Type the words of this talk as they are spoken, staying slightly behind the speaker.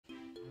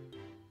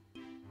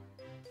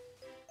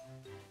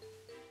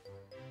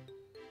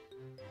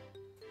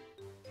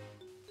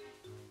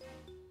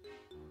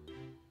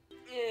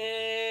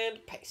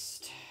And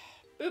paste.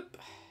 Boop.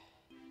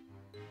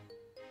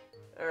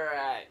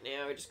 Alright,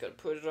 now we just gotta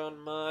put it on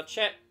my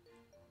chat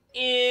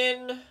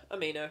in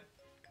Amino.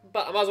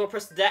 But I might as well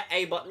press that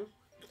A button.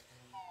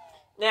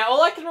 Now,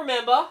 all I can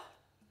remember...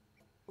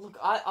 Look,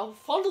 I'll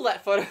fondle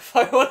that photo if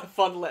I want to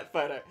fondle that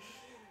photo.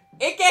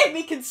 It gave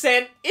me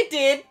consent. It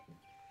did.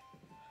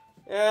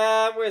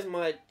 Where's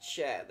my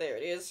chat? There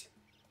it is.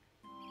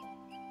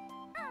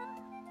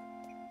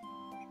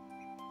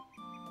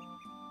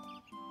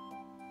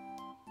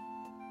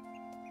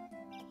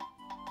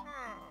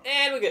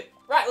 And we're good.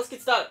 Right, let's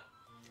get started.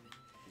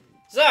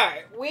 So,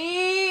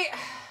 we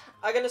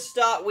are going to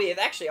start with...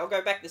 Actually, I'll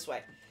go back this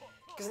way.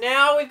 Because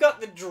now we've got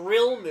the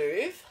drill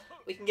move.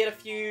 We can get a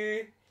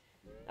few...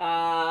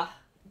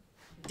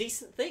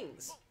 decent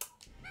things.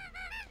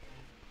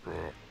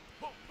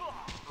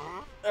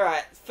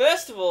 Alright,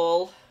 first of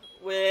all,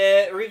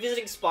 we're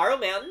revisiting Spiral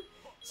Mountain.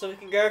 So we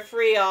can go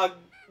free our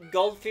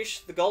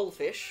goldfish, the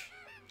goldfish.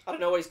 I don't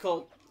know what he's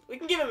called. We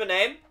can give him a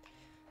name.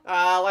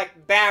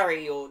 Like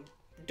Barry or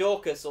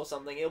Dorcas or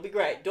something. It'll be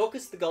great.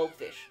 Dorcas the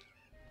goldfish.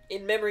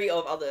 In memory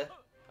of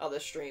other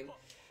stream.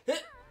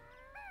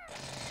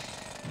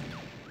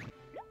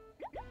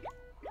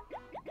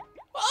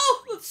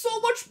 Oh, that's so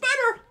much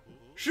better!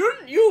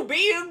 Shouldn't you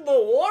be in the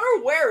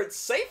water where it's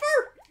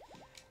safer?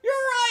 You're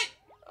right.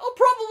 I'll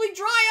probably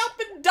dry up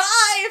and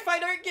die if I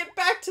don't get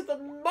back to the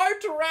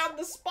moat around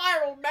the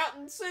Spiral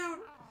Mountain soon.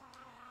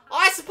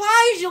 I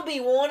suppose you'll be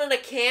wanting a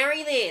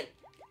carry then.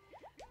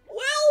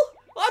 Well,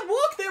 I'd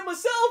walk there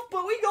myself,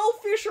 but we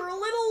goldfish are a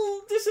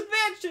little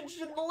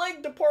disadvantaged in the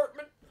leg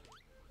department.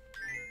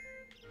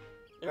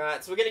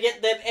 Alright, so we're gonna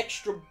get them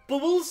extra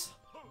bubbles.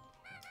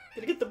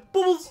 Gonna get the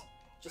bubbles.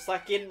 Just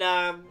like in,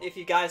 if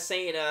you guys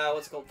seen,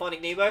 what's it called,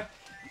 Finding Nemo.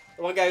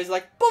 The one guy who's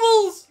like,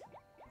 bubbles!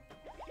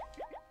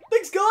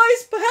 Thanks,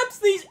 guys! Perhaps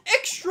these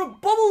extra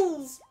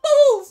bubbles!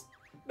 Bubbles!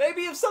 May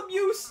be of some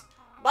use.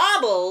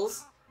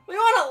 Bubbles? We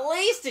want at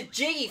least a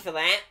jiggy for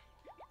that.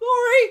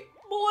 Sorry,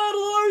 I'm all out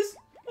of those.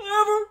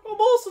 However,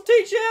 I'm also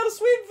teaching you how to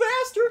swim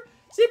faster.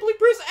 Simply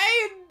press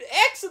A and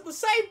X at the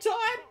same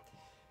time.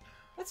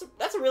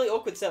 That's a really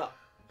awkward setup.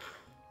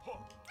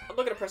 I'm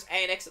not gonna press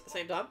A and X at the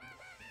same time.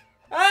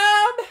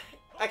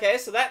 Okay,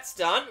 so that's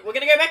done. We're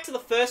going to go back to the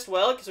first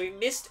world because we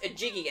missed a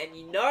jiggy. And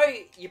you know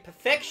your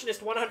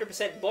perfectionist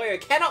 100%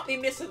 Boyo cannot be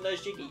missing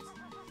those jiggies.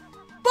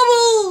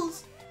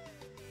 Bubbles!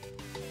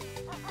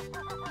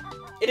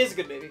 It is a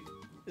good movie.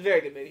 It's a very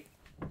good movie.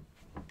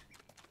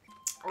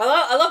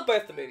 I love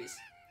both the movies.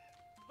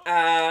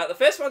 The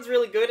first one's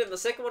really good and the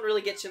second one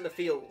really gets you in the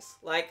feels.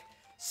 Like,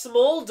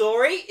 Small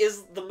Dory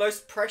is the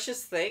most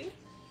precious thing.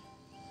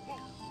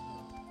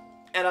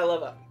 And I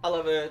love her. I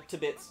love her to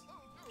bits.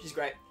 She's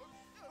great.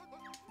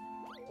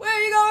 Where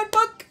are you going,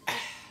 Buck?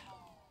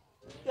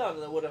 Going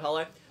to the Wooded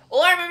Hollow.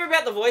 All I remember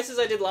about the voices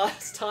I did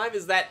last time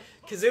is that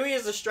Kazooie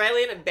is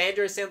Australian and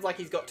Banjo sounds like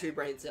he's got 2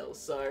 brain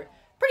cells. So,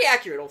 pretty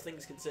accurate, all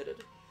things considered.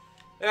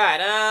 Alright,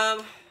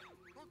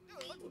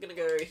 we're gonna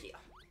go here.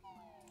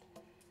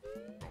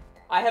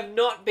 I have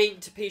not been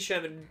to P.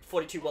 Sherman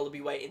 42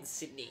 Wallaby Way in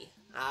Sydney.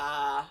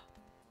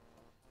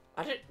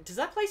 Does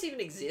that place even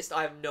exist?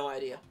 I have no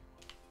idea.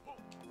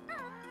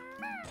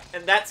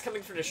 And that's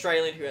coming from an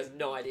Australian who has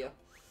no idea.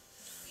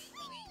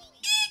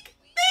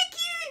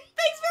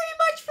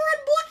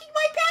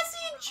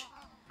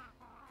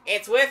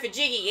 It's worth a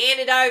jiggy.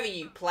 Hand it over,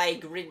 you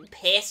plague-ridden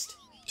pest.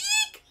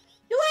 Eek!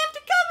 You'll have to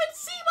come and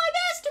see my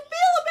Master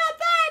Bill about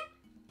that!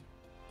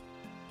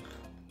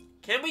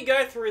 Can we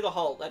go through the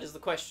hole? That is the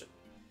question.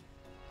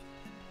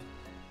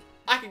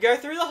 I can go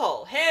through the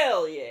hole.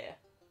 Hell yeah.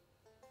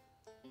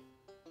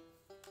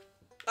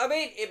 I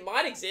mean, it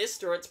might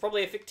exist, or it's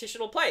probably a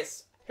fictional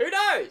place. Who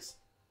knows?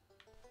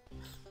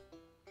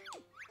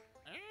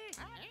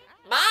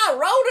 My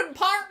rodent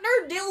partner,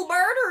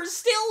 Dilberter, is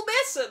still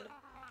missing.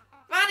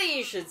 Funny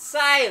you should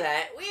say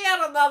that. We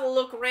had another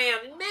look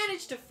around and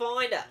managed to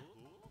find her.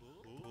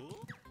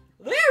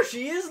 There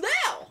she is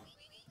now.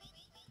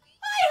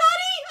 Hi,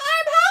 honey.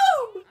 I'm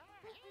home.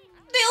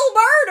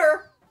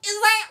 Dilberter, is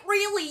that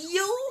really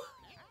you?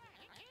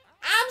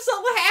 I'm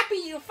so happy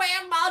you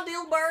found my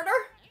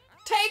Dilberter.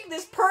 Take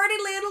this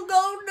pretty little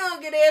gold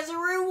nugget as a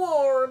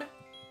reward.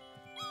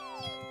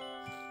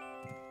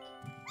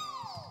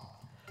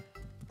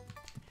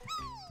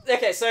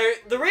 Okay, so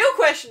the real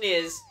question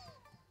is,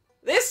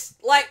 this,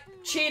 like,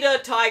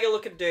 cheetah,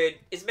 tiger-looking dude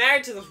is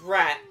married to this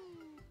rat.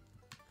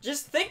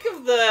 Just think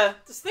of the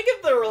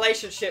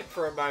relationship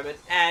for a moment,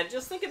 and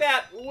just think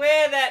about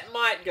where that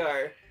might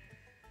go.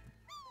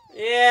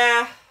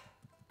 Yeah,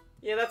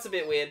 that's a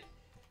bit weird.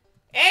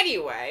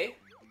 Anyway,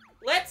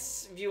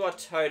 let's view our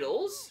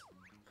totals.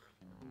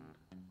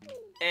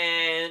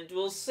 And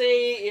we'll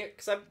see,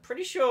 because I'm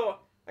pretty sure...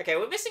 Okay,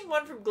 we're missing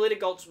one from Glitter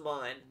Gulch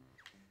Mine.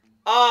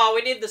 Oh,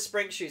 we need the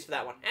spring shoes for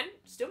that one. And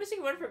still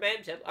missing one from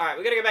Mam Temple. Alright,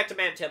 we're gonna go back to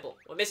Mam Temple.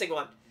 We're missing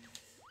one.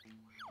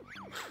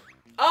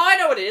 Oh, I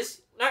know what it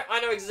is. No, I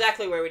know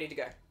exactly where we need to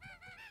go.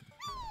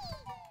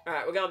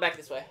 Alright, we're going back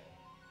this way.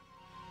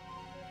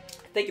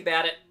 Think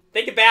about it.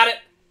 Think about it!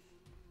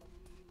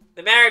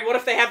 They're married. What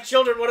if they have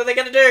children? What are they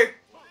gonna do?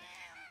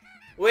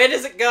 Where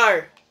does it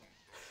go?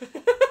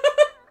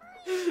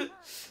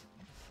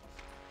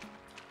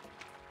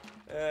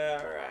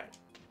 Alright.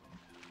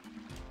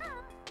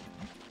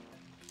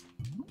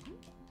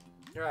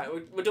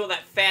 Alright, we're doing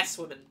that fast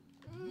swimming.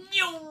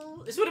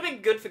 This would have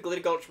been good for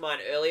Glitter Gulch Mine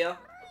earlier,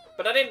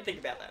 but I didn't think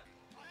about that.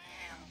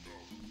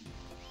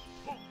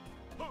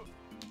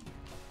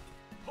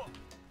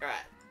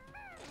 Alright.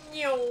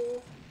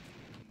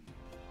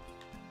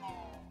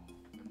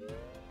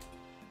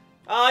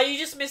 Oh, you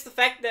just missed the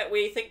fact that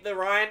we think the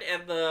Ryan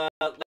and the...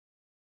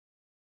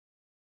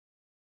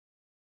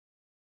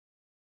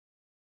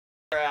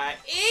 Alright,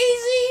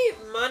 easy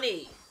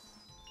money.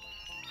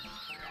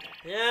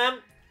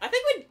 I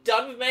think we're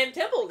done with Main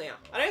Temple now.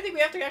 I don't think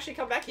we have to actually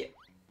come back here.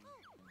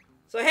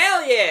 So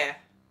hell yeah.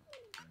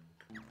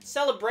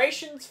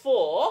 Celebrations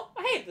for...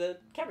 Oh hey, the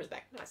camera's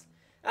back. Nice.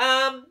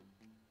 Oh,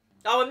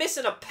 we're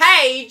missing a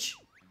page.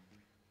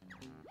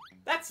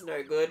 That's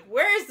no good.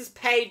 Where is this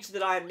page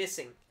that I'm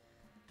missing?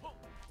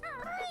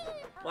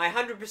 My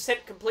 100%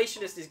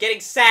 completionist is getting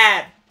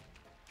sad.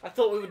 I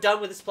thought we were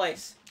done with this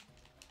place.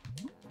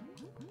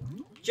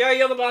 Joe,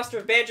 you're the master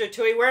of Banjo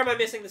Tooie. Where am I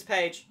missing this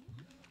page?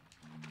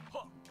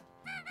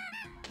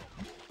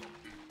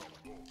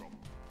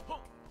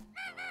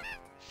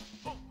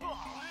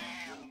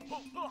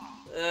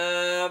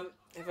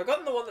 Have I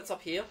gotten the one that's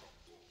up here?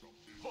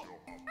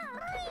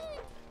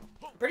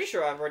 I'm pretty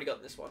sure I've already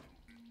gotten this one.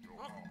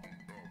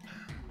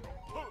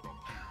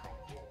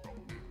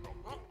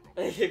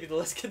 I gave you the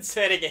less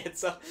concerning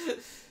answer.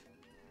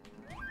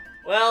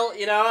 Well,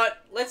 you know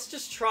what? Let's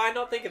just try and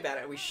not think about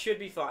it. We should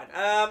be fine.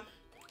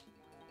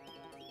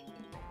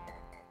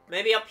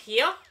 Maybe up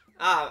here?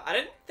 I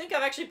don't think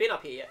I've actually been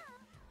up here yet.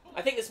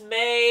 I think this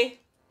may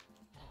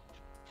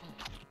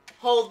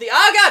hold the...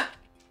 Oh, God!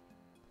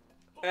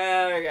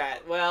 Okay,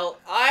 well,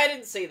 I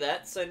didn't see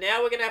that, so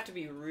now we're gonna have to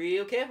be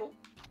real careful.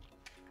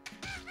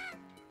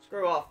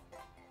 Screw off.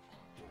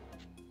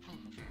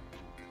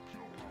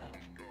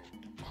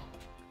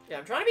 Yeah,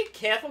 I'm trying to be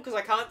careful because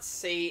I can't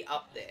see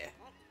up there.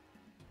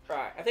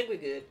 Right, I think we're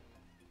good.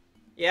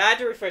 Yeah, I had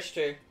to refresh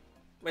too.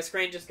 My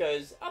screen just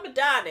goes, I'm a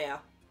die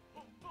now.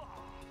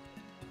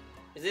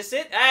 Is this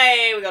it?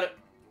 Hey, we got it.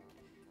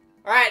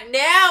 Alright,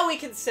 now we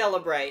can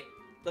celebrate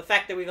the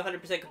fact that we've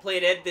 100%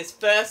 completed this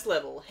first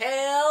level.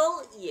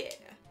 Hell yeah.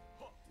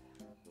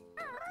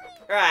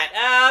 Alright,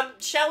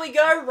 shall we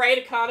go raid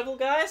a carnival,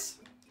 guys?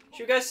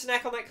 Should we go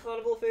snack on that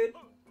carnival food?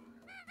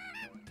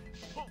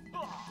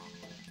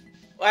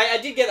 I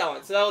did get that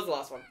one, so that was the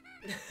last one.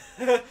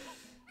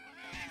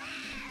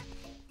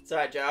 It's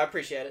alright, Joe. I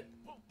appreciate it.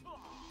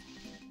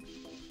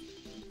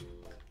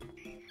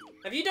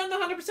 Have you done the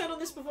 100% on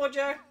this before,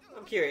 Joe?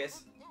 I'm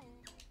curious.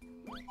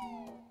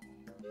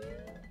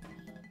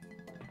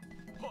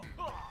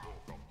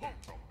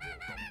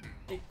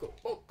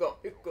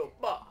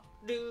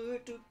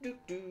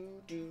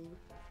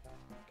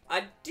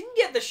 I didn't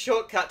get the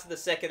shortcut to the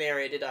second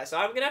area, did I? So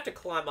I'm gonna have to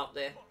climb up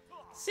there.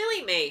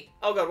 Silly me.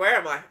 Oh god, where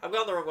am I? I'm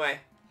going the wrong way.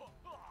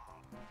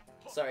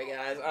 Sorry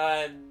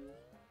guys,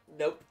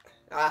 nope.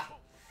 I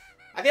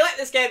feel like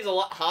this game's a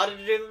lot harder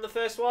to do than the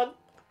first one.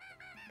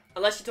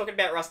 Unless you're talking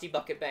about Rusty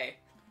Bucket Bay.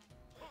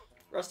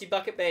 Rusty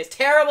Bucket Bay is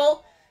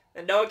terrible,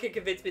 and no one can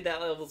convince me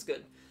that level's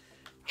good.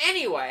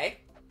 Anyway,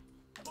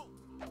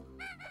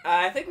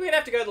 I think we're gonna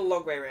have to go the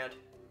long way around.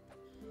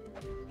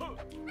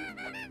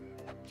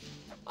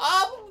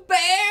 I'm a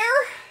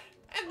bear,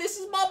 and this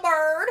is my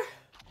bird.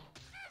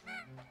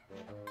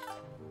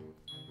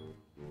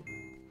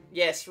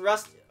 Yes,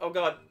 Rusty. Oh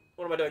god,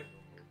 what am I doing?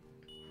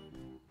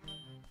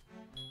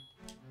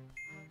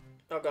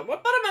 Oh god,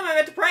 what button am I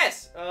meant to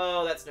press?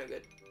 Oh, that's no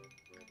good.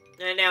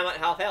 And now I'm at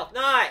half health.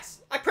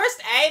 Nice! I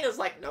pressed A and it was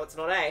like, no, it's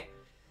not A.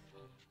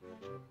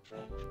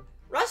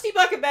 Rusty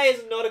Bucket Bay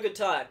is not a good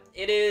time.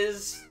 It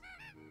is...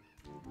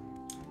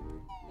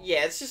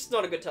 Yeah, it's just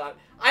not a good time.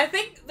 I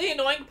think the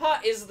annoying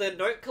part is the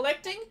note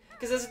collecting,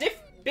 because there's a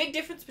big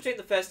difference between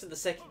the first and the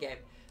second game.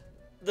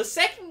 The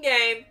second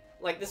game,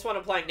 like this one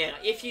I'm playing now,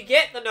 if you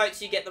get the notes,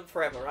 you get them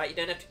forever, right? You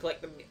don't have to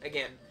collect them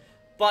again.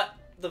 But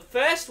the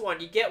first one,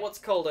 you get what's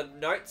called a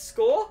note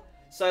score.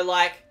 So,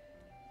 like,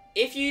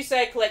 if you,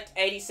 say, collect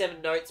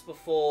 87 notes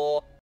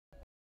before...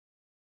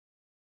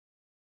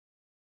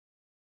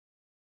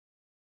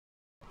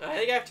 I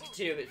think I have to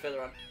continue a bit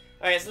further on.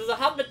 Okay, so there's a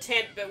Humber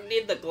tent, but we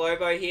need the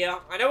Globo here.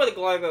 I know where the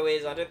Globo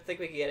is. I don't think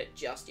we can get it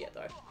just yet,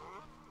 though.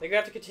 I think we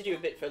have to continue a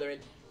bit further in.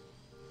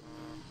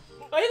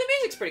 Oh, yeah, the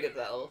music's pretty good for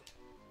that level.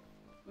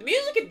 The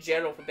music in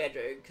general for Banjo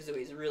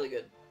Kazooie is really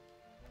good.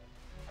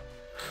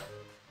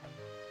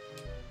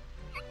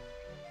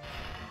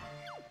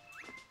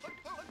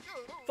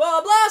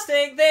 For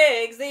blasting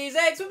things, these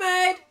eggs were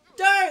made.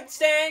 Don't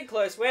stand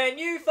close when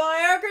you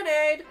fire a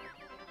grenade.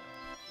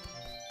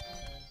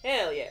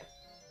 Hell yeah.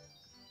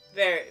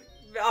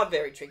 I'm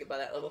very triggered by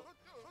that level.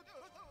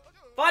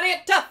 Finding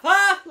it tough,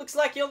 huh? Looks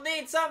like you'll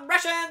need some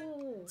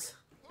rations.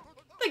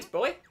 Thanks,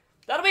 boy.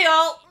 That'll be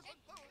all.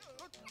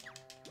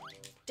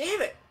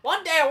 Damn it.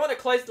 One day I want to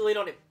close the lid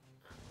on him.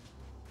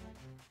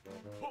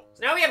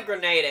 So now we have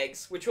grenade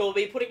eggs, which we'll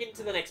be putting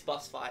into the next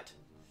boss fight.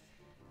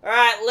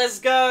 Alright, let's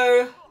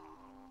go.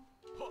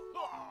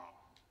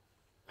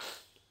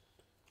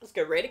 Let's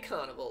go raid a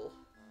carnival.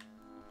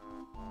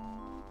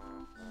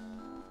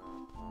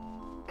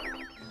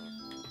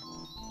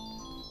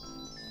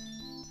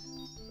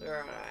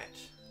 Alright.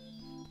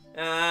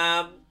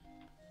 Now,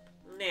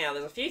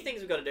 there's a few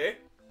things we've got to do.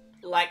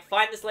 Like,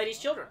 find this lady's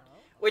children.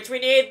 Which we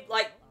need,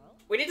 like,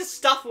 we need to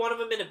stuff one of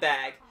them in a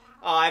bag.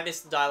 Oh, I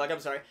missed the dialogue, I'm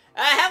sorry.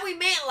 Have we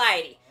met,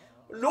 lady?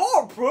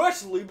 Not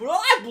personally, but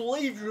I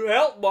believe you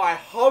helped my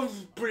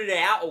husband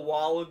out a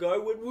while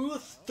ago when we were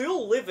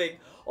still living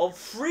on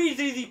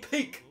Freezy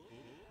Peak.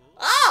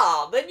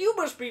 Ah, then you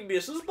must be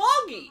Mrs.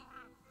 Boggy.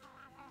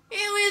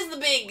 Who is the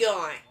big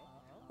guy?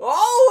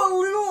 Oh, a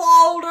little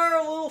older,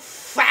 a little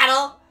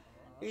fatter.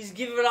 He's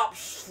given up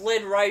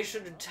sled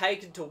racing and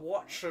taken to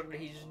watching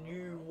his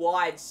new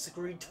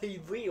widescreen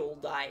TV all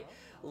day.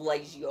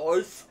 Lazy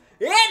oaf.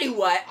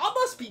 Anyway, I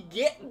must be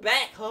getting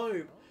back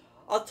home.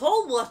 I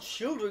told my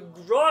children,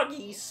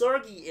 Groggy,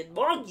 Sergy, and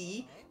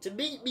Moggy, to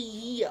meet me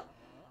here.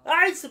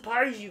 I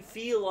suppose you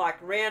feel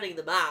like rounding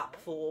them up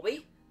for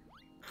me?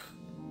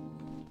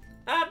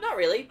 Not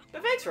really,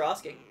 but thanks for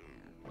asking.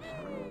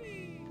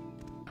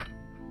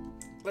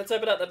 Let's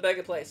open up the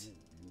burger place.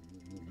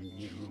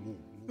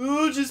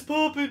 Oh, just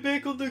pop it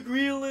back on the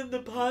grill and the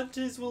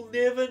punters will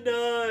never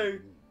know.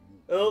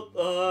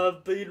 Oh,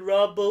 I've been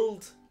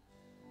rumbled.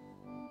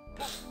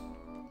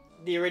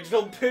 The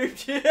original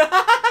pooped.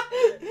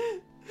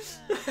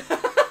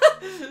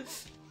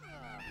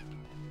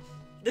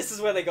 This is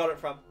where they got it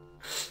from.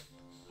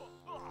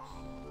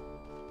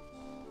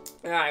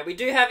 Alright, we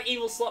do have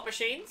evil slot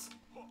machines.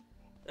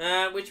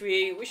 Which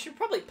we should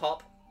probably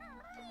pop.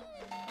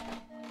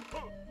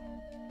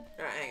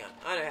 Alright, hang on.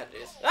 I know how to do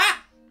this.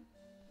 Ah!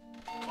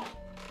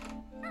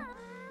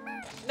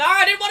 No,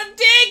 I didn't want to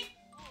dig!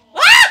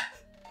 Ah!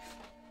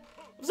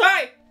 I'm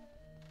sorry!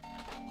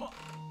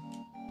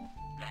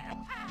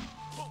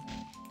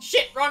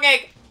 Shit, wrong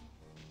egg!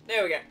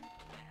 There we go.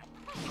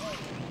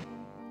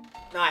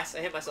 Nice,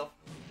 I hit myself.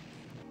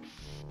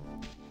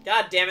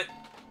 God damn it.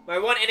 My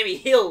one enemy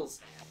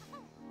heals.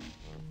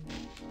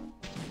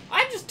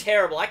 I'm just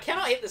terrible. I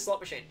cannot hit this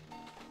slot machine.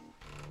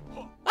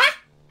 Ah!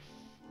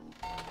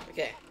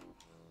 Okay.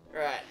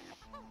 Right.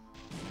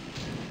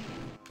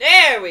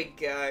 There we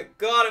go.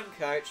 Got him,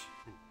 coach.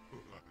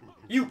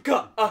 You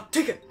got a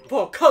ticket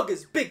for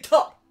Cogger's Big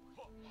Top.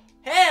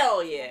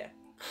 Hell yeah.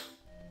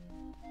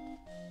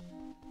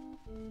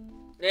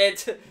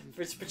 It's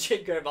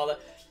Pachinko, mother.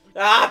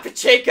 Ah,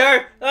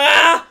 Pachinko!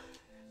 Ah!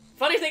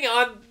 Funny thing,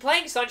 I'm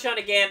playing Sunshine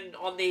again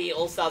on the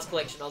All-Stars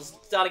collection. I was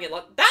starting it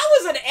like... That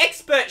was an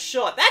expert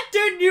shot! That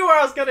dude knew where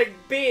I was going to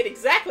be at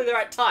exactly the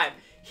right time.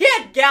 He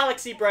had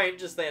galaxy brain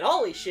just then.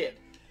 Holy shit.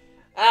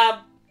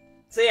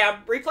 So yeah,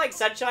 I'm replaying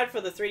Sunshine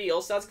for the 3D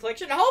All-Stars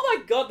collection. Oh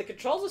my god, the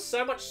controls are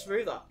so much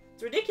smoother.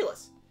 It's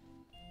ridiculous.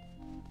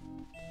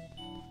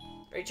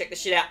 Ready to check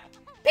this shit out.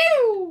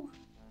 Pew!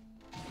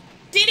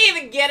 Didn't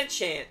even get a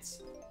chance.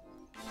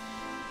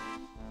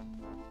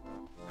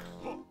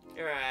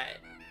 Alright.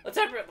 Let's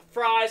open up the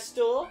fries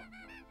store.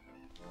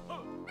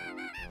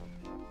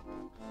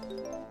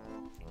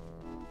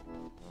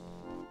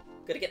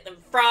 Gotta get them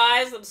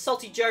fries, them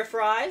Salty Joe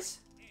fries.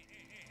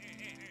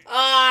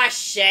 Ah,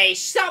 sheesh,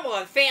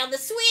 someone found the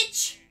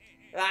switch!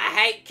 I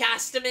hate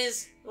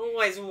customers,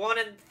 always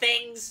wanting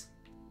things.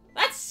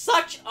 That's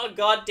such a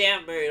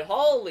goddamn mood,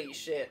 holy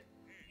shit.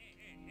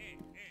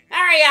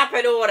 Hurry up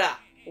and order,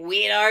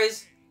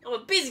 weirdos. I'm a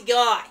busy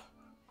guy.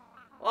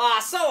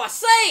 Ah, so I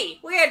see.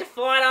 We had to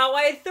find our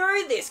way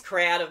through this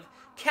crowd of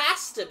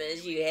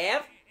customers you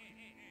have.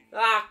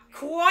 Ah,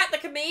 quite the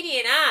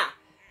comedian, huh?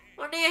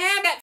 Well, now how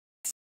about...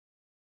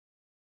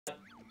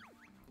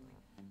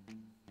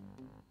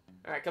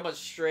 Alright, come on,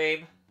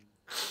 stream.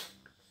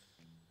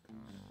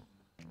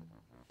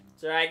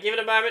 It's alright, give it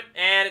a moment,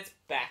 and it's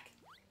back.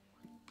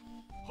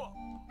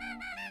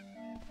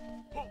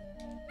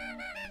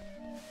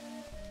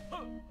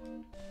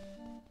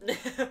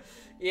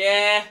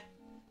 Yeah.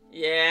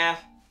 Yeah.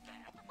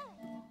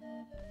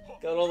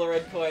 Got all the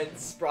red coins,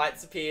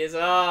 sprites appears.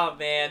 Oh,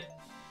 man.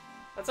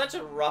 That's such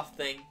a rough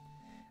thing.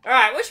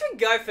 Alright, where should we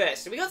go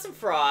first? We got some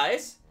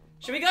fries.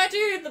 Should we go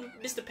do the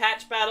Mr.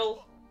 Patch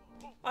battle?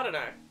 I don't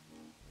know.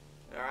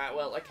 Alright,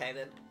 well, okay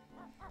then.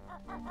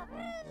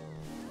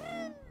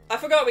 I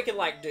forgot we can,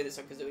 like, do this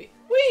on Kazooie.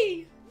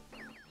 Whee!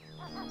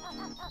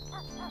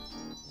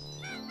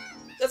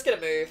 Let's get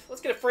a move. Let's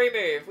get a free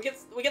move.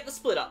 We get the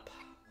split up.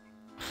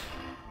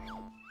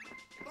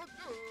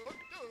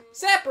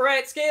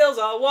 Separate skills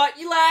are what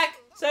you lack,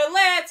 so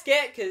let's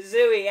get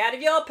Kazooie out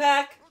of your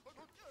pack.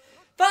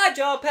 Find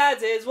your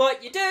pads is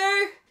what you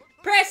do.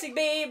 Pressing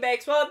B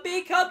makes one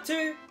become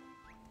two.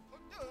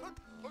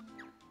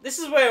 This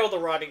is where all the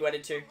rhyming went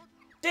into.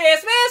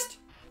 Dismissed!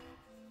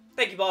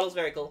 Thank you, Bottles.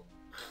 Very cool.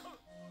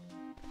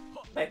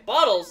 Wait,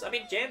 Bottles? I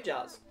mean jam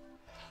jars.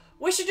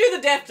 We should do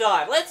the death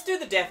dive. Let's do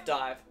the death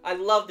dive. I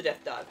love the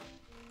death dive.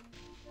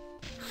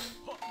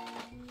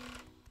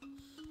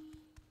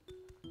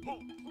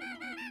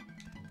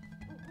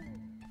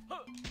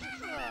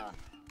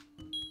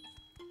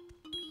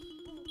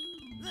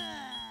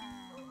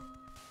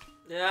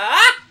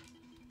 Ah!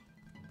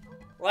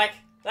 Like,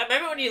 that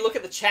moment when you look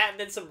at the chat and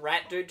then some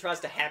rat dude tries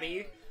to hammer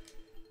you.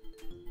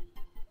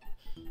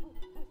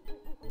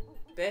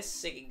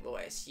 Best singing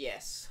voice,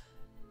 yes.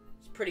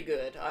 It's pretty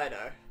good, I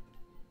know.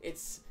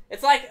 It's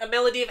like a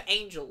melody of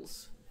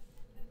angels.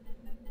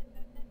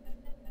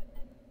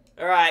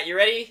 Alright, you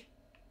ready?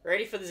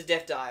 Ready for this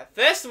death dive.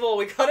 First of all,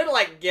 we gotta,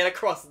 like, get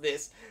across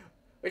this.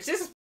 Which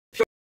this is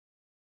pure...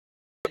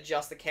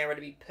 adjust the camera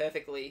to be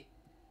perfectly...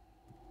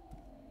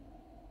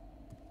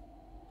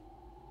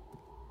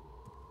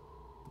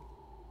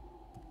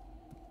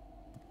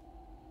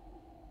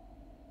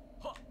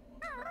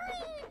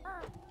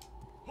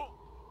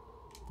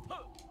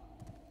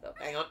 Oh,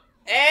 hang on.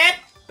 And...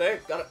 boom,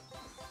 got it.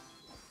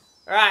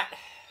 Alright.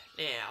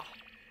 Now.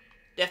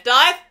 Death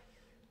dive?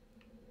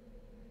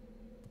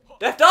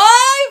 Death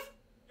dive?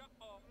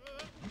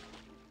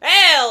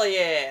 Hell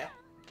yeah!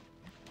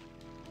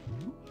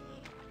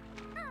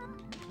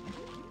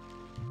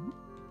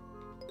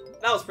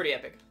 That was pretty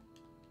epic.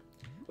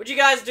 Would you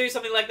guys do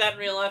something like that in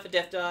real life, a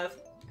death dive?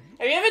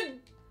 Have you ever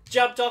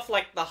jumped off,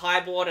 like, the high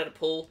board at a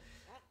pool?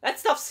 That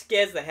stuff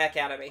scares the heck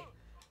out of me.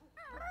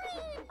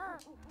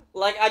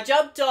 Like, I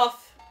jumped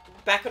off,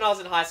 back when I was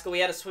in high school, we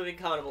had a swimming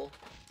carnival.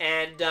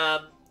 And,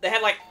 they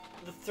had, like,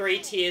 the 3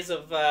 tiers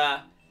of,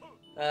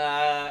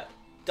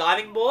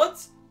 diving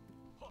boards.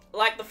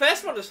 Like, the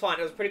first one was fine,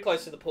 it was pretty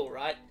close to the pool,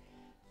 right?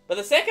 But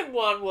the second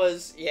one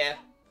was, yeah,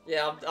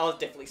 I was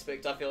definitely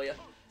spooked, I feel you.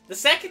 The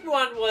second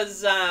one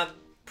was,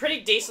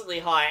 pretty decently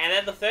high, and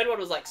then the third one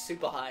was, like,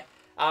 super high.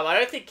 I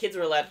don't think kids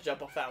were allowed to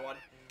jump off that one.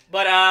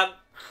 But,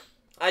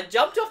 I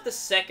jumped off the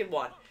second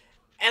one,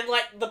 and,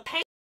 like, the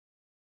pain...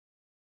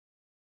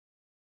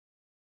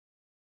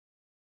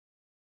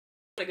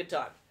 a good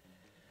time.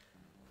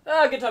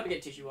 Oh, good time to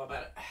get tissue while I'm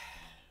at it.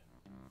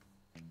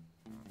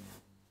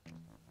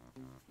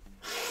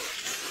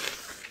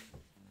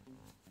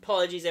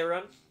 Apologies,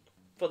 everyone,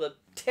 for the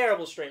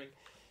terrible streaming.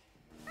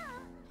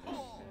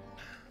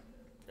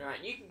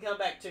 Alright, you can come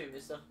back too,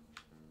 mister.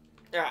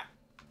 Alright.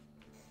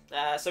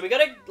 So we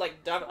gotta,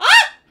 like, dive...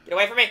 Ah! Get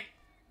away from me!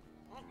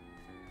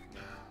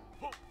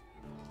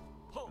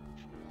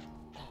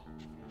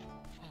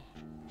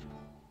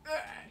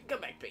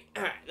 Come back, Pete.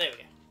 Alright, there we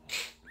go.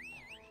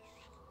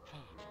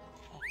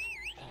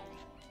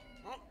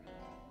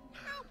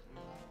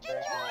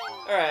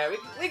 Alright,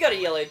 we got a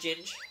yellow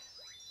ginge.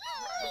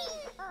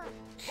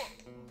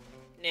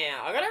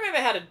 Now, I gotta remember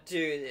how to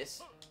do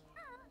this.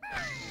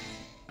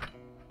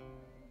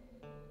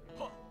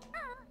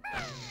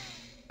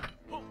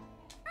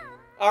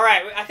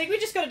 Alright, I think we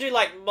just gotta do,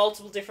 like,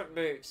 multiple different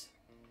moves.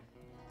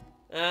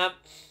 I'm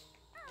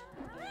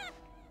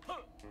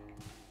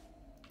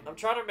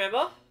trying to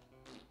remember.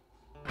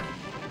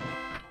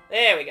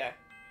 There we go.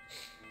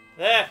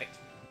 Perfect.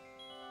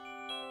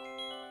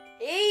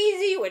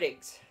 Easy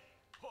winnings.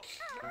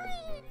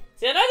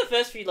 See, I know the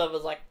first few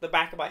levels like the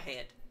back of my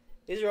hand.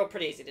 These are all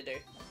pretty easy to do.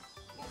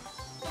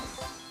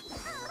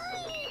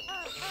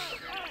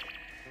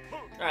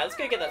 Alright, let's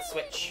go get that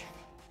Switch.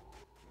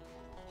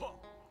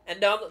 And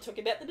no, I'm not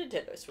talking about the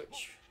Nintendo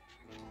Switch.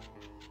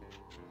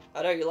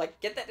 I know you're like,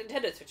 get that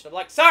Nintendo Switch. And I'm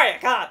like, sorry, I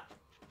can't.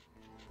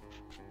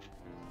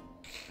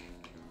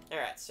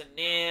 Alright, so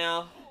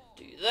now,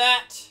 do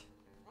that.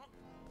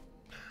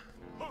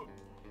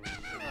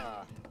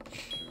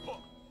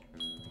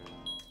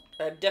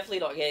 I'm definitely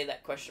not getting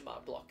that question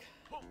mark block.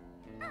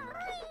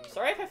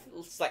 Sorry if I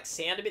like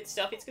sound a bit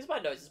stuffy, it's because my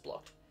nose is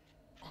blocked.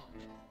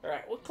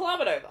 Alright, we'll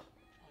climb it over.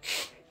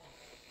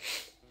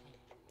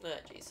 Oh,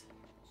 jeez.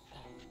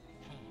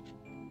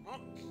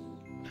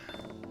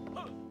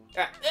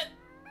 Alright.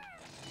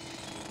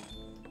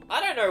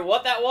 I don't know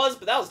what that was,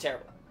 but that was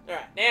terrible.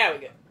 Alright, now we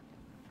go.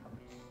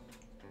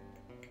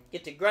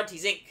 Get to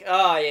Grunty's Inc.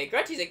 Oh, yeah,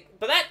 Grunty's Inc.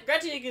 But that,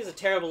 Grunty's Inc. is a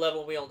terrible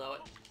level, we all know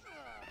it.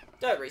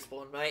 Don't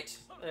respawn, mate.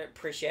 I don't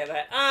appreciate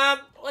that.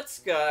 Let's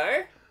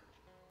go.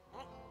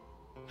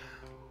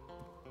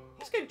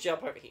 Let's go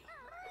jump over here.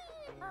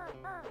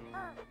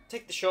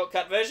 Take the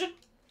shortcut version.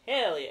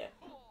 Hell yeah.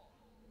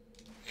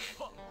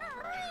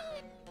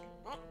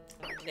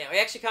 Now, we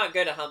actually can't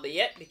go to Humber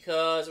yet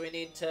because we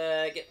need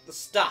to get the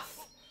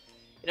stuff.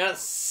 You know, the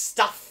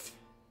stuff.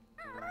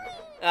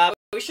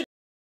 We should...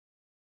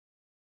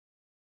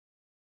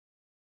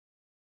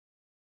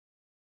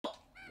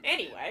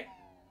 Anyway.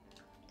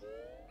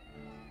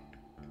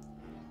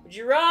 Would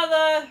you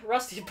rather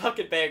Rusty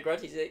Bucket Bay or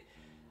Grunty's Inc?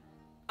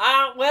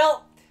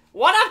 Well,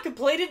 one I've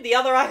completed, the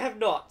other I have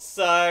not,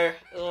 so...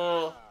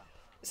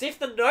 See, if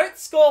the note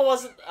score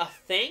wasn't a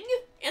thing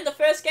in the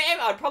first game,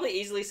 I'd probably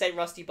easily say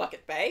Rusty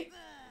Bucket Bay.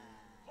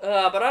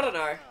 But I don't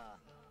know.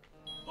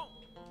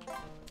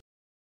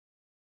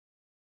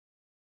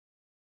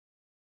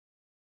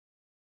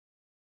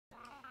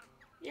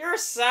 You're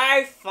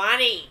so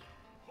funny.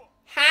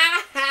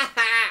 Ha ha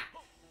ha.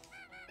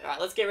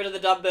 Alright, let's get rid of the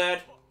dumb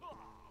bird.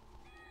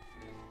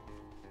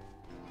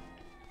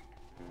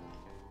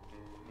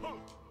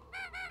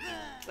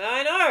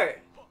 I know.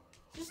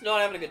 Just not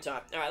having a good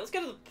time. Alright, let's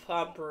go to the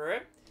pump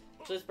room.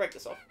 So let's break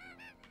this off.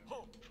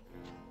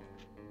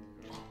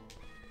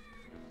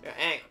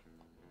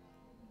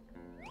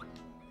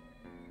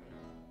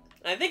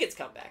 I think it's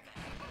come back.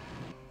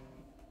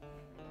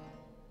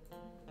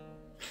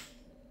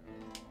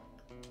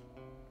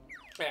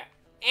 Yeah.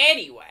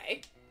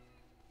 Anyway.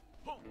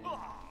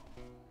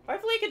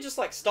 Hopefully it can just,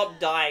 like, stop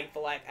dying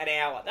for, like, an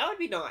hour. That would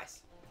be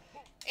nice.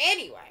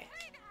 Anyway.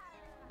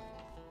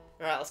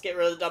 Alright, let's get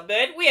rid of the dumb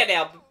bird. We are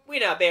now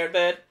Bear and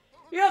Bird.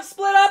 You have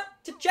split up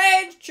to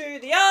change to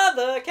the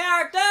other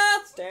character.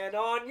 Stand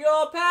on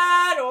your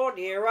pad or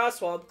near a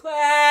swamp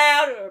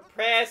cloud or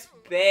press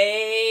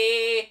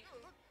B.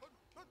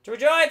 To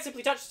rejoin,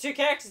 simply touch the two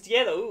characters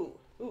together. Ooh,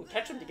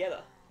 touch them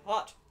together.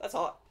 Hot. That's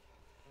hot.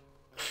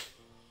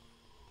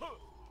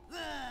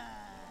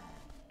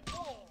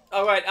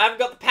 Oh, right, I haven't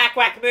got the pack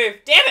whack move.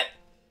 Damn it!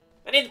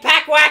 I need the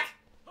pack whack!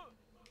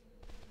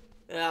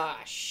 Ah,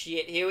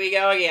 shit. Here we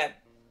go again.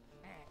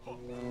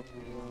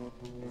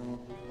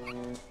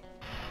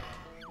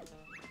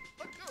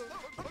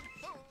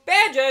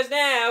 Banjo's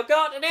now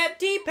got an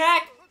empty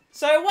pack,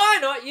 so why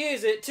not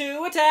use it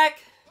to attack?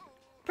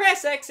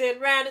 Press X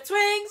and round it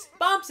swings,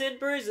 bumps and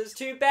bruises,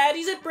 two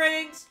baddies it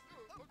brings.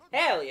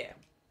 Hell yeah.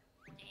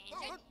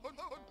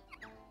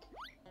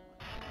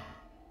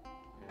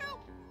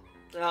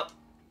 Oh,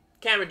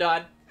 camera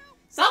died.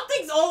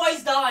 Something's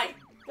always dying.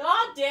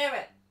 God damn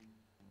it.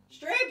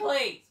 Stream,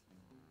 please.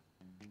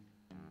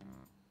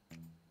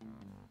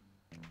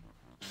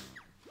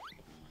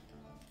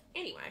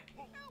 Anyway.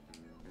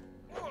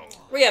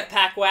 We have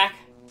pack whack.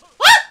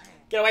 Ah!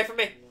 Get away from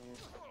me.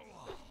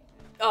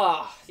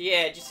 Oh,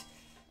 yeah, just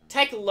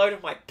take a load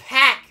of my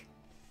pack.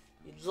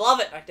 You'd love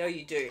it. I know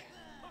you do.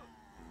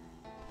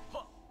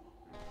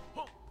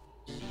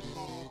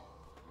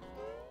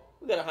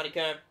 We got a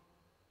honeycomb.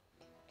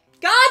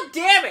 God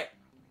damn it!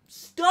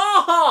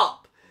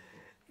 Stop!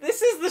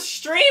 This is the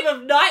stream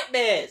of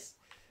nightmares.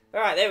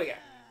 Alright, there we go.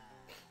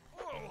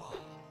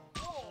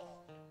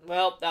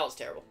 Well, that was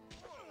terrible.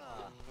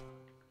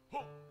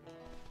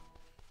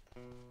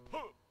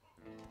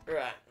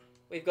 Right.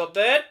 We've got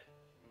bird.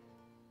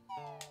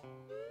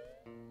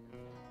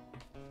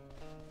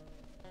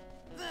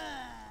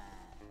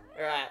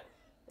 Alright.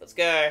 Let's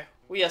go.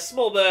 We are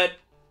small bird.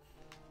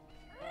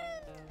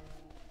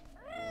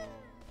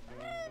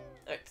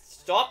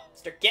 Stop.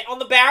 Get on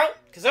the barrel.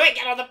 Because I ain't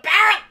get on the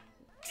barrel.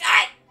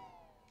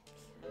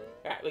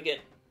 Alright, we're good.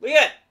 We're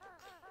good.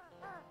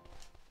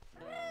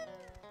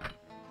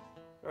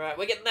 Alright,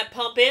 we're getting that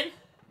pump in.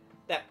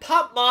 That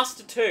Pump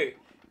Master 2.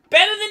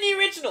 Better than the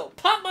original.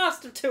 Pump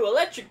Master 2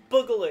 Electric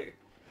Boogaloo.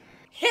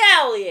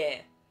 Hell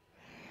yeah.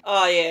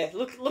 Oh yeah.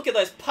 Look at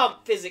those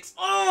pump physics.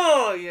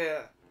 Oh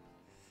yeah.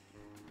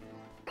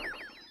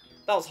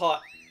 That was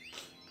hot.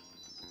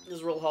 It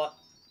was real hot.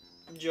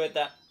 Enjoyed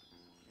that.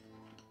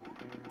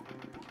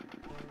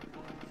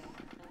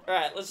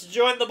 Alright, let's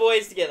join the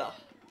boys together.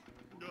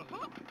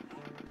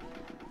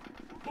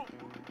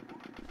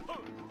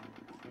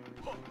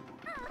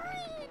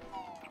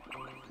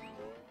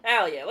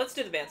 Hell yeah, let's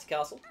do the bouncy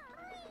castle.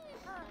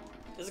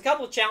 There's a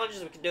couple of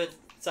challenges we can do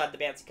inside the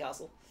bouncy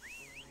castle.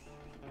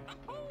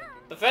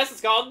 But first,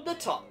 let's go on the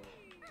top.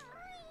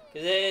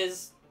 Because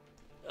there's...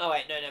 Oh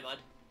wait, no, never mind.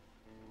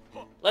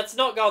 Let's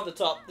not go on the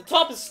top. The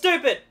top is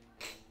stupid!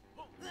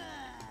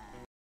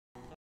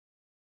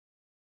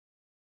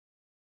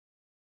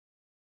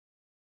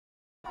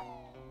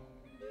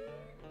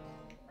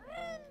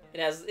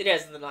 It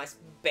has the nice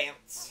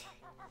bounce.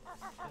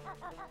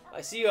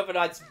 I see you have a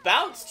nice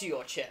bounce to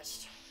your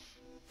chest.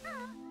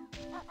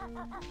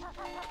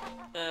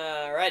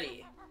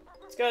 Alrighty.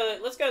 Let's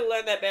go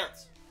learn that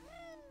bounce.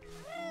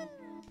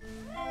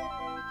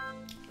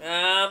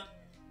 I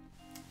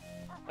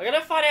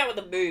gotta find out what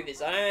the move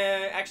is.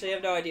 I actually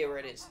have no idea where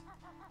it is.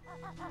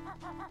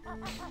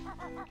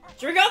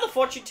 Should we go on the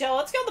fortune teller?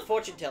 Let's go on the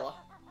fortune teller.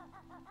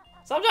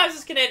 Sometimes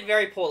this can end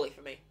very poorly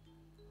for me.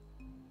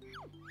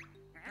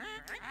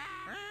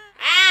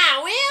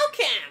 Ah,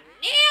 welcome!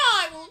 Now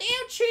I will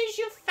now choose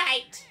your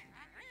fate.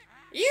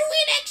 You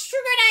win extra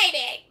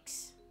grenade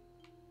eggs!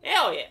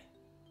 Hell yeah.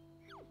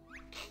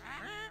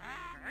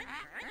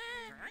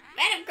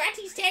 Madam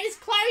Grunty's tent is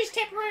closed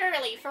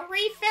temporarily for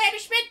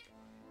refurbishment.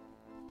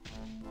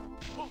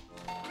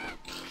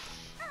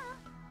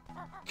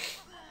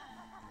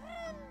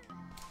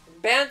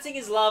 Bouncing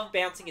is love,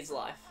 bouncing is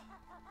life.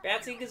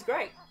 Bouncing is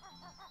great.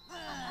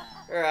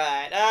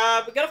 Alright,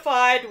 we gotta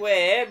find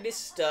where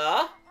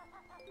Mr.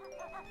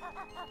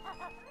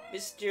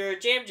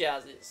 Jam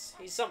Jars is.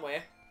 He's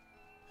somewhere.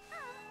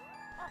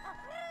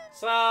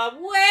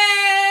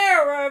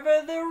 Somewhere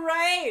over the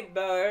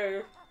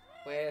rainbow,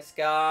 where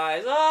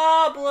skies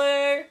are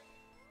blue.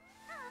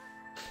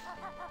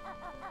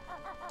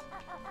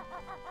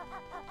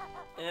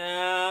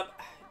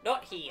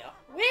 Not here.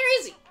 Where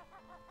is he?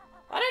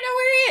 I don't know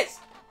where he is.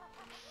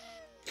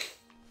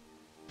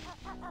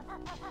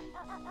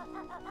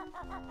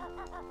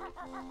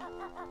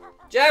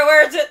 Joe,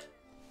 where is it?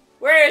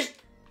 Where is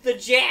the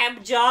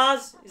Jam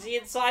Jars? Is he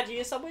inside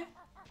here somewhere?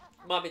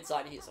 Might be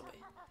inside here somewhere.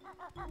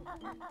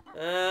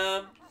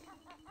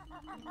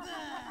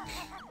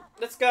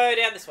 Let's go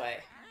down this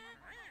way.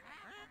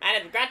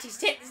 Madam Grunty's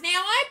tent is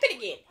now open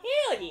again.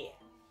 Hell yeah.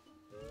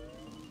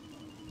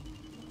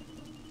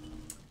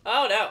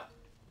 Oh no.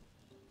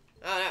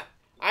 Oh no.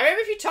 I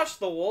remember if you touch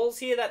the walls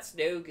here, that's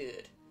no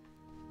good.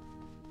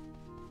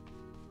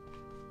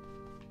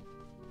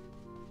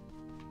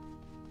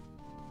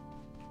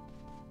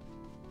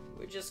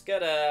 We're just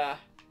gonna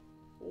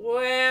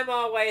worm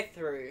our way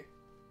through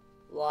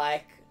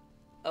like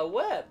a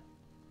worm.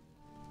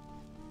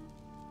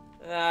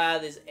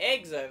 There's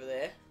eggs over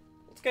there.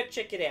 Let's go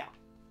check it out.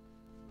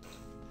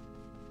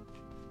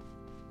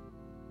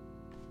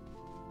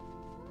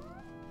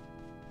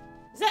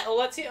 Is that all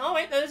that's here? Oh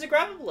wait, no, there's a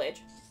grabbable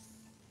edge.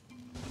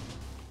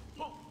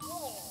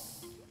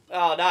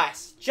 Oh,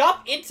 nice.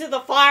 Jump into the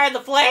fire and the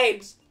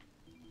flames!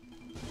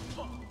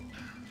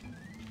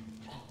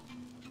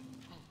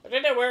 I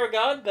don't know where we're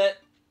going, but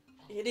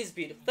it is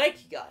beautiful. Thank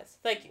you, guys.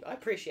 Thank you. I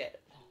appreciate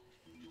it.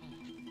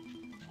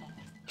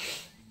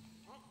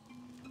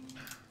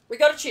 We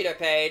got a Cheeto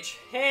page.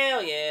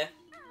 Hell yeah.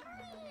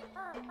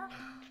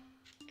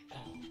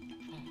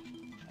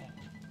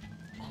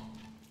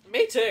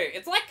 Me too.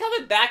 It's like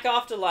coming back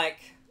after like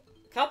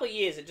a couple of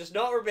years and just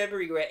not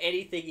remembering where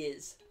anything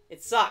is.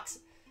 It sucks.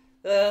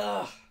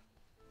 Ugh.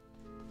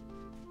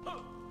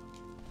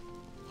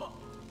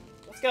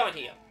 Let's go in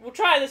here. We'll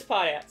try this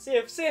part out. See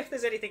if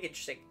there's anything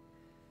interesting.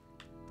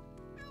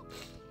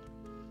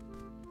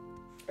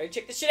 Ready to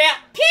check this shit out?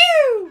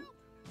 Pew!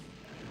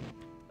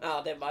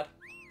 Oh, never mind.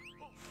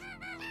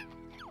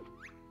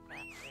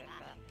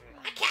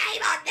 I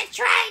came on the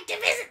train to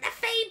visit the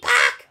theme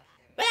park,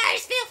 but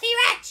those filthy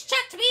rats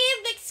chucked me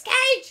in the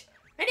cage,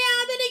 and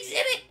now I'm an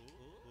exhibit.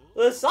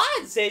 The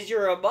sign says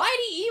you're a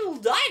mighty evil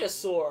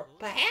dinosaur.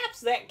 Perhaps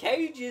that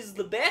cage is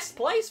the best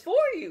place for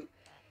you.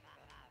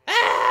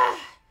 Ah,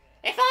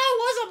 if I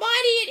was a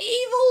mighty and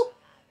evil,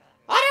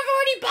 I'd have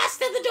already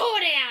busted the door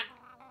down.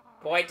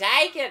 Point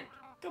taken.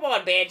 Come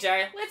on,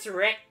 Banjo, let's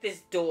wreck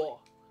this door.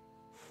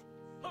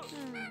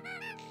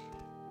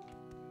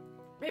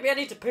 Maybe I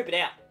need to poop it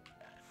out.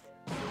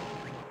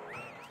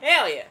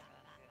 Hell yeah.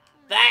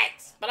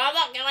 Thanks, but I'm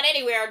not going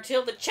anywhere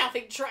until the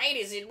chuffing train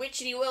is in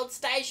Witchetty World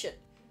Station.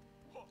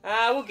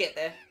 We'll get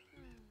there.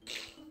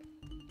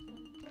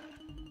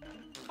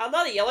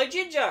 Another yellow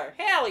ginger.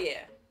 Hell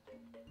yeah.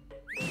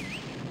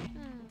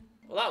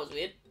 Well, that was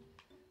weird.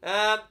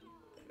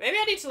 Maybe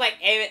I need to, like,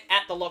 aim it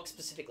at the lock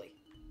specifically.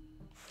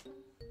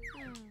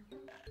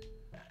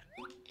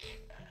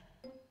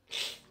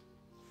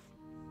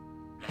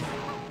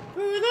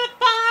 Through the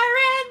fire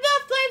and the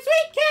flames we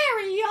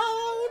carry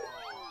on.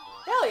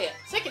 Hell yeah.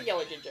 Second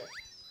yellow ginger.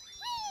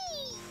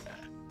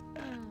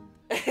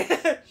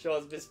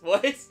 Shaw's Miss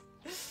voice.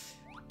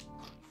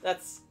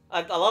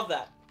 I love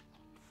that.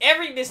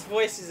 Every Miss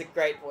voice is a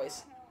great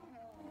voice.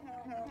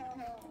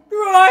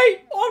 Right,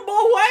 on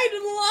my way to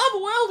the lava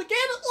world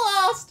again at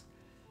last.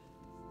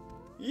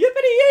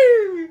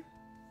 Yippity-yoo!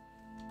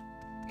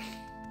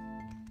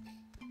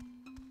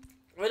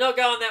 We're not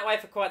going that way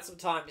for quite some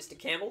time, Mr.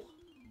 Camel.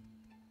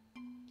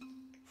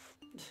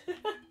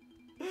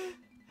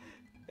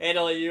 And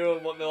all you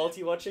and what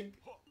multi-watching.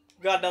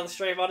 Got another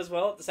stream on as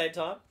well at the same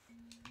time.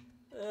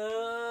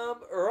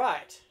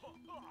 Right.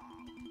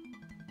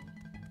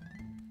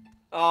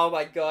 Oh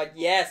my god,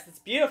 yes, it's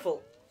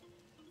beautiful.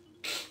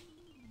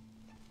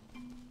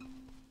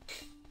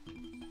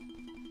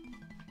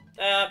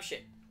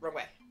 Shit. Wrong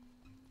way.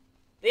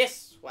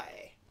 This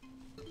way.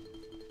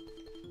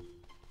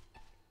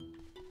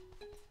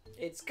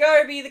 It's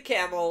Gobi the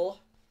camel.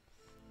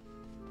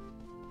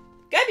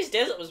 Gobi's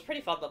Desert was a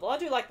pretty fun level. I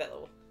do like that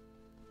level.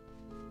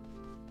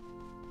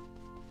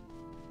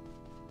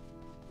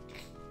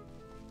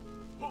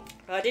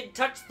 I didn't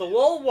touch the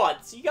wall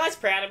once. You guys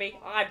proud of me?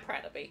 I'm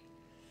proud of me.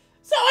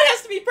 Someone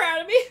has to be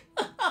proud of me.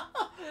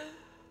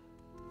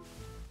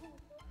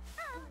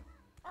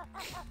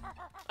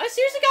 I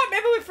seriously can't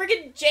remember where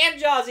friggin' Jam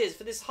Jars is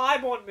for this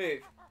highborn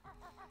move.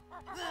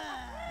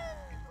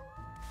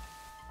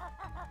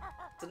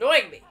 It's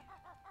annoying me.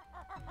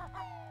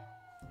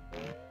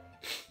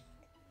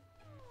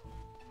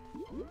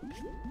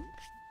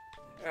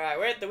 Alright,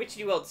 we're at the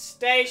Witchetty World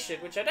Station,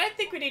 which I don't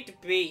think we need to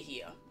be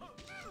here.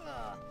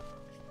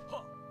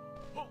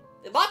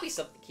 There might be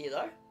something here,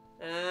 though.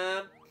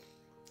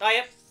 Oh,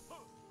 yep.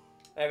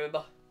 I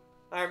remember.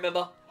 I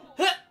remember.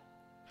 Huh!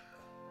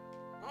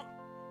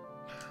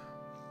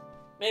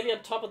 Maybe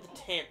on top of the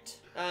tent.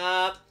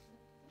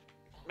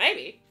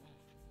 Maybe.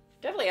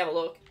 Definitely have a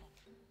look.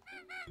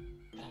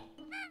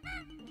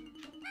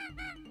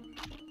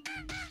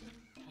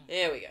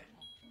 There we go.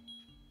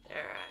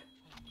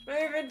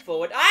 Alright. Moving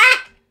forward.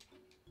 Ah!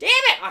 Damn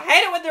it! I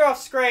hate it when they're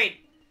off screen.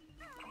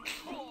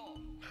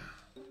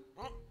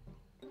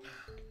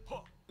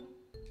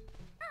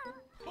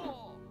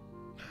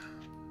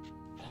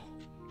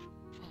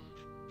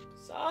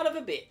 Son of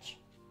a bitch.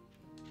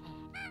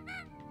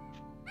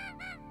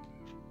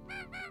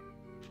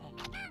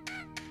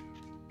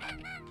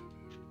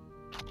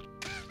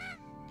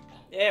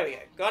 There we go.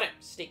 Got him,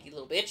 sneaky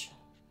little bitch.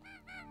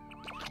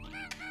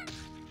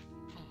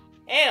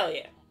 Hell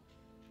yeah.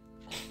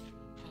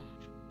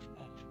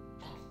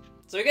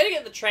 So we're gonna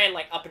get the train,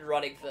 like, up and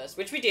running first,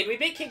 which we did. We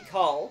beat King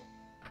Cole.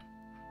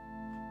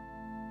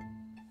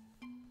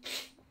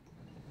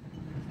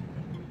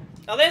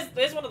 Oh,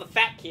 there's one of the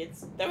fat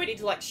kids that we need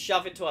to, like,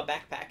 shove into our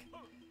backpack.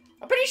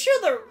 I'm pretty sure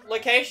the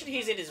location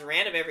he's in is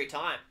random every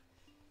time.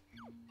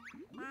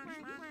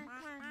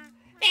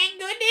 Thank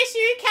goodness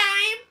you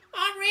came.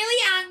 I'm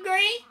really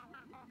hungry.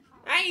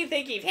 Don't you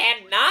think you've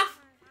had enough?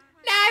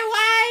 No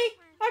way.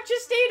 I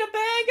just eat a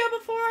burger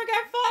before I go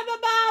find my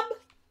mum.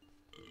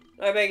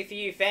 No burger for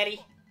you,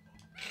 fatty.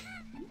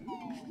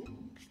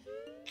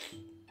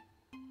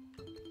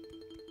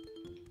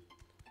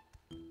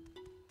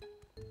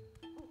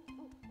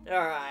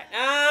 Alright,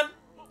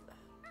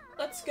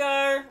 let's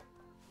go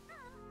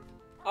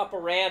up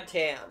around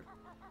town.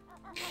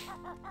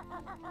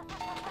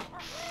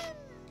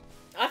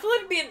 I thought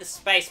it'd be in the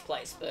space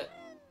place, but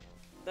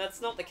that's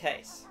not the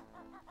case.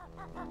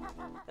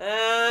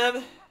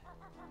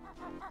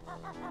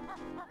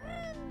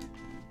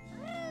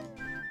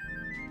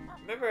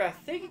 Remember, I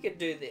think you could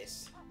do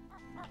this.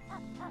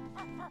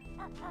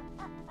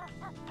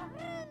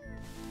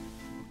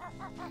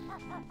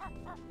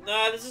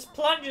 No, there's just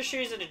plunger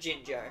shoes and a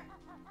Jinjo.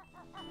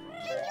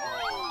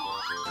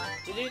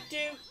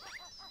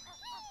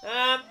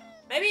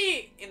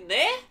 Maybe in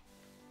there?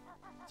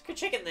 Let's go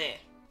check in there.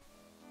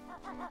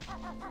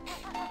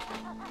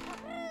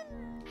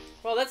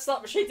 Well, that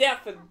slot machine's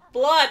out for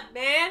blood,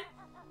 man.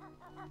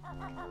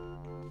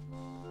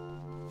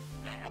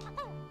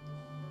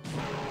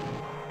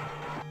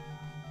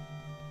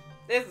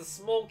 There's the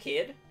small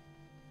kid.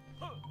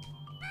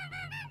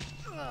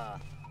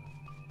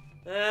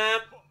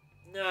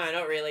 No,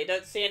 not really.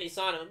 Don't see any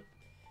sign of him.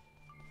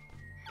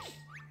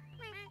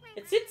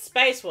 It's in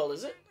Space World,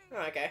 is it?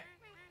 Oh, okay.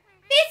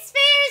 This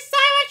fair is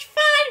so much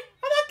fun!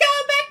 I'm not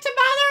going back to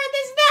Mother, and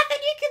there's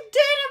nothing you can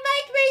do to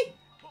make me...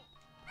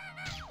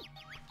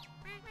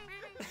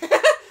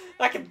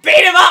 I can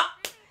beat him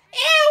up!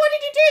 Ew, what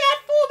did you do that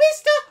for,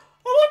 mister?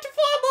 I want to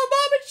find my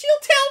mum and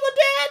she'll tell my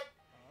dad.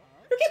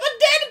 You'll get my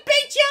dad to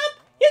beat you up.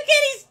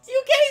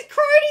 You'll get his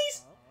cronies.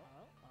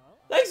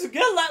 Thanks for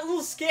getting that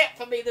little scat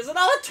for me. There's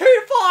another 2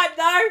 to find,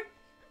 though.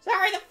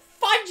 Sorry, the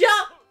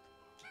fudger.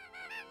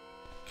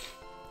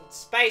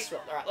 Space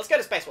World. Alright, let's go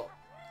to Space World.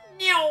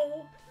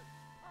 No.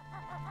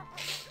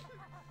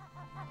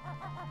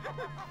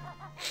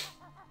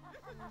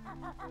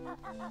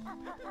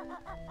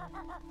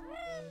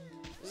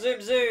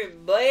 Zoom,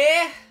 zoom,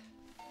 boy.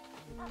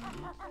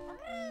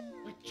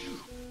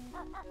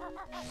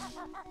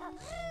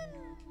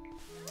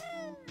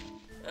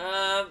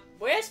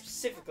 Where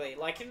specifically?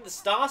 Like in the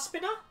Star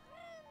Spinner?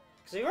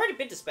 Because we've already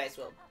been to Space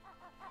World.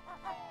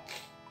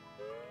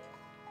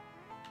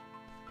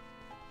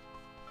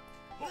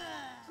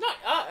 Not,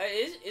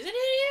 is it in here?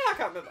 I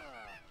can't remember.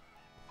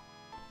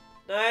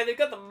 No, they've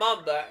got the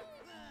mum though.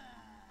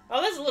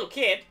 Oh, there's a little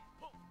kid.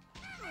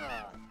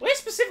 Where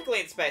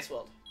specifically in Space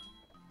World?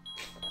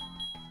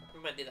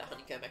 I might do that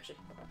honeycomb actually.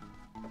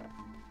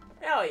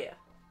 Hell yeah.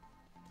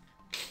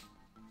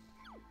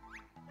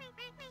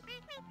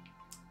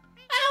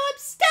 Oh, I'm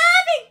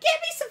starving!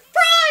 Get me some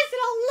fries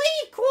and I'll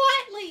leave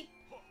quietly!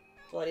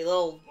 Bloody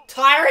little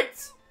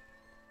tyrants!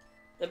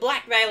 They're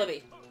blackmailing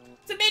me.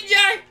 It's a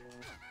Minjo!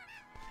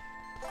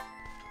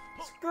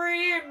 Screw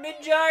you,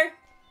 Minjo!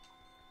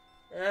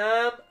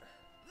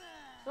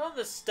 On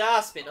the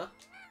Star Spinner.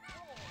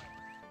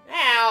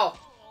 Ow!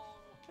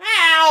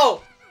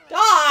 Ow!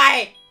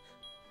 Die!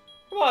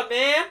 Come on,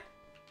 man!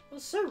 That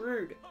was so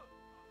rude.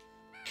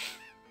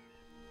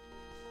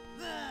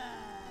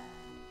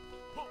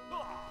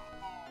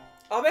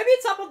 Oh, maybe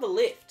it's up on the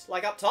lift.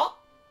 Like, up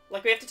top?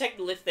 Like, we have to take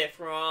the lift there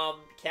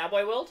from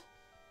Cowboy World?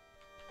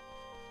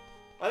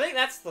 I think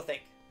that's the thing.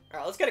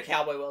 Alright, let's go to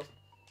Cowboy World.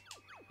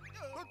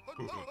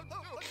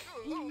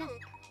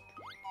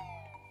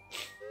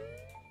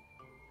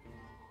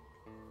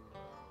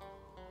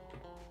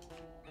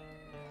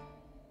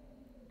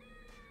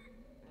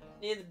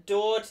 Near the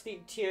door to the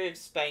interior of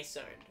Space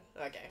Zone.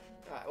 Okay.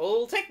 Alright, well,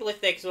 we'll take the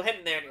lift there because we're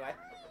heading there anyway.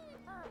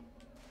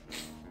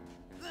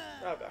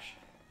 Oh, gosh.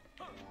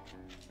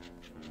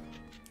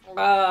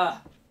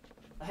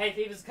 The hay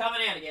fever's coming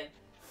out again.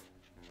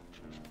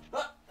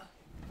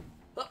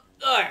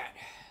 Alright.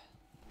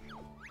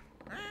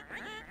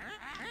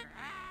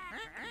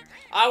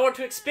 I want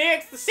to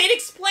experience the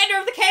scenic splendor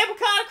of the cable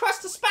car across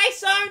the Space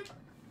Zone!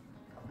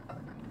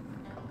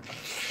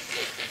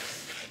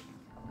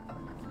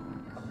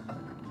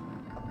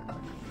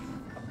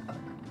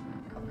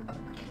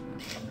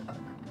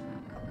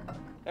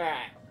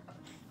 Alright.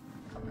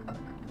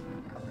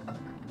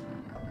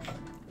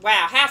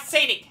 Wow, how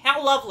scenic,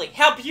 how lovely,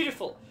 how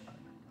beautiful.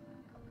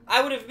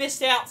 I would have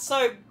missed out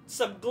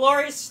some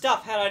glorious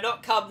stuff had I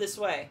not come this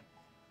way.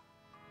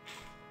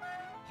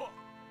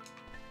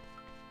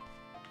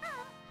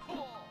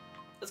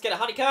 Let's get a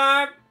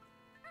honeycomb!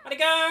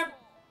 Honeycomb!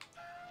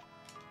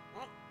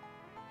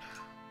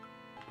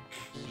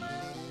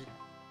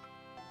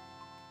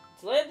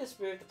 To land this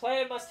move, the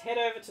player must head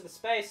over to the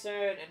Space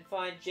Zone and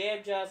find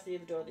jam jars near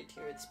the door of the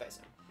interior of the Space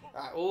Zone.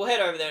 Alright, well, we'll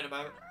head over there in a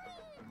moment.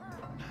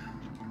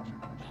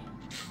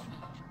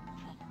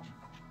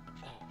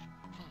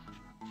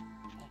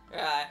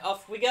 Alright,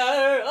 off we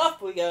go!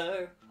 Off we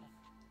go!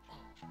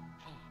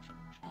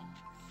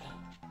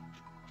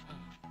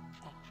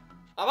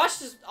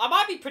 I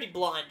might be pretty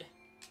blind.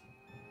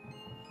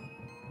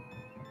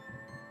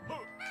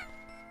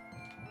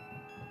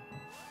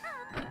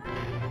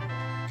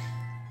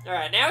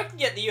 Alright, now we can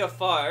get the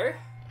UFO.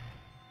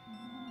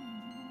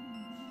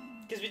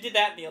 Because we did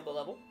that in the other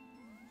level.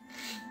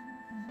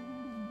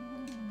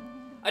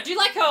 I do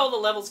like how all the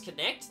levels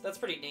connect. That's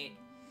pretty neat.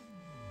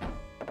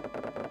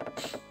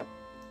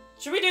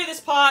 Should we do this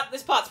part?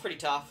 This part's pretty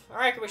tough.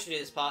 I reckon we should do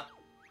this part.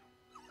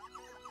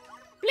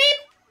 Bleep!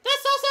 The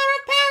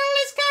saucer panel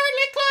is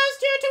currently closed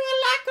due to a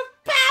lack of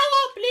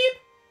power! Bleep!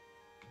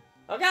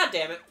 Oh, god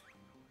damn it.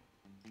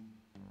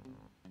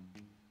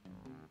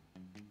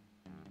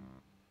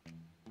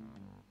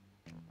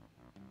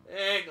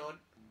 Hang on.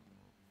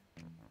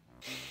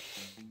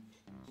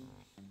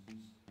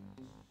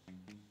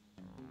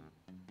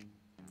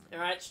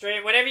 Alright,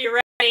 stream, whenever you're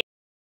ready.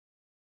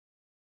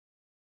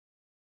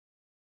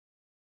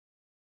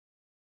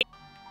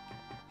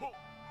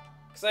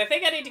 Because I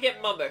think I need to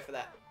get Mumbo for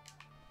that.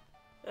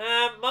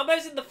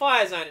 Mumbo's in the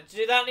fire zone. To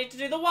do that, I need to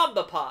do the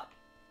Wumba part.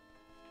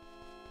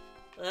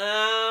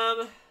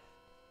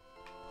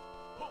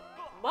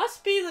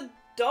 Must be the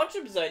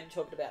dodgem zone you're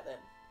talking about then.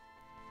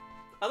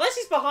 Unless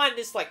he's behind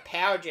this, like,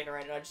 power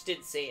generator, I just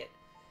didn't see it.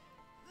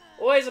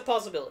 Always a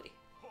possibility.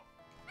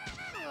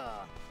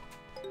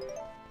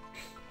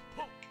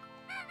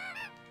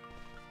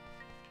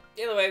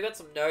 Either way, we've got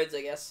some nodes,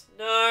 I guess.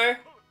 No.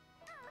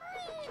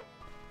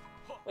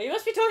 Well, you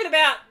must be talking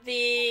about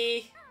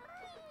the...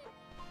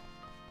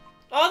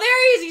 Oh,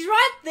 there he is! He's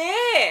right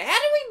there! How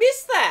did we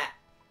miss that?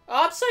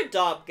 Oh, I'm so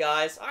dumb,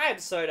 guys. I am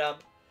so dumb.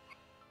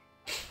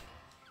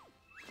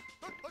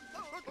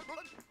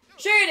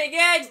 Shoot,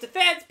 engage,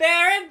 defense,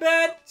 bear, and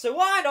bird. So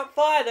why not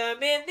fire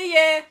them in the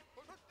air?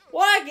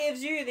 What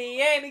gives you the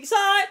aiming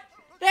sight?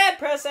 Then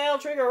press L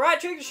trigger, right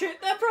trigger, shoot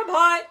them from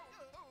height.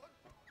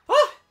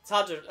 Oh, it's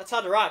hard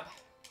to rhyme.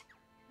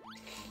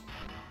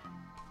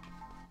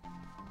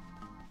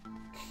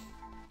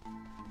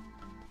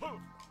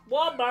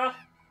 Wombo.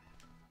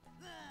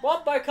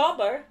 Wombo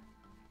combo.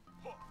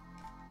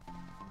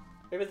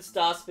 Maybe the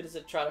star spinners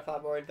are trying to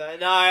find more info.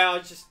 No, I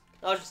was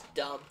just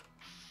dumb.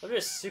 I'm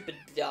just super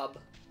dumb.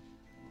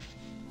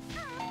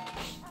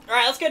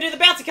 Alright, let's go do the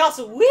bouncy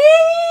castle.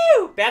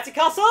 Woo! Bouncy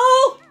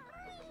castle!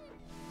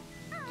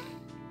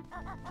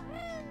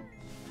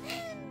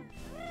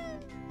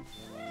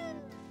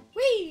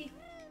 Whee!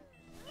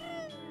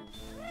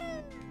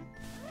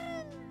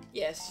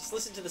 Yes, just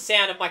listen to the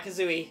sound of my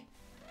kazooie.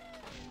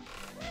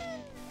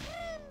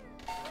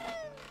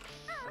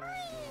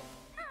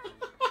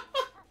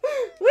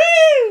 Woo!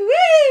 Woo!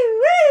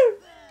 Woo!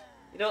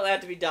 You're not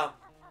allowed to be dumb.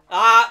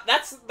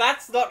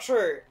 That's not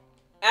true.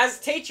 As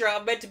teacher,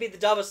 I'm meant to be the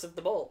dumbest of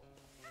them all.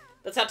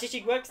 That's how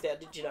teaching works now,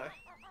 did you know?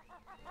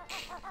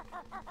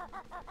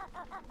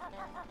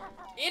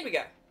 In we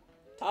go.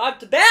 Time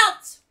to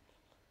bounce!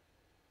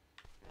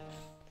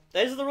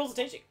 Those are the rules of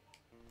teaching.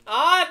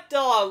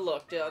 Oh,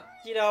 look,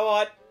 you know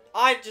what?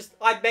 I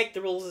make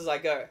the rules as I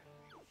go.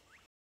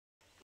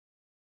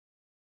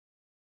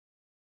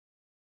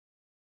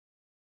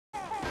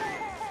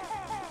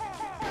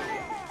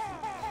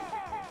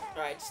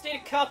 Alright, just need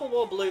a couple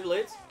more blue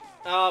balloons.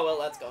 Oh, well,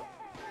 that's gone.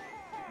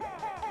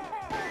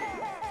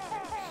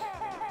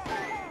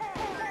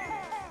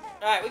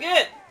 Alright, we're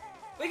good.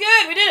 We're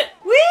good, we did it.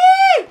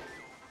 Woo!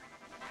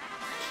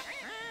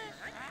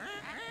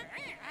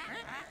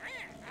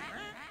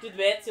 Do the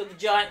bouncy on the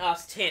giant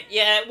ass tent.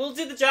 Yeah, we'll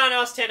do the giant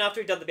ass tent after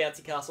we've done the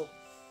bouncy castle.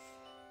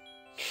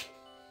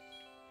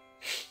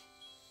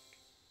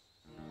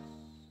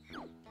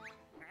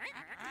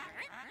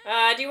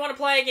 Do you want to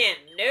play again?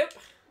 Nope.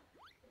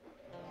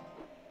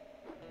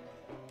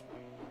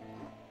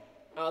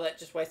 Oh, that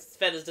just wastes its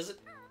feathers, does it?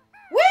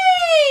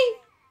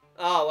 Whee!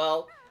 Oh,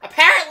 well.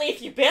 Apparently,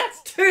 if you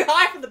bounce too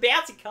high from the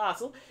bouncy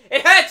castle,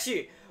 it hurts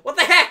you! What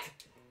the heck?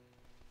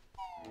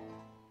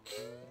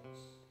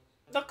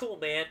 Not cool,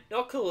 man.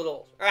 Not cool at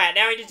all. Alright,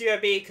 now we need to go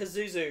be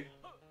Kazuzu.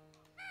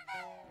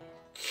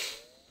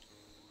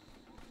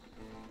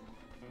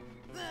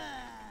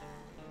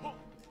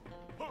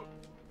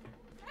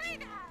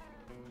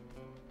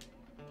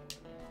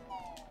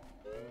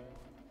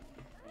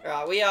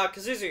 Alright, we are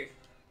Kazuzu.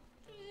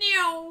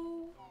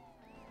 No.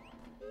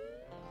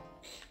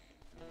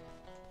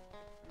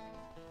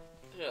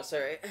 Oh,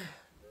 sorry.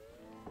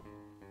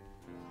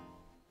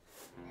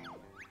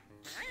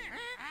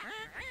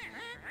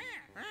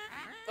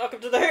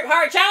 Welcome to the Hoop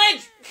Hurry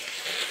Challenge!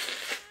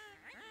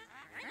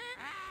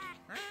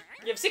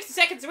 You have 60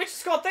 seconds in which to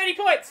score 30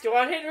 points. Do you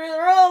want to hit the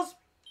rules?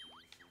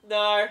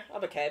 No,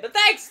 I'm okay. But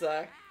thanks,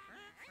 though.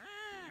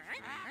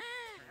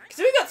 Because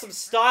we got some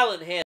style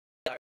in here.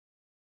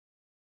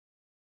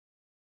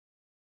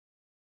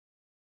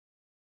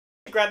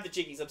 Grab the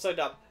jiggies. I'm so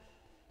dumb.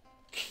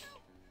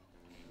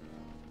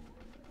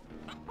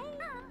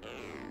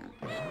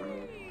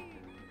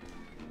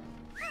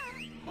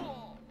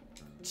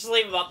 Just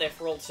leave them up there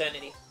for all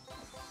eternity.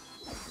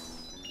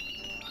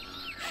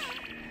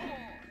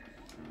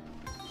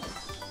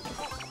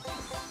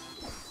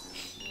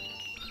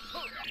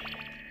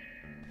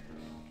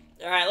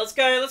 Alright, Alright, let's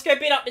go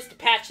beat up Mr.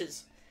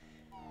 Patches.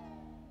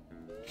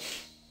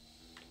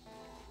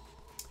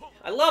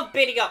 I love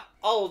beating up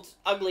old,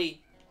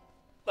 ugly,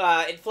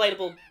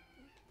 inflatable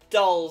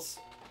dolls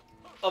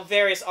of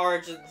various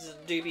origins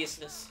and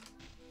dubiousness.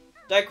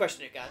 Don't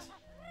question it, guys.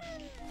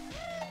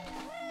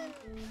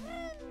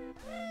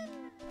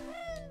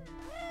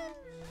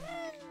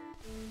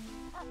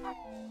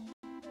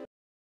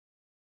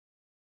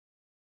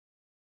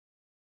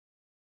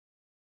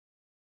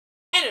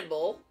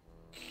 Cannonball?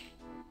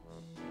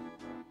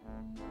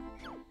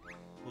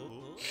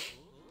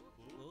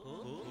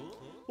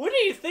 What do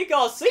you think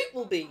our seat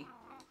will be?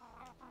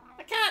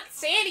 I can't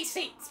see any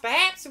seats.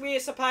 Perhaps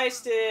we're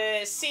supposed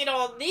to sit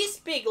on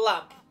this big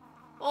lump.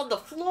 On the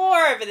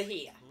floor over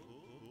here.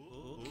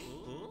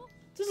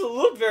 Doesn't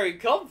look very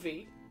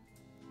comfy.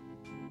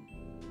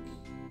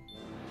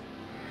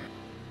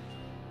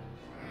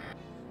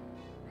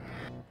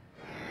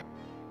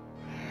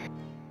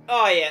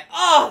 Oh yeah.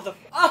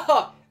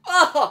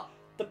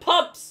 The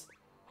pumps.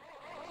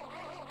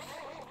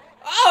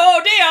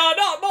 Oh dear,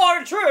 not more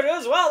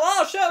intruders. Well,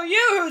 I'll show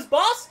you who's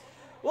boss.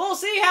 We'll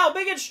see how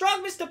big and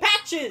strong Mr.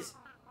 Patch is.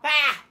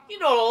 Ah, you're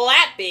not all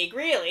that big,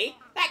 really.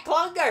 That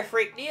Klongo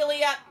freak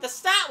nearly at the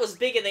start was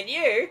bigger than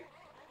you.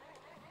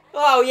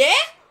 Oh yeah?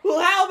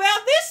 Well, how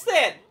about this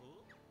then?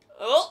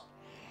 Oh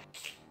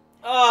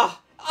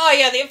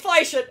yeah, the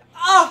inflation.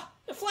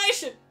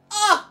 Inflation.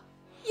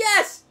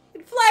 Yes,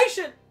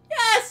 inflation.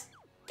 Yes,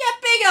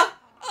 get bigger.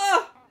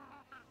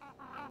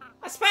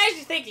 I suppose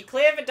you think you're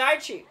clever,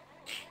 don't you?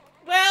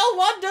 Well,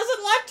 one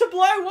doesn't like to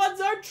blow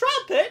one's own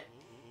trumpet.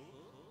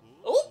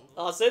 Oh,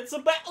 I sense a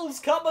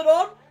battle's coming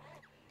on.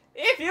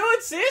 If you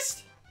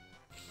insist.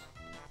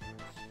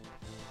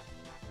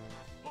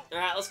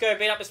 Alright, let's go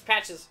beat up Mr.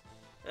 Patches.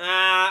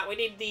 We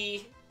need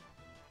the...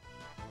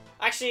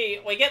 Actually,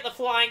 we get the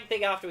flying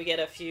thing after we get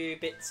a few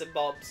bits and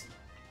bobs.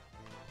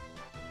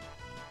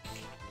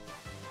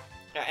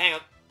 Alright, hang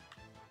on.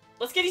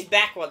 Let's get his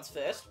back ones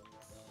first.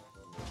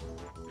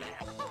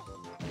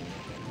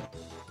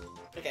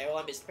 Okay, well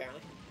I missed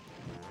apparently.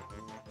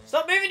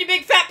 Stop moving your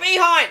big fat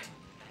behind!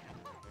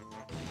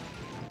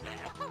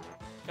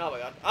 Oh my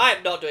god, I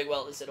am not doing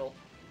well at this at all.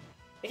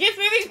 He keeps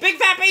moving his big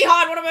fat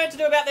behind! What am I meant to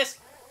do about this?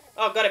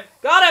 Oh, got him!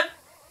 Got him!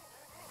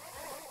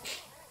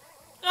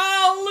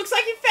 Oh, looks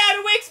like he found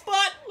a weak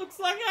spot! Looks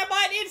like I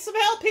might need some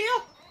help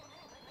here!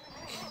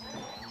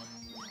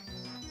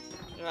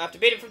 I have to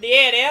beat him from the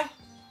air now.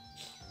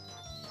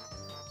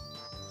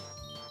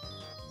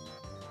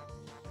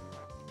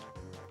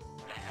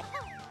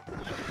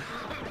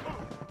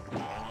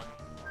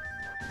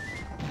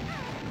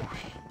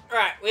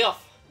 Alright, we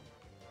off.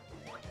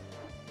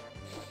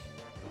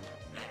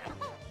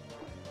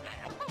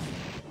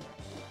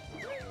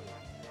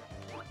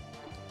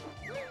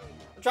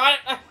 I'm trying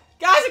to...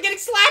 guys, I'm getting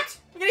slapped!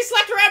 I'm getting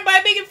slapped around by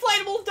a big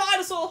inflatable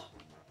dinosaur!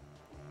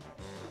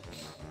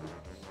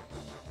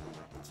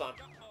 It's fine.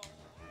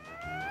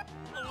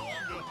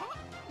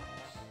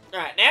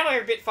 Alright, now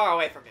we're a bit far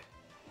away from him.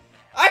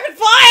 Open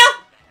fire!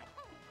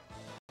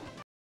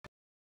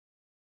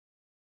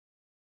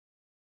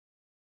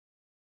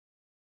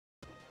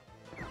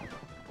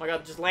 Oh my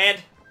god, just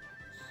land.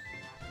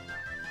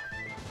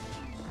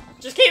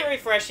 Just keep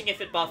refreshing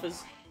if it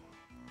buffers.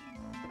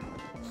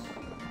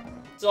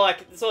 That's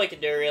all I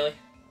can do, really.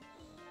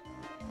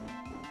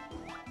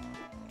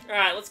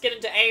 Alright, let's get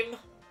into aim.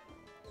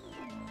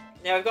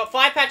 Now, we've got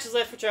 5 patches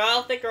left, which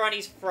I think are on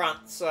his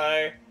front,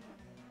 so...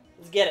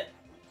 Let's get it.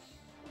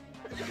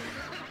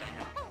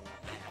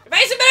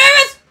 Evasive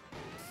maneuvers!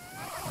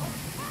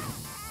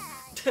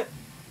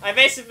 I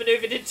evasive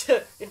maneuvered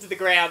into the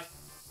ground.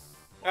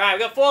 Alright,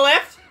 we've got 4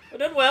 left. We're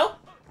doing well.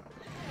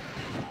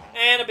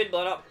 And I've been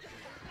blown up.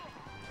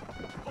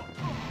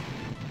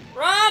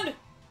 Run!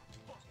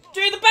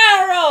 Do the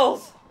barrel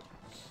rolls!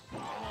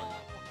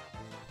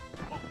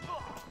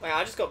 Wow,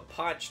 I just got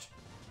punched.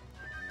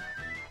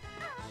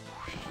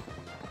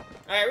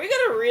 Alright, we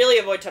gotta really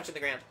avoid touching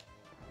the ground.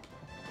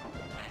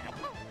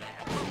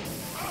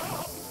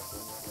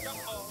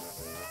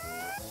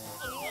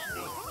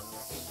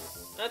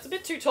 That's a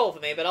bit too tall for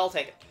me, but I'll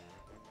take it.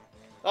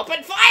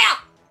 Open fire!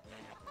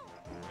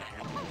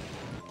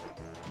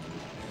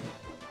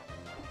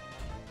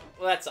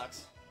 Well, that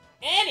sucks.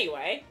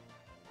 Anyway.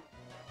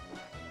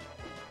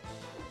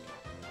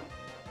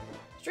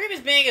 Stream is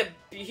being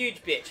a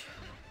huge bitch.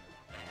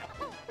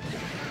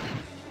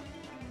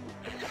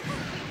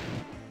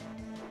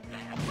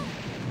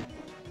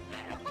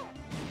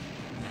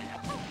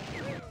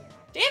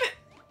 Damn it!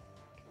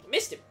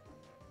 Missed him.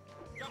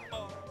 Oh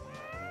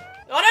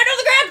no, no,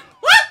 the ground!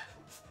 What?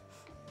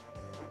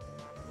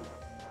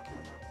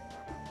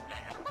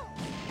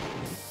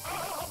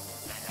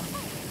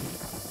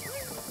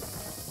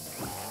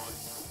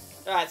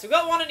 Alright, so we've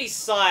got one on his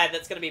side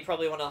that's going to be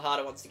probably one of the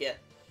harder ones to get.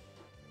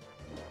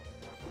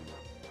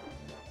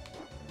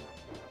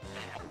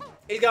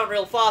 He's going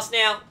real fast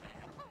now.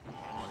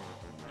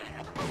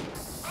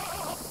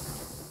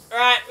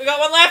 Alright, we got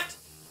one left.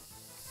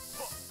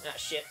 Ah,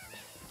 shit.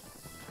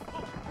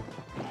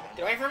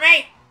 Get away from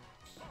me!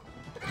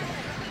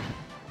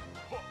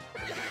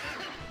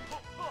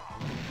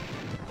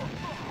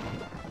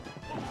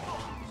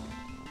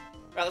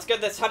 Alright, let's go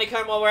to this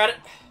honeycomb while we're at it.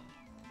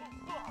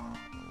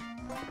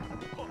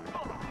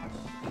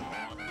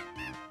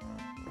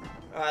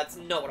 Alright, that's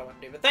not what I want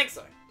to do, but thanks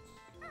though.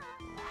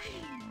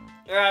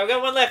 Alright, we've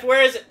got one left.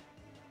 Where is it?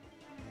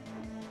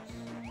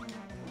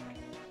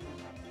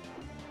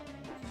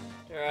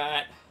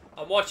 Alright,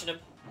 I'm watching him.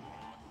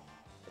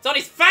 It's on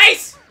his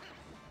face!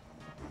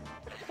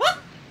 What?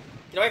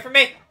 Get away from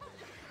me!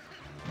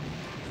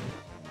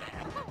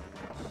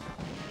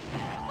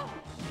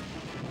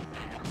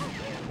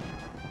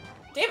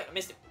 Damn it, I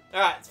missed him.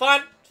 Alright, it's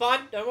fine. It's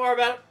fine. Don't worry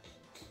about it.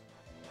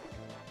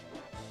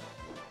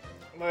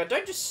 Oh my god,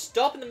 don't just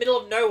stop in the middle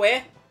of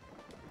nowhere.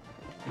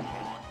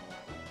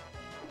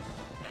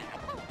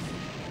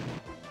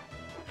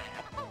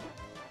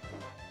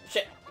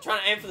 Shit, I'm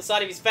trying to aim for the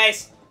side of his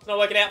face. It's not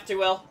working out too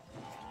well.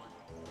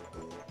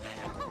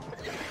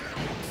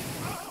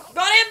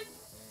 Got him!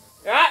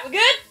 Alright, we're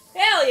good?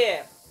 Hell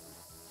yeah!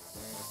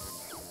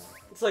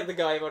 It's like the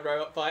guy in one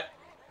robot fight.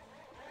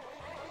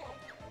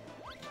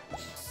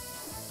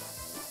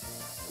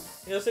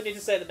 You also need to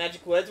say the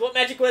magic words. What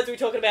magic words are we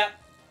talking about?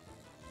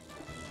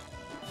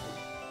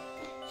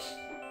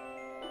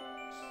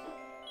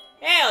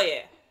 Hell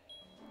yeah!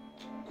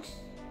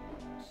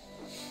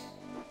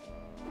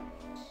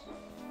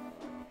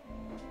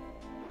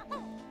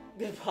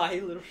 Goodbye,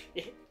 you little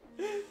shit.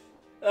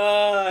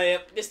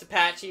 Yep, Mr.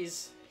 Patch,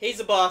 he's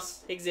a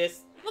boss. He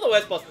exists. Not the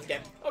worst boss in this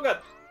game. Oh god.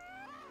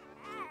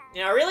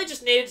 You know, I really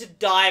just needed to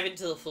dive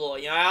into the floor.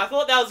 You know, I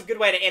thought that was a good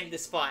way to end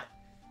this fight.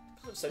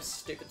 I'm so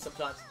stupid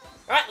sometimes.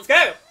 Alright, let's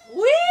go!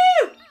 Woo!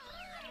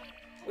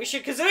 We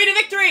should Kazooie to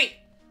victory!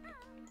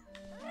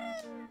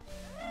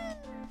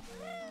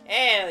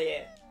 Hell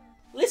yeah.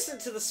 Listen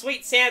to the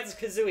sweet sounds of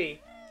Kazooie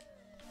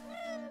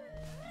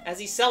as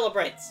he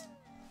celebrates.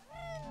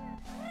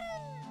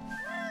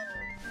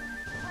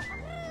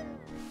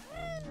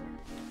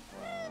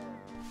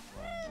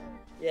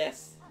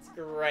 Yes, it's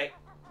great.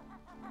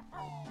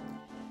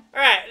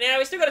 Alright, now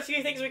we still got a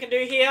few things we can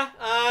do here.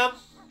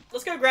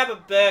 Let's go grab a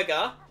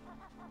burger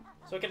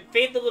so we can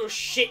feed the little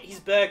shit his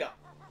burger.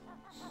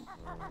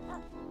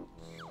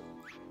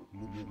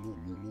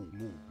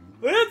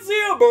 Fancy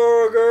a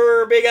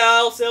burger! Big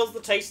Al sells the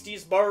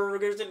tastiest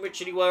burgers in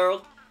Witchetty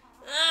World.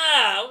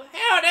 Ah,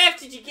 how on earth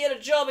did you get a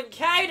job in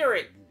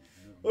catering?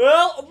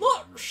 Well, I'm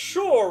not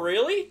sure,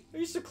 really. I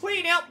used to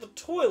clean out the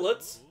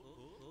toilets.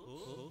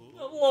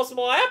 I've lost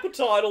my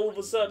appetite all of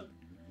a sudden.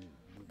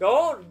 Go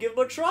on, give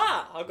them a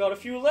try. I've got a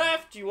few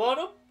left. Do you want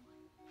them?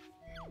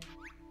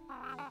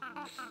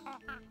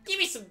 Give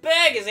me some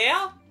burgers,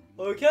 Al.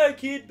 Okay,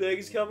 kid.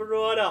 Burgers coming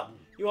right up.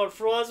 You want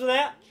fries with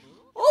that?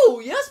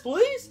 Oh, yes,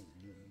 please.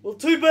 Well,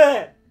 too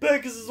bad.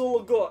 Burgers is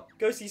all I've got.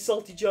 Go see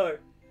Salty Joe.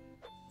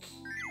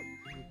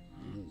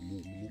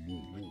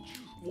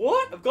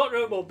 What? I've got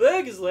no more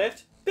burgers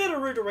left. Better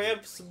root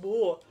around for some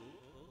more.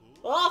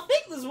 Oh, I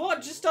think there's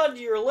one just under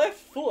your left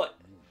foot.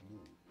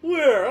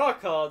 Where? I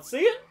can't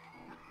see it.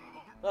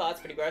 Oh, that's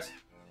pretty gross.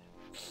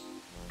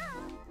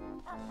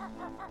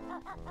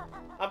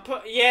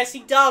 Yes, he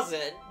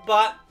doesn't,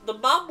 but the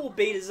mum will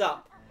beat us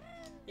up.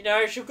 You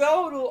know, she'll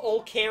go into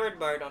all Karen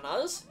mode on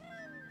us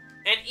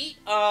and eat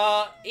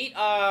our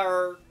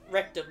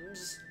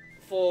rectums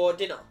for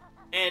dinner.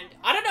 And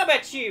I don't know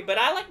about you, but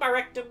I like my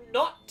rectum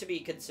not to be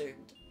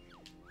consumed.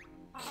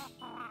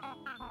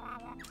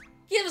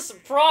 Give us some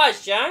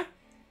fries, Joe.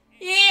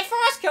 Yeah,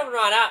 fries coming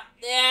right up.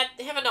 Yeah,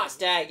 have a nice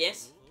day, I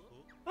guess.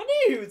 I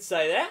knew you would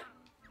say that.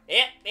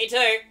 Yep, me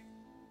too.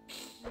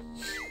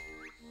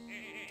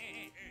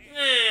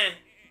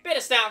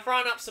 Better start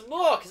frying up some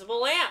more, because I'm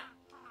all out.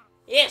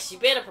 Yes, you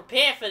better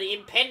prepare for the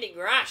impending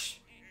rush.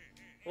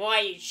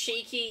 Why, you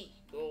cheeky...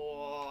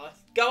 Oh,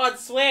 go on,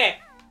 swear.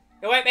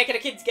 It won't make it a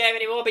kid's game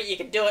anymore, but you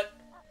can do it.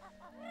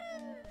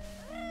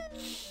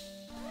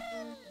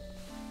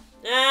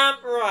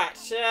 Right.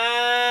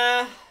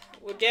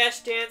 We're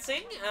dash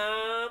dancing.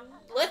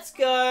 Let's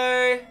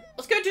go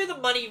do the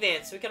money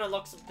van so we can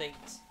unlock some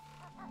things.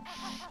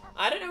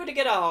 I don't know where to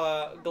get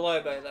our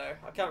Globo though.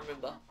 I can't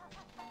remember.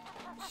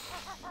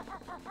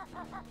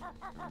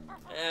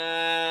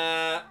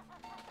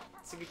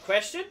 That's a good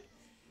question.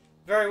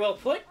 Very well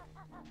put.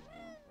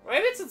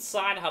 Maybe it's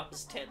inside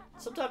Hub's tent.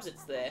 Sometimes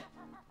it's there.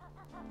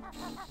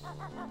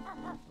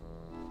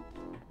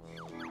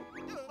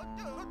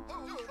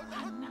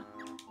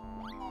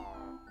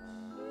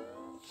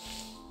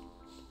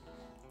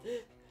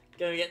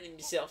 Go get them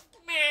yourself.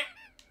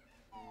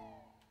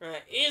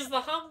 Right, is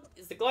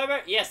the Globo?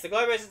 Yes, the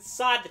Globo is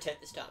inside the tent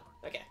this time.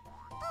 Okay.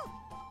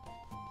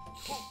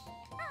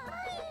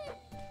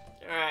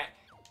 Alright.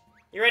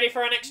 You ready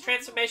for our next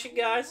transformation,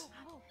 guys?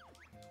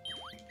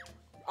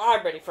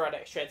 I'm ready for our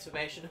next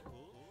transformation.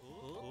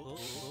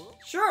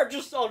 Sure,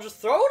 I'll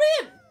just throw it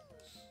in.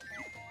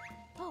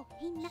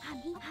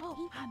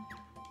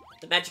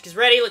 The magic is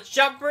ready. Let's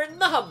jump her in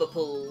the Humber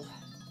Pool.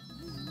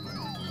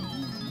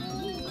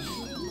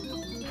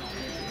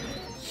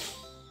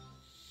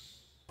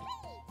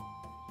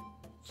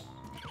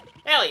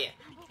 Hell yeah.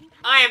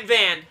 I am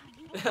Van.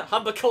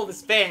 Humber call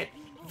this Van.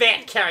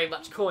 Van carry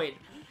much coin.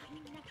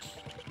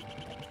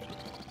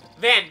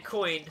 Van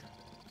coin.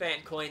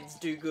 Van coins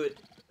do good.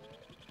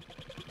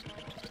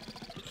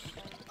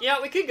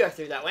 Yeah, we could go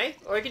through that way,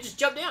 or we could just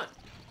jump down.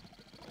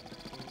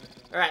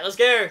 Alright, let's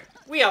go.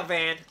 We are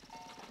Van.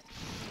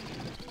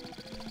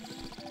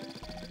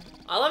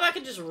 I love how I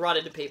can just run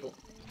into people.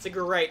 It's a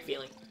great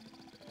feeling.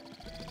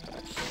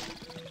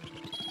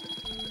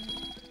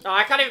 Oh,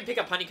 I can't even pick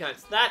up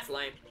honeycombs. That's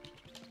lame.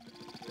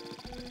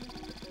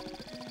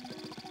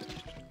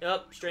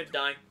 Yup, stream's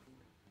dying.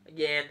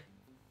 Again.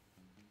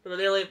 For the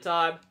millionth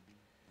time.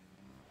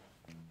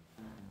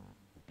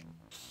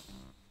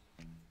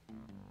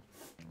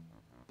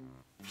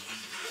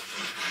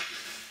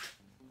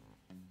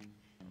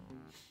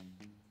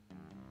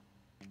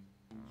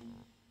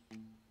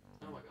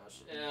 Oh my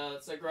gosh. Yeah,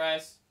 that's so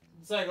gross.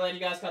 I'm so glad you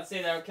guys can't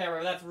see that on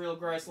camera. That's real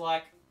gross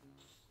like.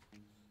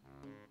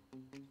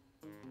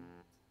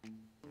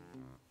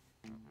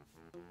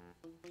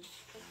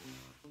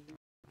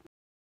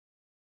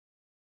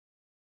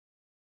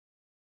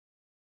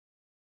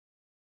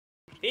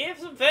 Here's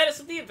some fairness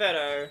of the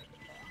Inferno.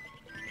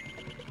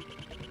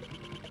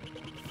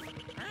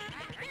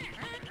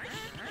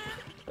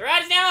 The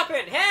ride is now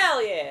open!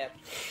 Hell yeah!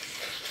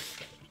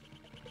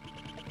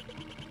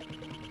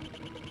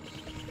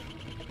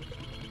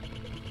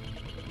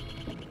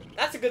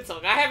 That's a good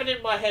song. I have it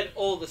in my head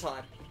all the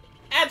time.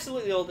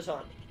 Absolutely all the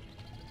time.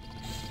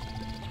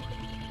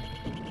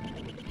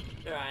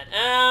 Alright,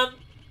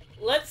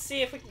 let's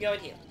see if we can go in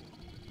here.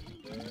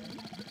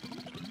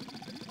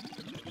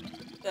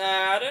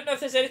 I don't know if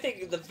there's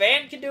anything the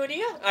van can do in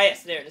here. Ah,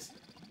 yes, there it is.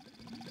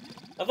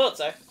 I thought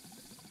so.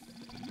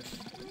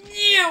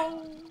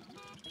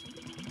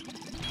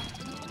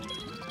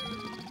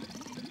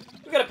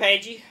 We got a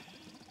pagey.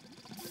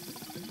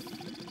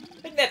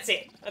 I think that's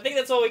it. I think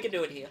that's all we can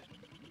do in here.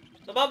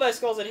 The Mumbo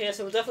Skull's in here,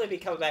 so we'll definitely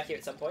be coming back here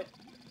at some point.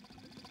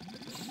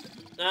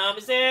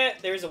 Is there...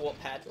 There is a warp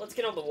pad. Let's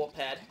get on the warp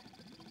pad.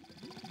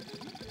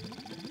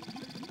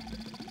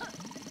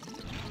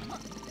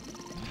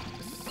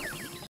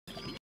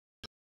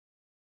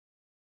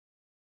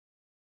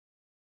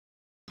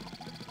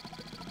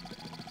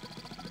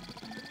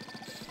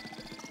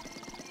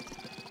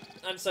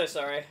 I'm so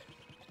sorry.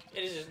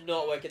 It is just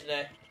not working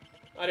today.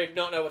 I do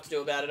not know what to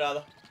do about it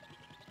either.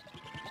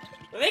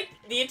 I think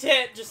the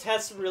internet just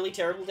has some really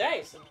terrible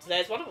days, and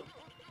today's one of them.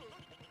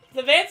 If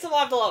the van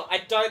survived alone, I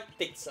don't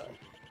think so.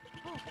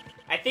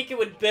 I think it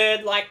would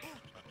burn like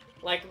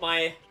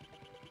my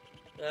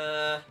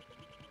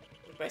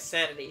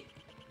sanity.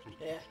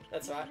 Yeah,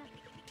 that's right.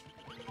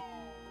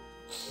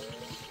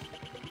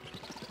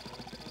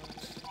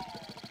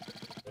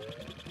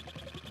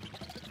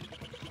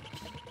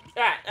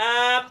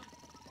 Alright,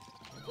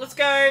 let's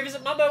go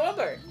visit Mumbo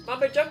Wumbo.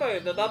 Mumbo Jumbo,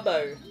 the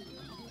Mumbo.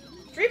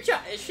 Dream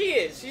Chat,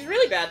 she's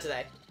really bad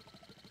today.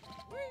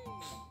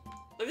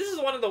 Like, this is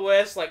one of the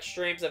worst, like,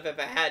 streams I've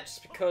ever had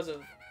just because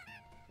of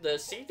the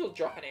signal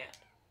dropping out.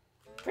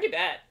 Pretty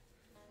bad.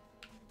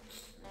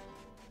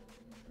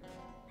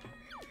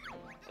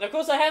 And of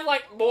course I have,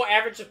 like, more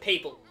average of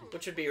people,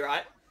 which would be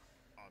right.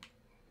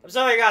 I'm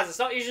sorry guys, it's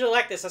not usually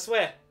like this, I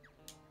swear.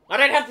 I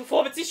don't have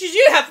performance issues,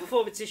 you have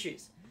performance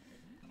issues.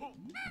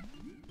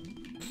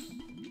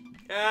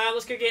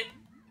 Let's go get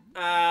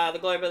the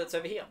Glober that's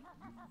over here.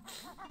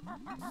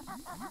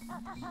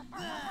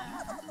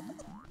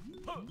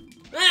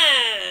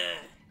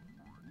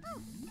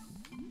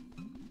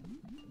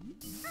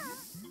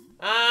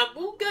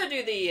 We'll go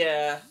do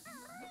the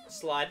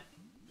slide.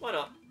 Why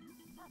not?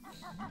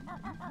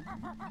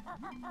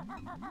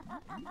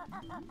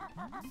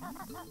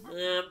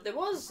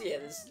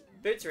 There's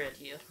boots around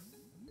here.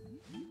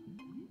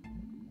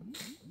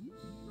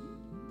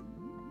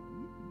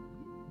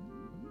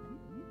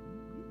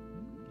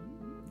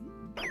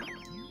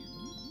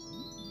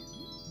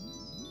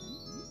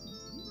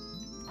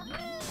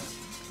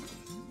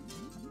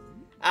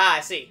 Ah,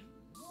 I see.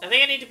 I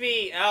think I need to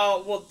be...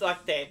 Oh, well,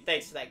 like, there.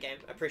 Thanks for that game.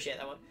 I appreciate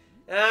that one.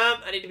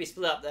 I need to be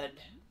split up then.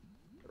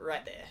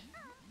 Right there.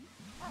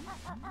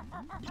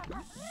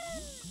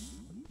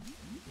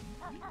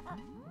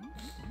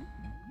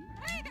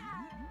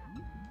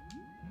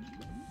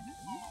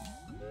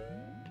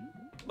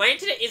 My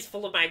internet is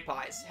full of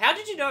magpies. How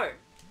did you know?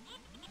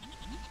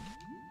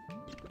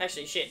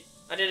 Actually, shit.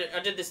 I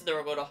did this in the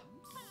wrong order.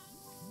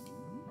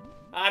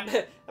 I'm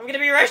gonna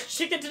be roast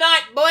chicken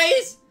tonight,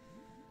 boys!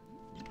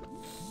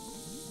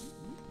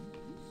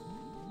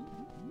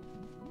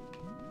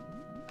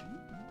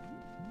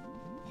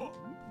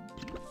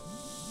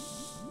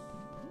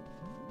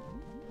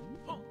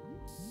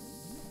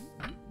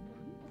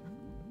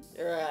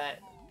 Alright.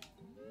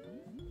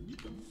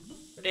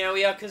 Now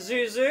we are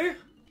Kazuzu.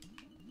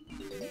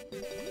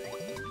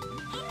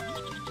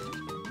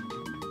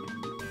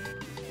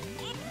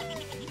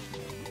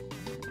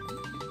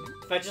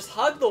 If I just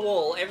hug the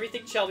wall,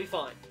 everything shall be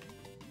fine.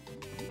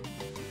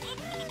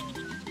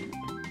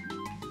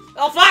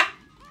 Oh, fuck!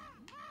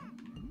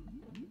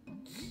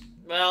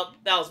 Well,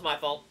 that was my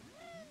fault.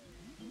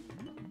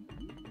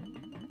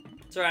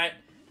 It's alright.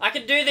 I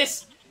can do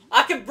this!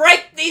 I can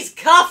break these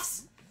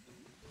cuffs!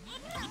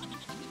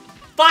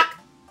 Fuck!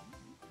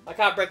 I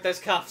can't break those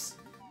cuffs.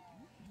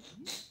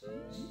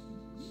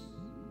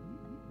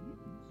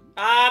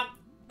 I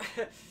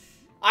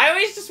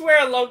always just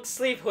wear a long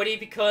sleeve hoodie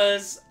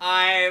because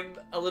I'm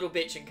a little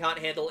bitch and can't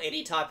handle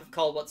any type of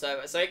cold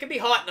whatsoever. So it can be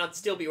hot and I'd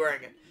still be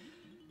wearing it.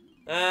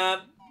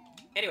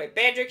 Anyway,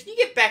 Banjo, can you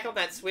get back on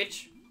that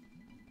switch?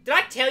 Did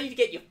I tell you to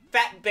get your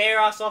fat bear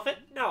ass off it?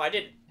 No, I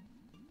didn't.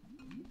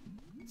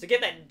 So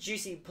get that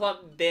juicy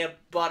plump bear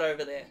butt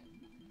over there.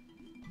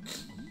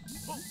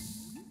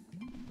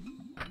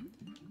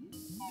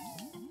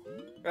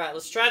 Right,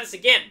 let's try this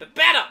again, but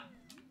better!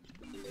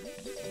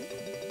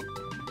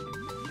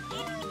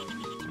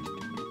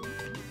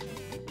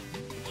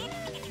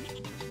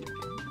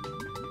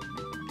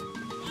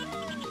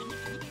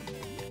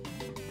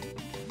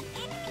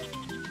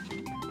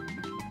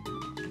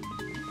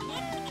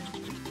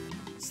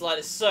 Slide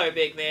is so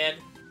big, man.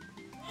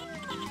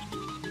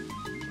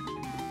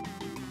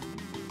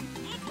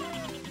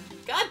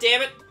 God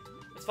damn it!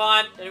 It's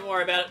fine, don't even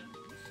worry about it.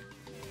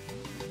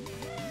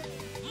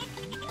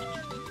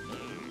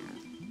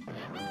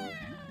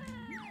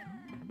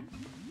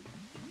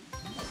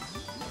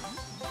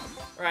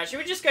 Alright, should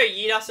we just go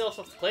yeet ourselves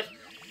off the cliff?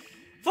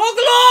 For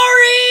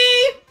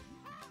glory!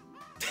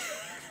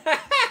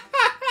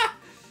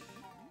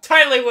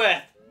 Totally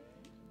worth.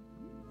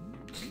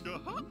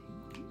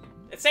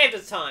 It saved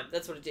us time,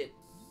 that's what it did.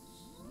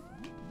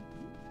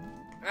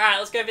 Alright,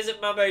 let's go visit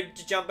Mumbo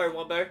Jumbo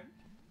Wumbo.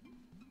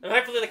 And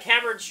hopefully the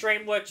camera and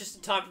stream work just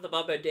in time for the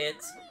Mumbo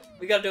dance.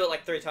 We gotta do it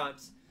like 3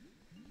 times.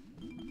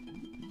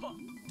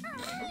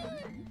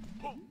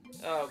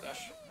 Oh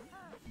gosh.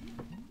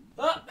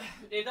 Oh,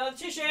 need another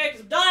tissue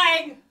because I'm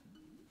dying!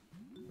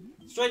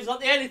 Stream's not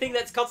the only thing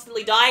that's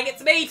constantly dying,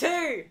 it's me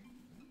too!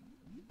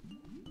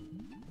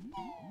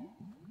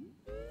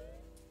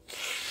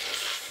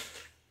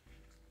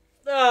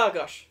 Oh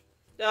gosh.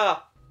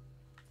 Oh.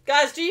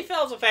 Guys, do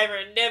yourselves a favour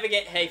and never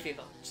get hay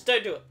fever. Just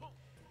don't do it.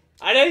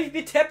 I know you've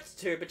been tempted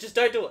to, but just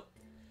don't do it.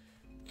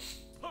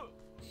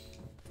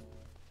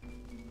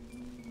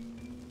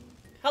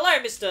 Hello,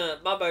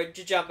 Mr. Mumbo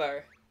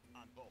Jumbo.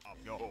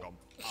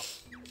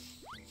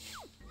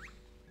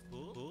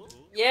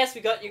 Yes,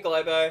 we got you,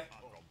 Globo.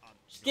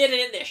 Just get it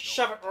in there,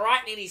 shove it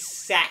right in his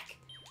sack.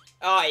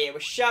 Oh yeah, we're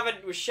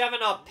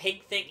shoving our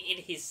pig thing in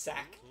his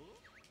sack.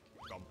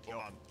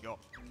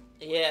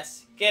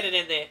 Yes, get it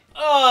in there.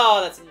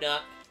 Oh, that's a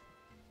nut.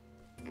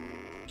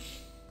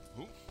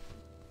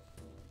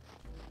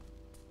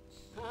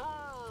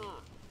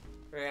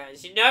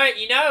 Right,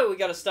 you know we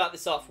gotta start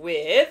this off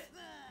with...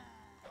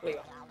 What do you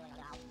got?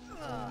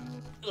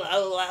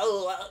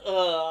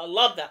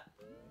 Love that.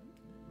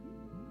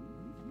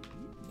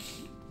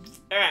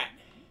 Alright.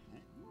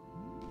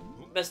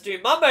 Must do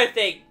Mumbo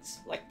things,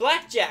 like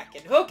blackjack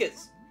and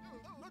hookers.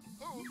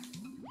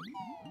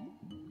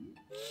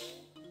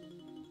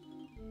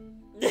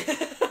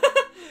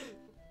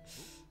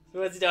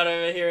 What's he done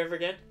over here ever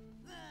again?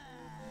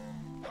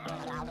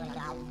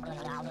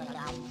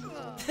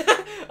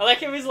 I like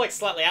him, he's like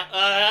slightly out.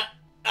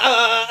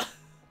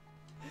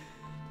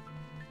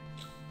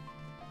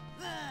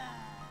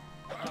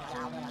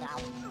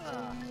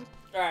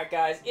 Alright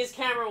guys, is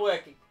camera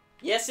working?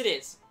 Yes it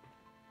is.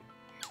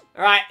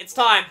 Alright, it's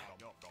time.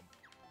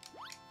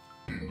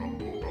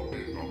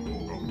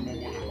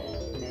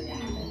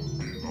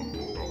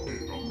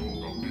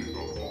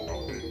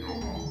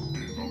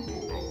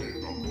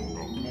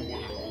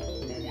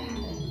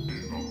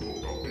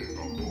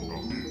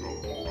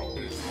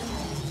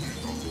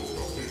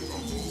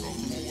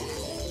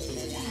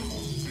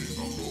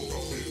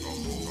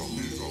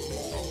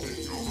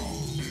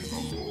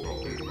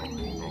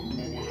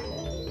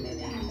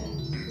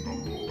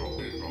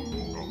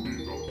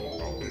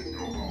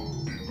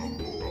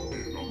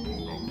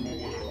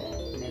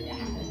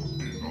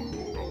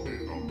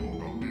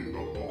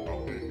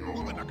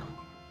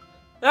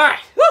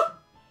 Alright, whew!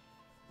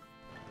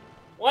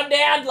 1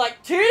 down,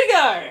 like 2 to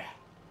go!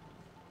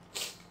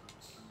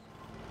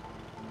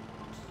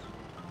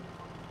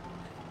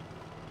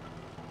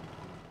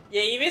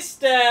 Yeah, you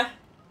missed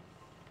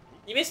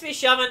me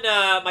shoving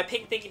my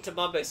pink thing into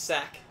Mumbo's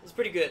sack. It was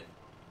pretty good.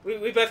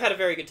 We both had a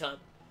very good time.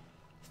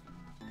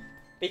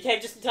 But he came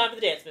just in time for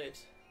the dance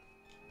moves.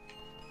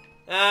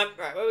 Right,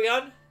 where are we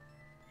going?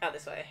 Out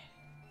this way.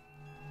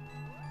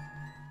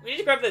 We need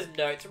to grab those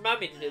notes.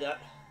 Remind me to do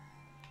that.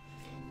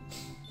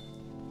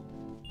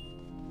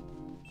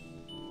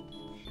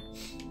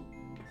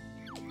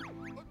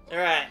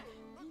 Alright.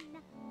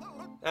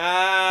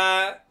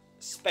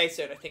 Space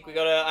Zone. I think we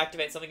gotta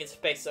activate something in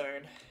Space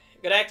Zone.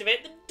 We gotta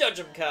activate the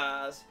Dodgem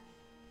cars.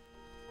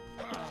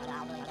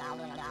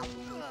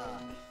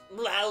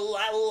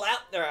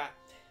 Alright.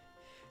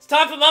 It's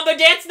time for Mumbo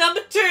Dance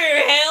number 2!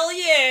 Hell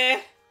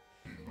yeah!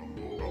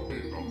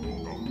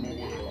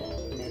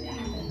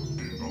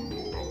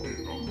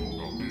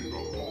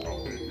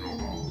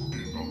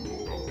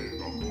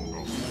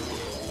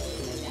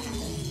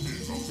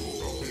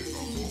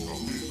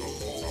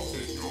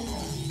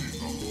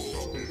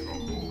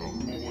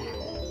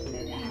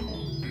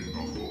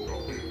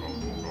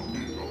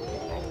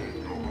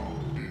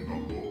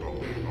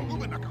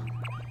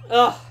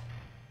 Ugh.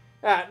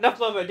 Alright, enough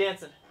Momo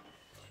dancing.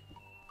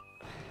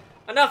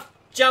 Enough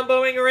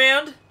jumboing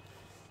around.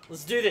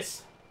 Let's do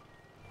this.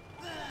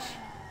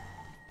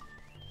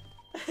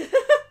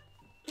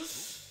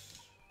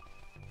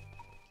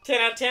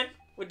 10 out of 10.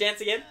 We'll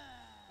dance again.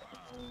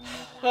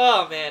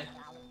 Oh, man.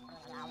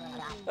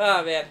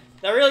 Oh, man.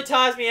 That really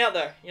tires me out,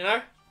 though, you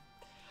know?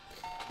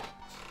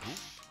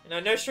 You know,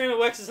 no streamer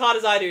works as hard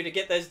as I do to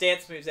get those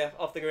dance moves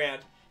off the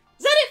ground.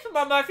 Is that it for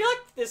Momo? I feel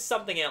like there's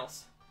something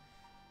else.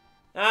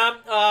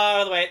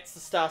 Oh, wait, it's the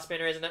star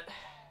spinner, isn't it?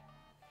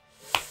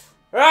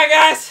 Alright,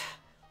 guys.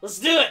 Let's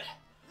do it.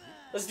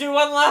 Let's do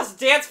one last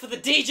dance for the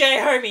DJ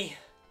homie.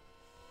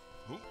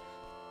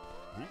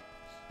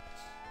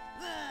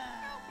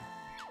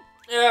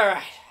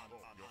 Alright.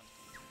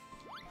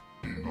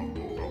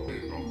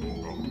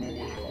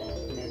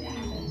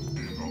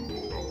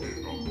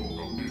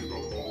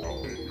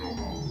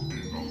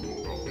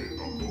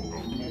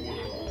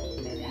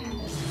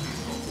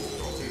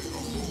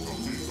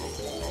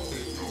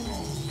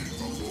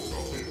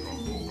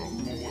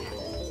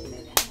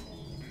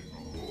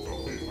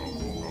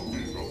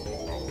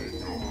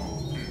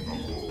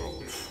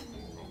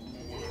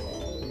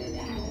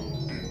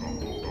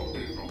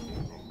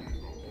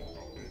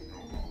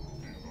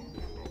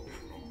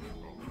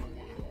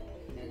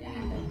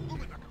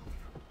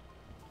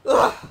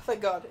 Ugh,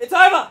 thank God. It's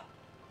over!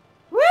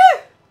 Woo!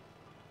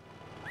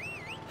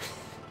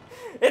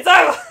 It's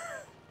over!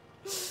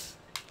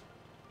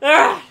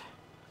 Alright.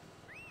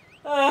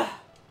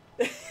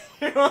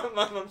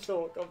 My mum's gonna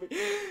walk on me.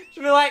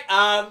 She'll be like,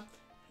 are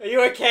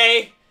you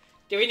okay?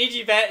 Do we need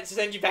you to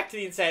send you back to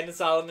the insane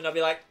asylum? And I'll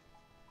be like,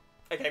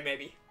 okay,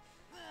 maybe.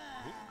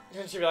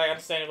 And she'll be like,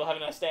 understandable, have a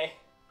nice day.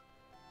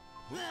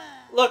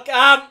 Look,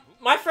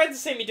 my friends have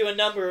seen me do a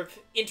number of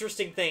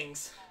interesting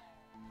things.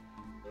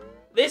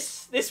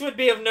 This would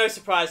be of no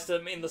surprise to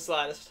them in the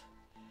slightest.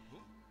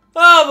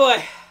 Oh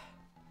boy!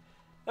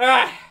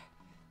 Alright,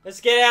 let's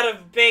get out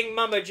of being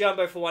mumbo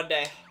jumbo for one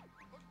day.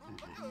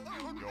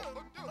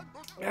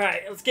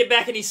 Alright, let's get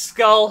back in his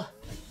skull.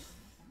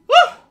 Woo!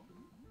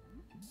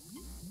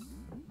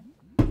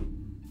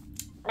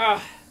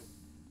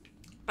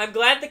 I'm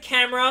glad the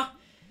camera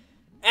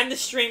and the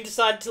stream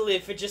decided to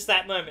live for just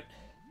that moment.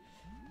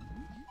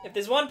 If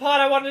there's one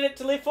part I wanted it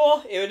to live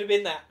for, it would have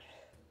been that.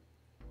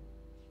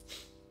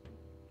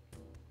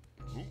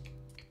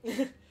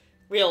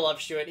 We all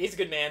love Stuart. He's a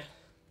good man.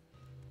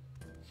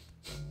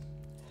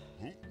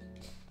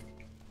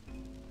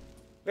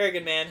 Very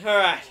good man.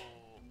 Alright.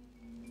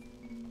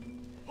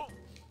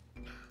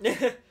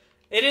 It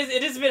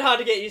is a bit hard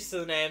to get used to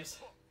the names.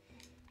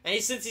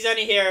 And since he's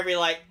only here every,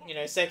 like, you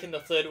know, second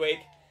or third week,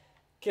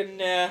 can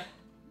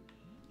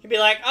be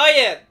like, oh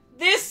yeah,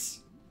 this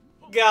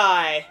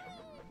guy.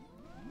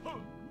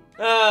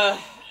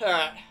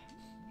 Alright.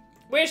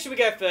 Where should we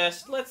go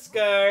first? Let's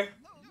go...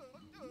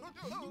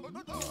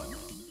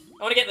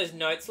 I want to get those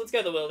notes. Let's go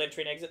to the world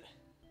entry and exit.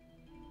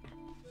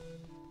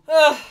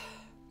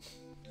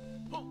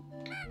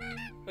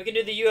 We can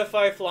do the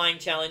UFO flying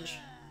challenge.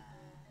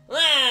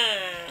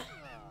 Ah!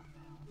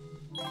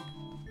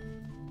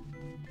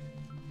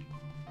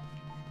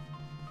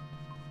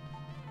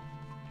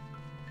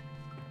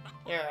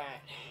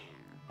 Alright.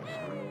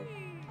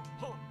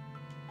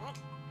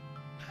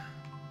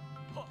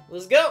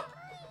 Let's go!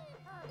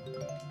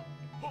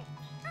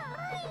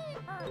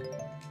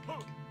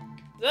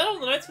 Is that all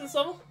the notes for this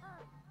level?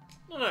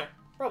 No,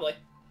 probably.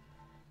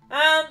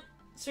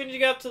 So we need to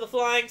go up to the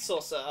flying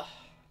saucer.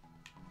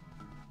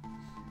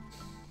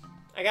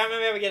 I can't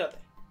remember how we get up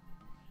there.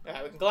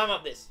 Alright, we can climb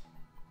up this.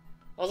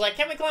 I was like,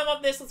 can we climb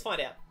up this? Let's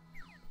find out.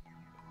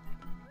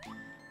 Oh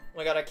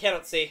my god, I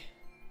cannot see.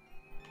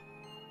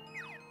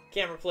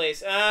 Camera,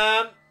 please.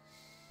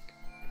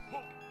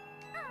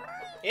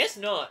 Yes,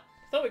 not.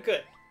 I thought we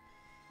could.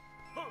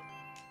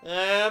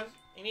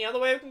 Any other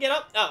way we can get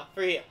up? Oh,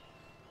 through here.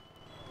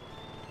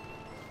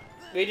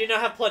 We do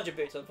not have plunger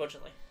boots,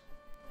 unfortunately.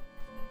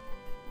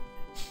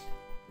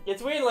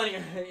 It's weird learning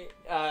in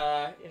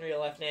real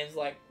life names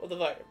like, what the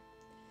fuck?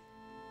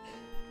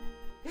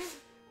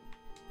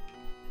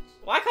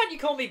 Why can't you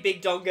call me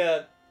Big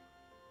Donga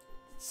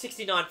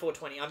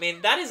 69420? I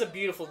mean, that is a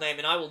beautiful name,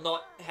 and I will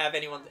not have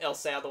anyone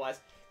else say otherwise.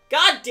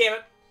 God damn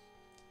it!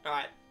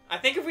 Alright, I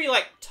think if we,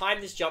 like,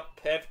 time this jump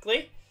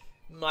perfectly,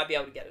 we might be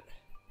able to get it.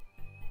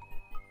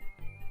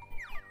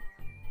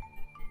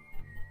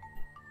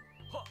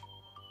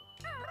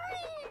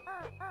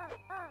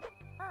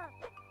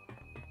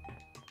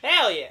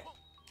 Hell yeah!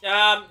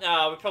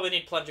 Oh, we probably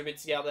need plunger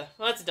boots to get up there.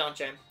 Well, that's a darn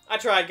shame. I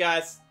tried,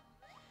 guys.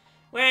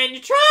 When you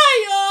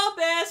try your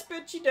best,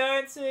 but you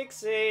don't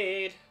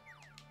succeed.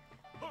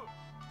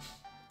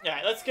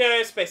 Alright, let's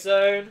go, Space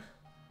Zone.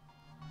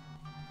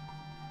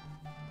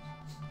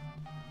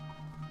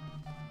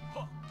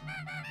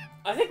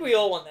 I think we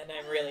all want that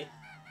name, really.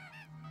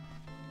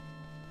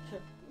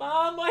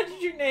 Mom, why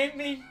did you name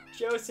me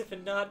Joseph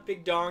and not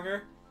Big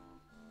Donger?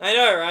 I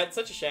know, right?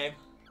 Such a shame.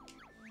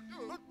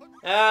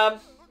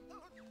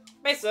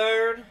 Space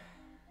Zone.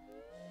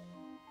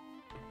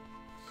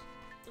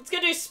 Let's go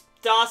do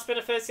Star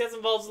Spinner first gets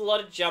involves a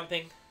lot of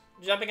jumping.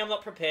 Jumping I'm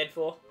not prepared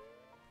for.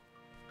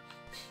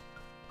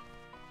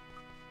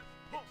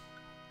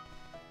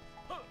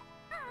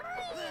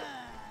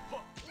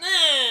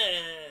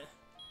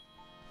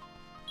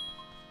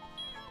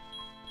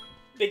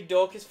 Big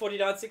Dork is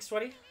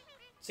 49,620.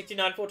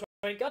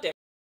 69,420. Goddamn.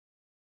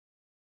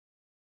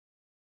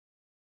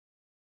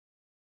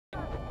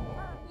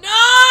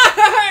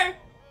 No!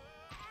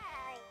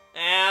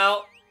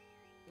 Ow.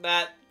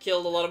 That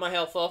killed a lot of my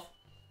health off.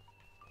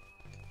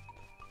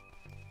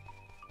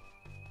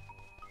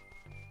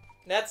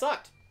 That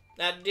sucked.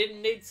 That did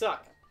indeed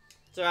suck.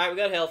 It's alright, we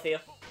got health here.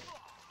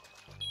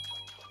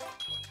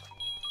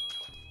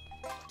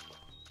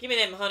 Give me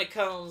them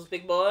honeycombs,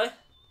 big boy.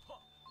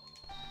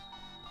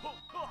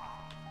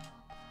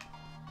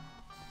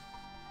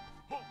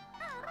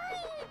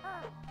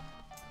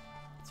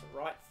 It's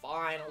alright,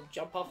 fine. I'll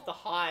jump off the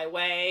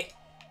highway.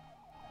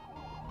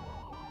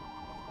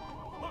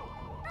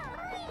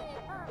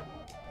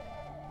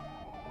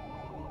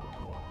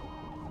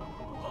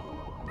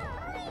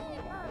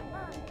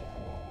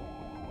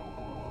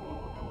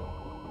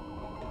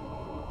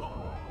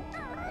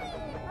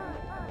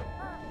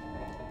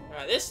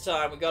 Alright, this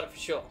time we got it for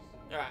sure.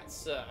 Alright,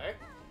 so...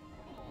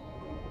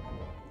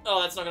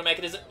 Oh, that's not gonna make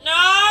it, is it?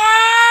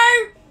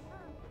 No!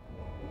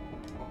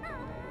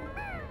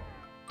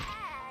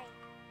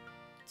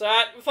 It's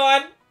alright, we're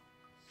fine.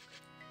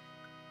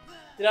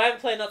 Did I ever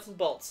play Nuts and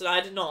Bolts? No,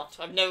 I did not.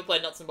 I've never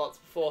played Nuts and Bolts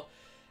before.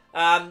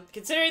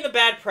 Considering the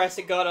bad press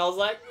it got, I was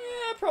like,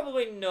 yeah,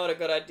 probably not a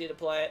good idea to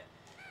play it.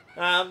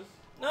 Not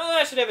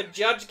that I should have a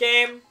judge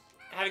game,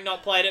 having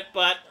not played it,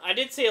 but I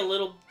did see a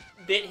little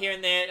bit here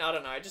and there. I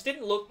don't know, it just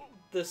didn't look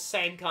the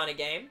same kind of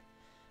game.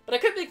 But I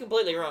could be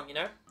completely wrong, you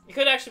know? It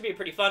could actually be a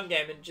pretty fun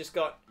game and just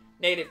got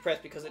negative press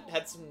because it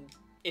had some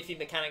iffy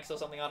mechanics or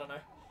something, I don't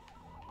know.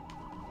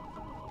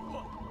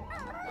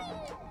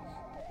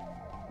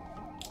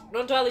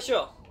 Not entirely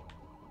sure.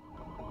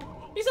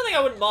 Be something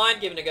I wouldn't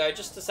mind giving a go,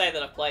 just to say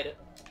that I've played it.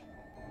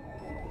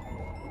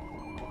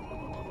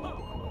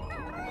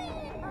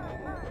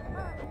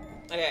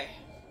 Okay,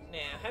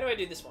 now, how do I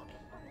do this one?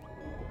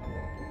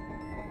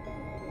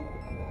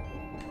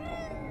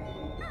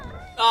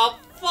 Oh,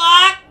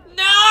 fuck!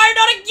 No,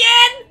 not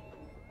again!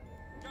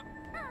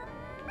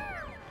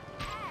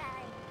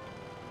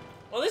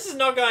 Well, this is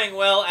not going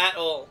well at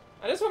all.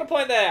 I just want to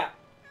point that out.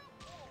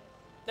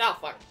 Oh,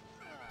 fuck.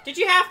 Did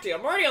you have to?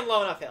 I'm already on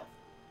low enough health.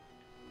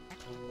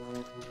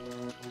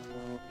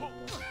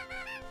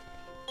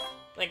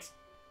 Thanks,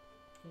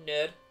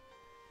 nerd.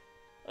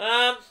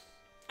 I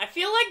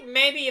feel like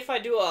maybe if I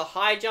do a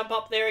high jump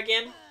up there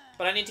again,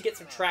 but I need to get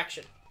some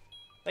traction.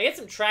 If I get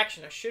some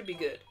traction, I should be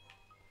good.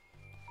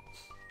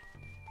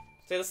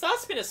 So the Star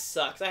Spinner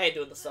sucks. I hate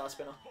doing the Star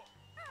Spinner.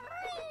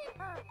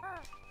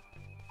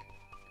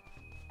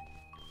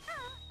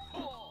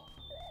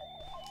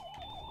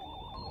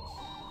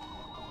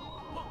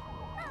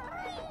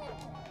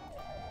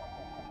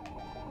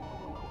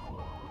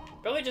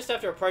 Probably just have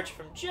to approach it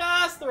from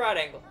just the right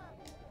angle.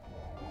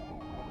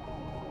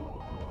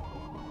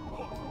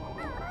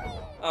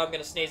 Oh, I'm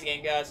gonna sneeze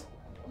again, guys.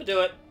 I'm gonna do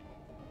it.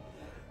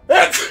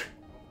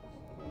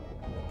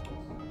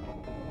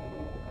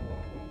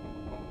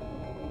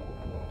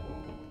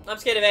 I'm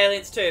scared of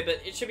aliens too,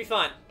 but it should be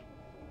fine.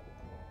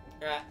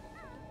 Alright.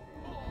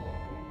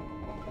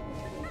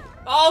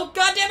 Oh,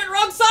 goddammit,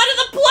 wrong side of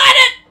the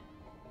planet!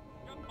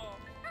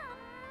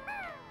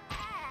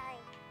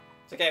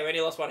 It's okay, we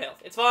only lost 1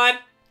 health. It's fine.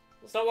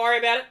 Let's not worry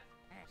about it.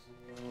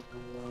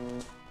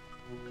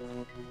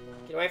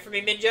 Get away from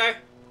me, Minjo.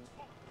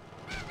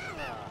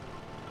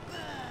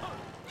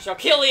 Shall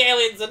kill the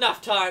aliens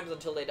enough times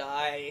until they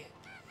die.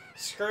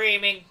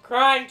 Screaming,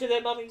 crying to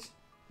their mummies.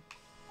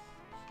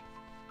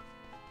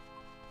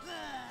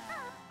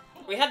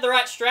 We had the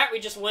right strat, we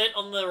just weren't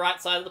on the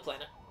right side of the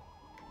planet.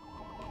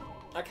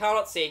 I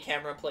cannot see,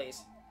 camera,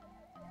 please.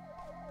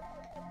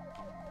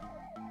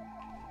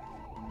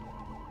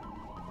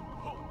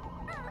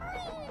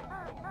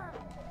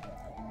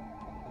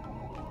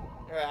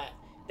 Alright.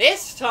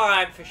 This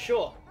time for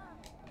sure.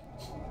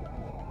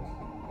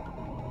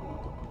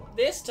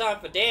 This time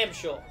for damn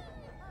sure.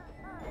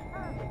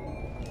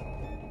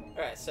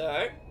 Alright,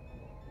 so...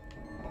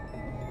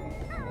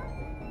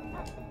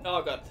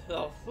 Oh god.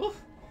 Oh, whew.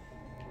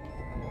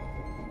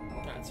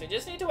 Alright, so we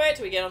just need to wait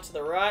till we get onto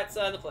the right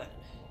side of the planet.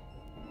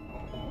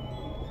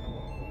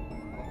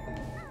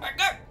 Alright,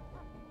 go!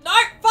 No!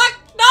 Fuck!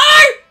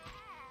 No!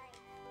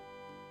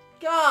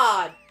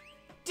 God!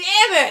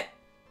 Damn it!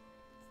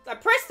 I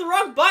pressed the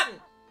wrong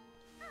button!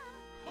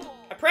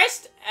 I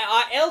pressed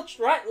L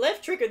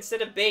left trigger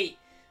instead of B.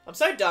 I'm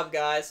so dumb,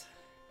 guys.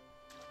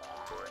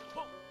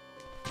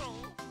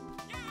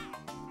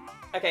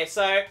 Okay,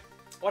 so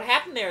what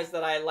happened there is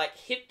that I like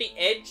hit the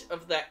edge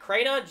of that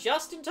crater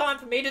just in time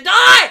for me to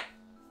die!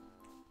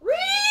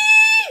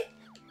 Ree!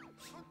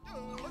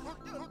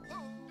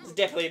 It's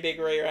definitely a big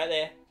ree right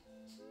there.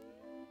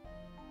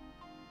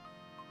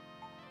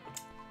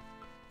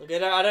 Look,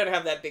 I don't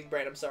have that big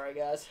brain, I'm sorry,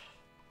 guys.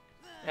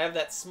 I have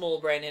that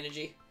small brain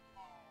energy.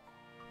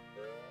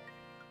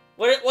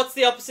 What's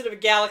the opposite of a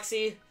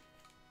galaxy?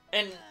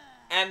 And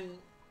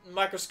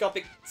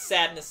microscopic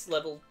sadness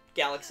level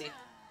galaxy.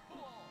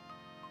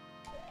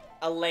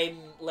 A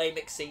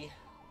lamexy.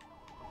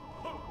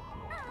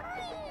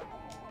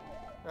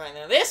 Right,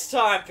 now this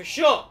time for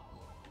sure.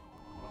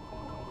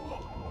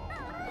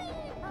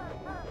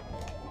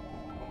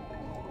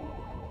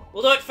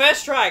 We'll do it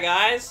first try,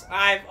 guys.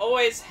 I've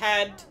always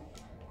had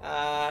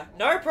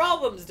no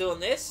problems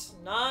doing this.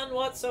 None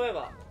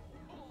whatsoever.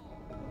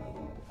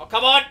 Oh,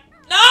 come on!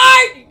 No!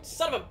 You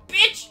son of a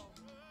bitch!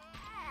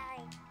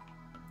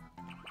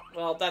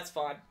 Well, that's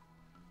fine.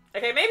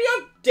 Okay, maybe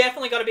I've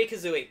definitely got to be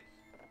Kazooie.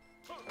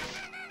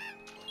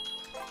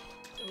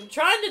 I'm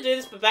trying to do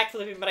this but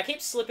backflipping, but I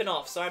keep slipping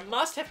off, so I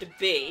must have to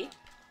be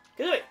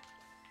Kazooie.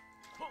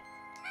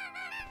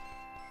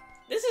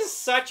 This is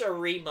such a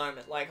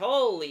re-moment. Like,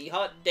 holy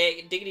hot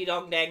diggity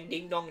dong dang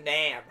ding dong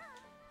damn.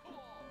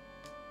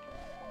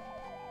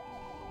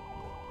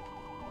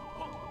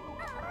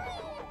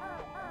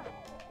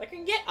 I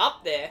can get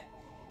up there.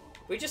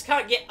 We just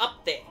can't get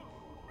up there.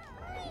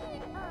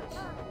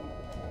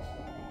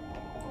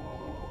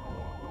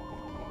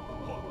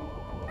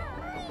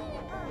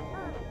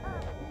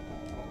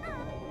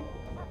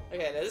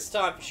 Okay, now this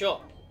time for sure.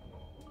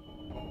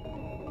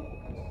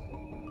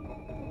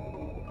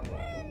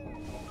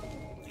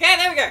 Okay,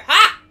 there we go.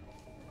 Ha!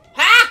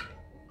 Ha!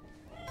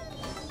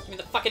 Give me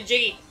the fucking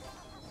jiggy.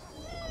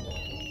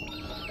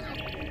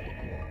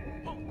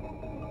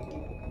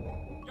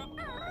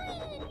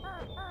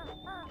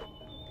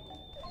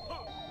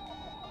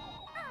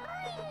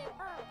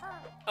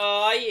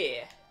 Oh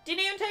yeah. Didn't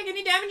even take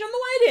any damage on the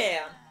way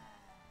down.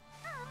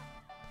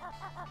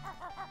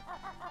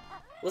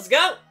 Let's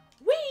go.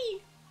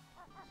 Whee!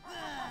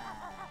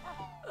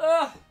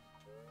 Ugh.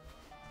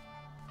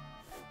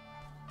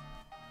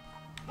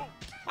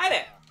 Hi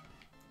there.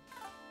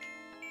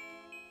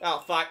 Oh,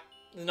 fuck.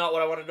 This is not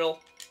what I want to do.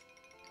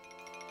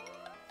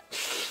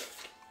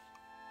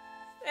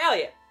 Hell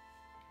yeah.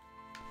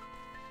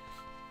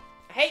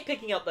 I hate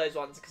picking up those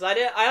ones, because I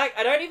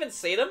don't even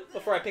see them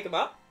before I pick them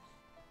up.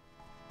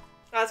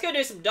 Let's go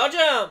do some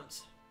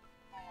dodge'ems.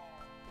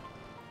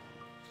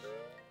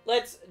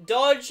 Let's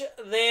dodge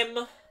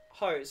them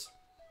hoes.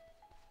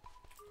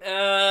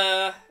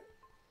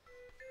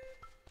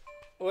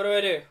 What do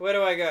I do? Where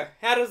do I go?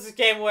 How does this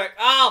game work?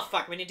 Oh,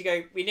 fuck, we need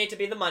to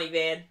be the money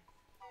van.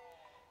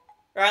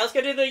 Alright, let's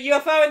go do the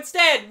UFO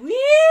instead.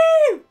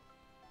 Woo!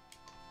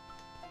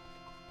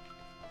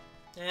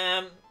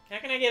 How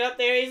can I get up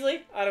there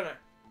easily? I don't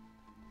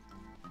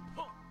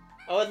know.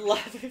 I would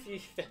love if you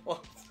fell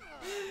off.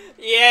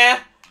 Yeah,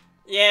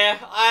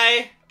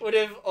 I would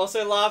have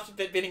also laughed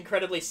but been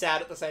incredibly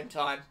sad at the same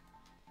time.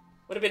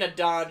 Would have been a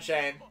darn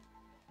shame.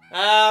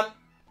 I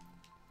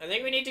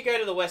think we need to go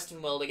to the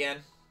Western world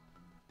again.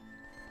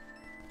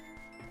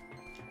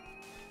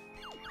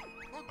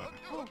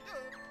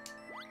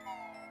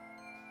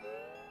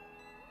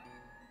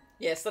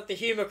 Yes, let the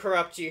humor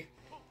corrupt you.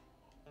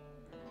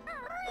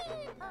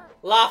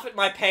 Laugh at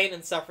my pain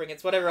and suffering.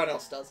 It's what everyone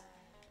else does.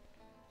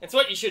 It's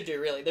what you should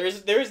do, really. There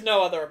is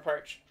no other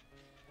approach.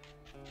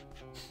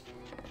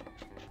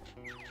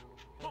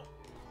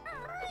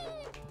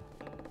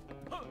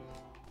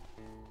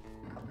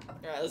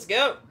 Alright, let's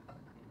go.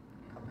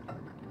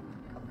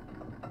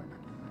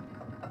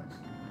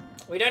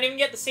 We don't even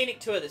get the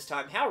scenic tour this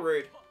time. How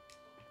rude.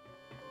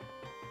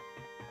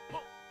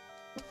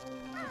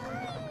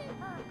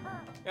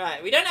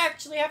 Alright, we don't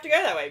actually have to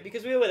go that way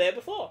because we were there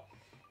before.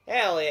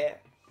 Hell yeah.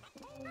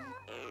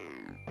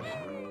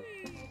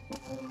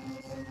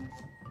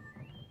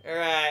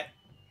 Alright.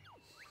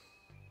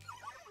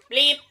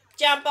 Bleep!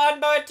 Jump on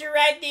board to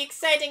ride the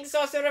exciting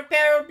Saucer of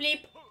Peril,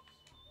 bleep!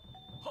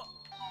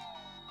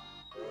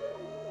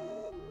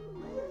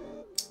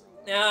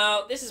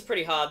 Now, this is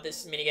pretty hard,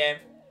 this minigame.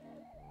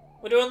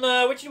 We're doing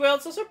the Witchy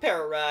World Saucer of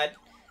Peril ride.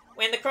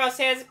 When the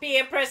crosshairs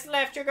appear, press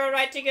left, trigger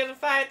right, trigger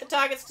fire at the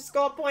targets to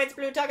score points.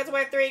 Blue targets are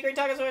worth 3, green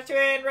targets are worth 2,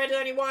 and red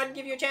only 1.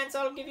 Give you a chance,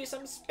 I'll give you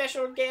some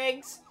special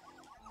gags.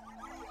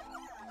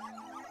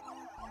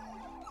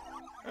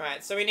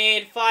 Alright, so we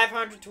need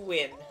 500 to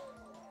win.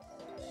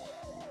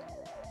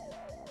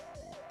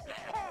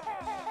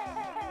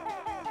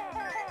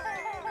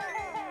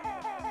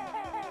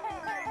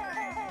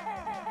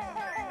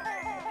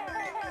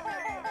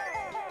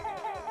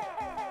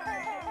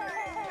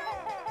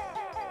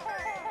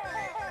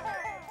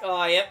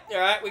 Oh, yep.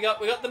 Alright, we got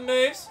the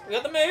moves. We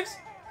got the moves.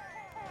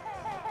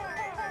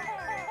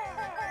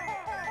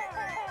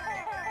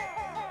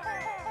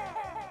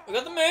 We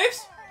got the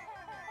moves.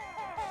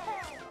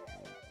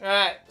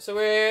 Alright, so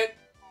we're...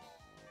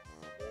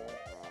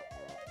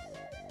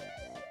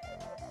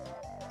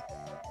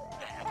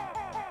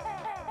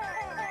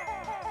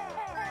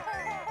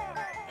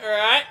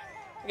 Alright,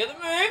 we got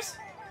the moves.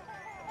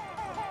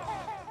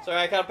 Sorry,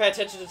 I can't pay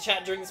attention to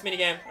chat during this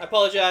minigame. I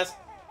apologize.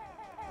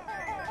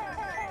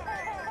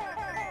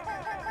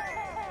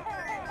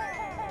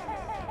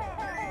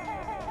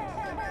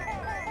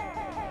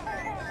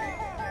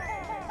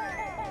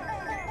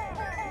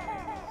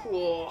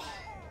 Cool.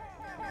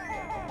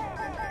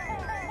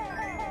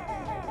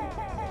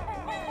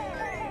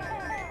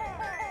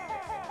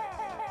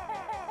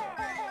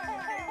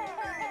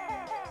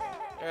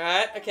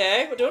 Alright,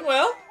 okay, we're doing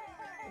well.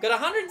 We've got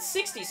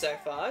 160 so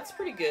far, it's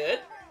pretty good.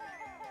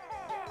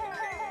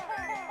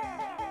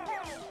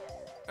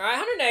 Alright,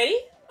 180.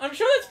 I'm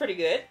sure that's pretty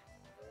good.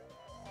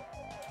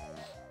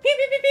 Pew,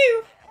 pew, pew,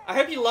 pew. I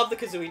hope you love the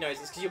kazooie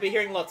noises, because you'll be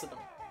hearing lots of them.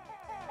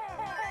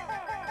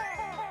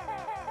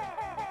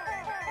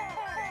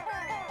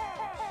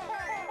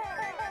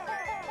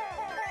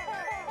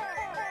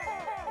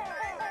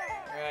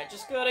 Alright,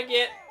 just gotta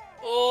get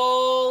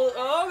all...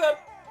 Oh, God.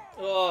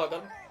 Oh,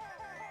 got him.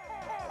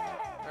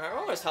 Alright, we're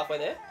almost halfway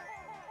there.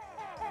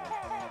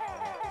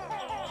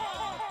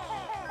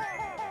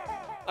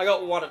 I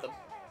got one of them.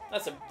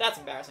 That's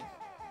embarrassing.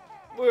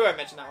 We won't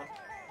mention that one.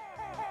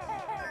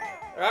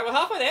 Alright, we're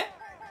halfway there.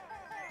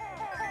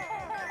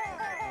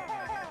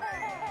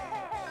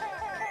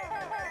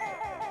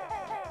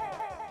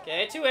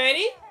 Okay,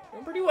 280.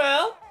 Doing pretty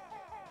well.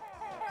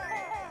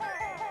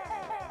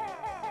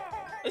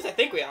 At least I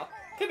think we are.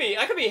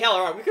 I could be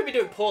hella wrong. We could be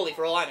doing poorly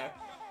for all I know.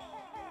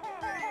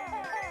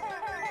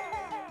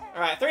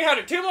 Alright,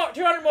 300.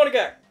 200 more to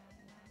go.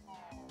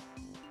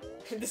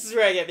 This is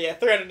where I get the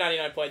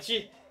 399 points.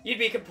 You'd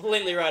be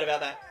completely right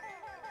about that.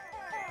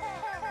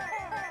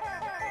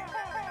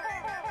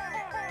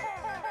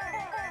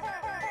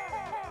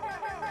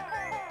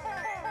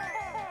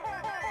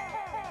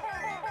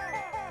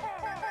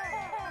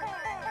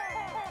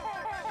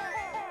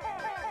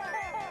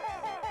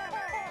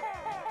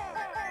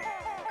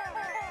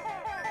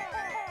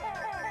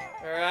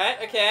 Alright,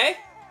 okay.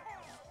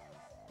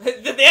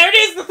 There it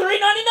is, the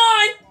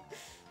 399!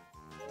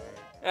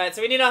 Alright,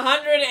 so we need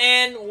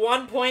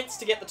 101 points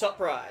to get the top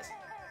prize.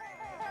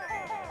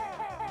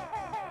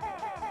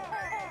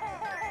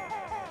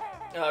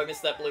 Oh, I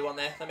missed that blue one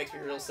there. That makes me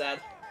real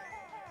sad.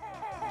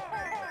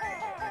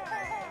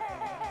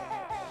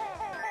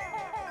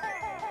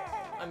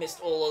 I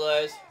missed all of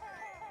those.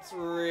 It's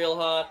real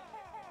hard.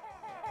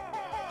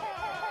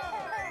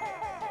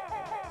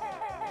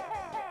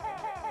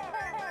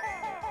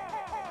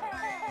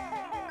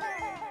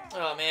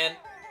 Oh man,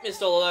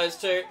 missed all of those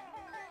too.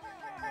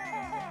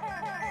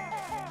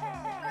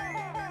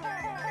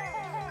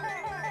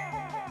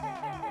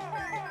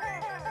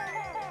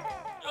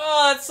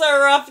 Oh, it's so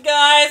rough,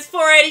 guys.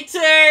 482.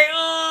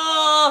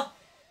 Oh.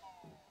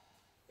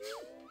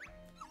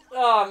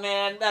 Oh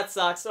man, that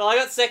sucks. Well, I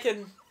got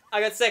second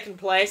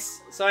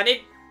place. So I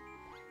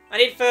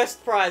need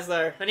first prize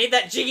though. I need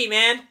that jiggy,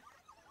 man.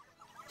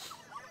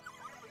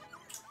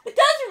 It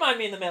does remind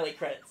me of the Melee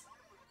credits.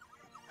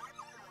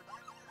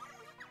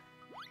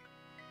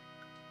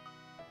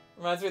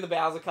 Reminds me of the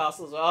Bowser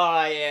Castle as well.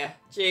 Oh yeah,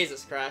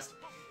 Jesus Christ.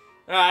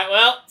 Alright,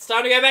 well, it's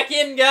time to go back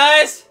in,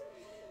 guys.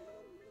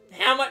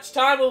 How much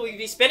time will we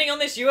be spending on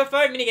this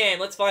UFO minigame?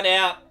 Let's find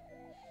out.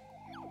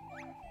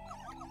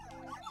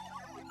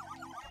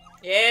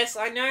 Yes,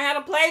 I know how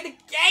to play the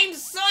game,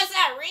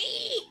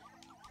 sorry.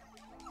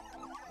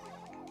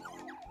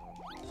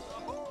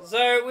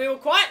 So we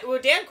were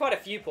down quite a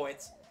few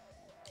points.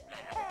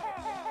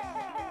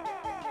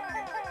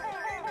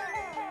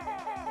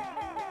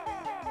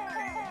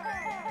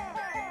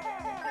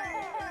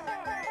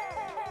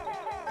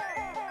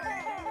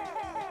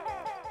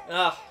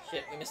 Oh,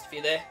 shit, we missed a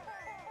few there.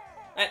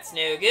 That's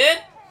no good.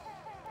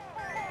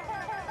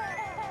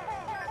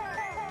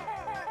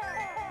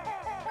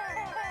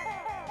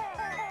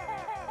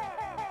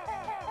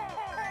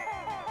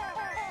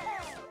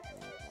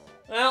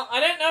 Well, I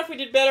don't know if we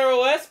did better or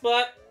worse,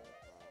 but...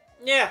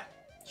 yeah,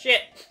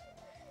 shit.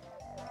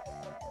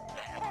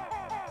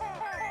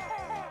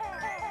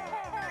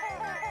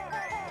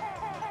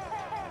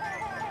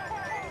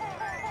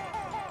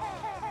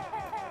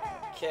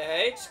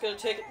 Okay, just gotta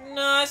take it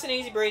nice and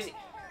easy breezy.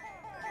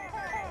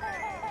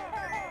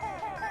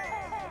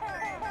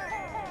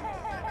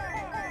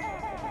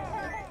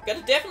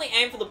 Gotta definitely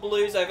aim for the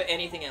blues over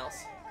anything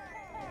else.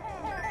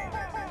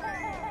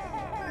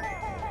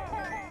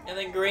 And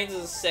then greens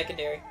is a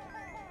secondary.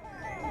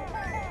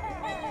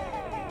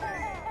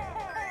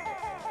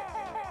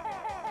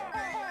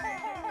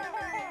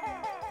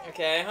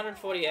 Okay,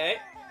 148.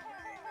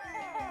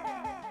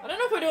 I don't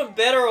know if we're doing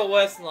better or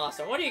worse than last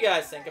time. What do you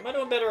guys think? Am I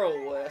doing better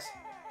or worse?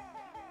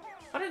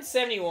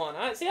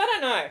 171. See, I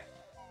don't know.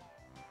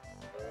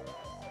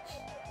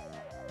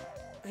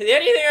 The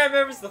only thing I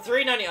remember is the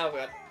 390. Oh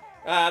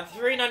god.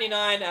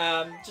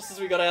 399. Just as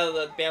we got out of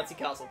the bouncy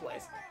castle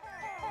place.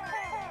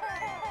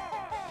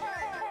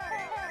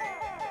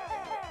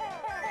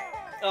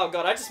 Oh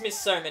god, I just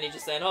missed so many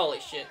just then. Holy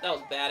shit, that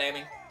was bad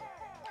aiming.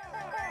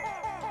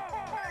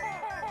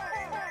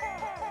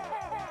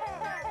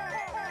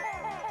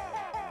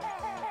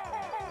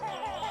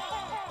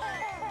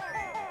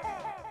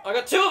 I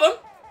got two of them.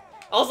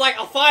 I was like,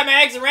 I'll fire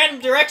my eggs in random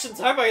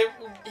directions. I hope I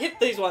hit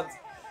these ones.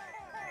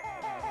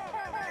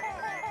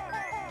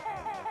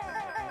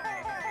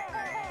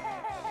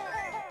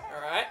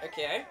 Alright,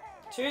 okay.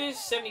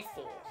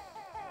 274.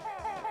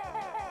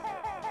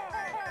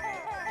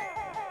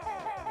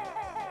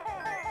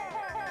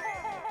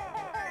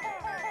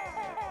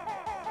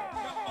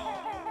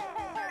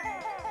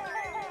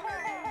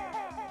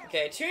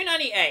 Okay,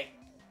 298.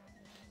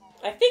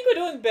 I think we're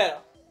doing better.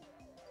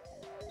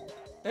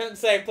 Don't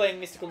say I'm playing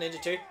Mystical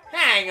Ninja 2.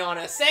 Hang on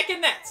a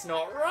second, that's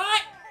not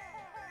right.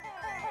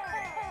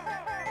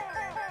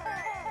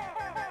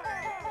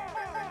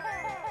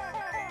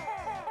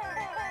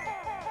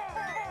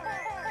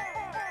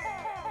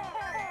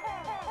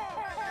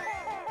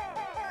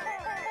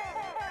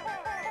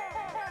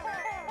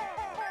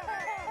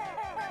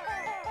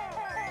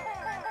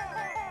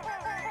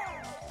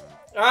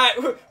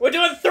 Alright, we're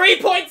doing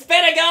 3 points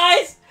better,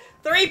 guys!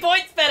 3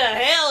 points better,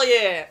 hell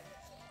yeah!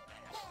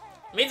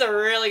 Means I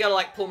really gotta,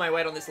 like, pull my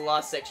weight on this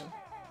last section.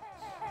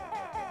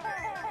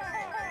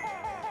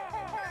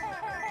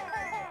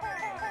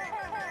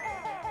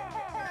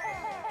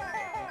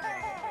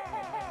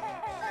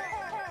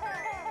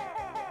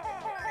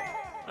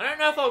 I don't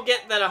know if I'll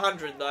get that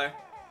 100, though.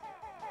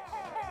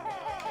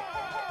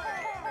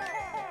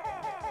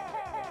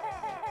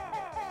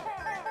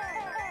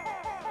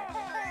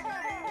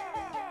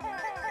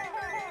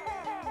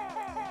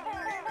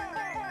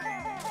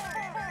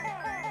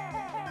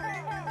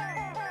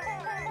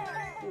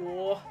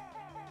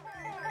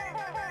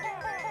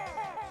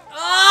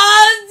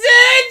 Oh,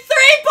 dude! 3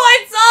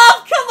 points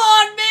off! Come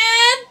on,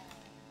 man!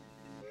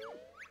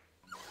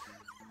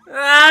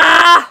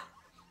 Ah!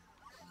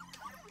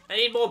 I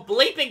need more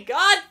bleeping.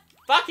 God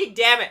fucking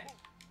damn it.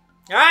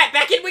 Alright,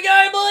 back in we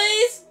go,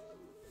 boys!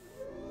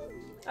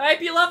 I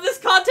hope you love this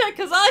content,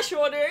 because I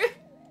sure do.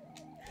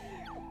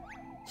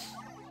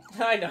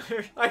 I know.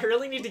 I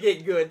really need to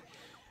get good.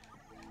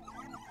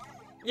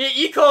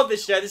 You called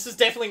this show. This was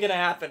definitely going to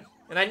happen.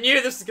 And I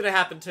knew this was going to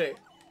happen too.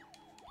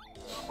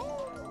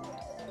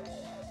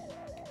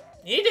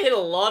 You need to hit a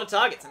lot of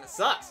targets, and it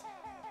sucks.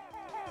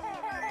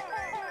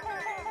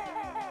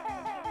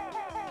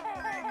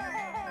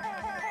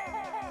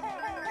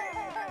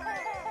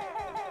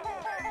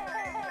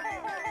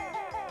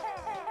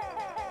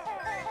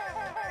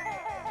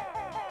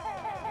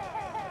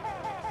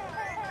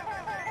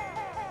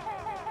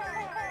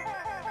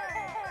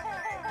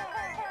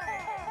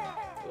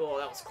 Oh,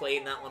 that was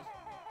clean, that one.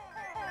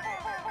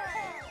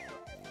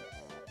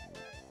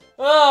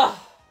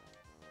 Oh!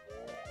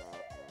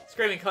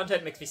 Streaming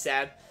content makes me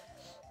sad.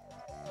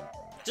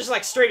 Just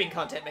like streaming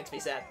content makes me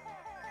sad.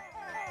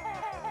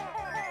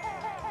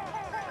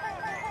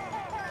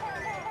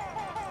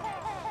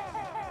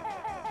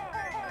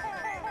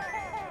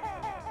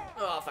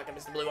 Oh, fuck, I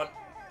missed the blue one.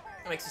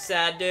 That makes me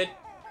sad, dude.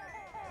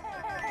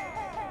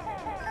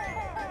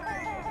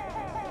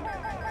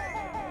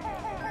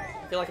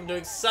 I feel like I'm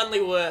doing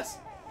suddenly worse.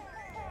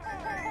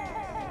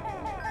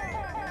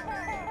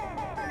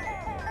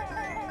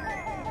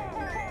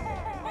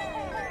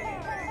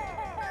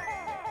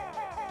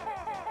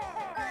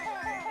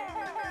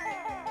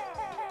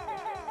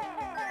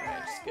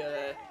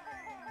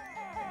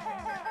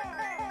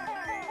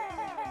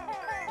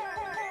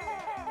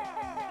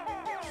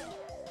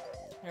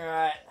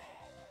 Alright.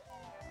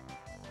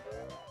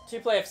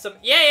 Two-player for some...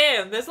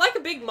 Yeah, there's like a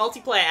big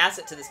multiplayer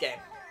asset to this game.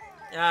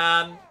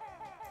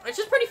 Which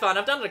is pretty fun.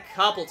 I've done it a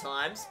couple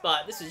times,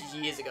 but this was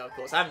years ago, of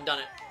course. I haven't done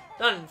it.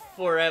 Done it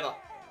forever.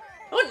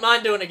 I wouldn't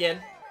mind doing it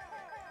again.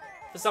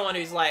 For someone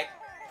who's, like,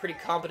 pretty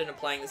competent at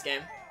playing this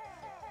game.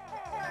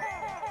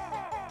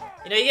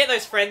 You know, you get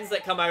those friends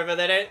that come over,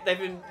 they've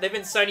been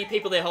Sony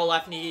people their whole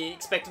life, and you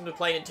expect them to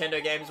play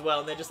Nintendo games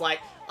well, and they're just like,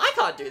 I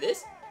can't do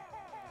this.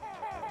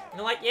 And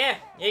they're like, yeah,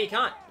 you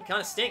can't. You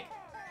kind of stink.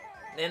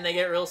 And then they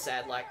get real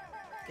sad, like,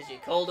 because you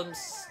called them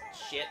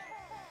shit.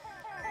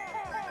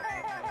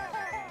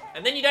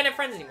 And then you don't have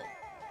friends anymore.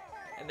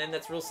 And then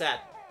that's real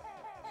sad.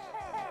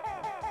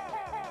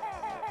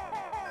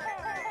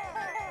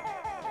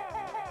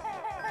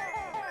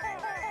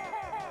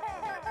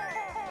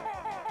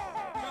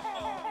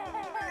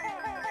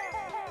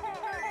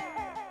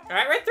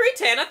 Alright, we're at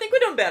 310. I think we're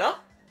doing better.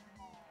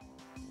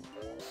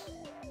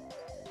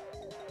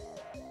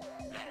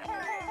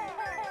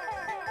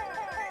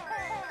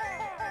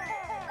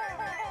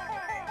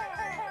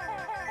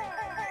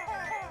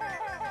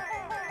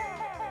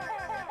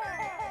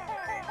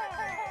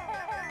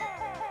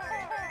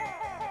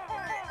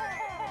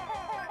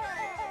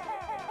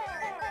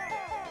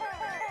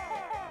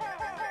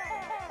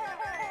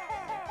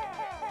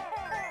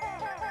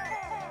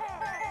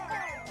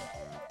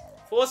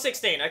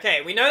 $4.16.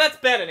 Okay, we know that's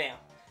better now.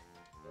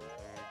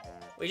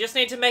 We just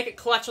need to make it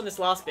clutch on this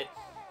last bit.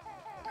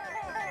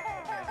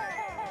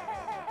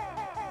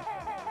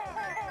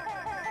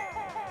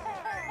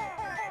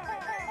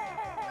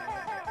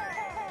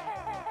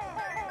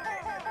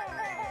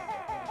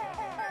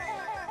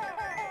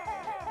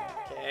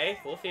 Okay,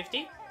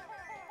 450.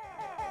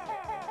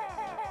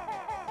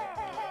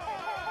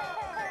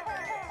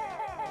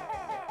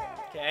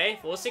 Okay,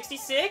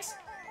 466.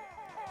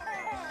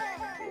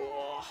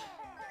 Whoa.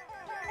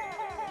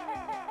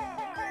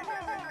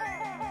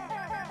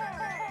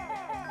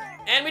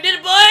 And we did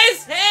it,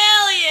 boys!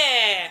 Hell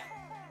yeah!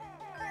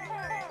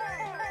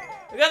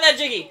 We got that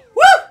jiggy.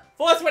 Woo!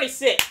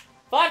 426.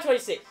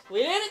 526. We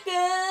did it good.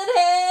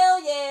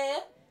 Hell yeah!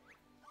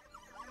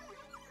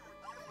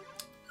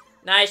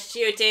 Nice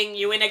shooting.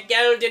 You win a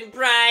golden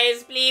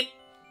prize, bleep.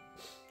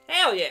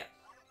 Hell yeah.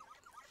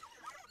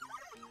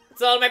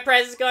 It's all my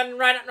prizes gone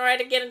right up and right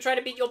again and try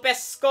to beat your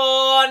best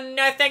score.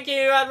 No, thank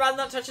you. I'd rather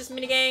not touch this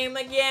minigame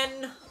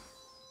again.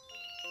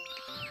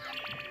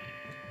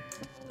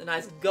 A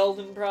nice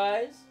golden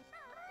prize.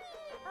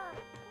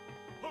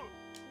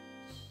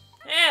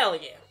 Hell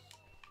yeah.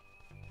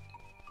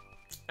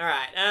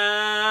 Alright,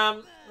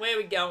 where are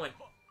we going?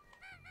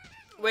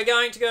 We're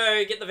going to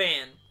go get the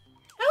van.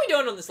 How are we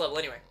doing on this level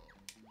anyway?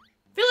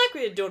 I feel like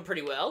we're doing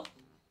pretty well.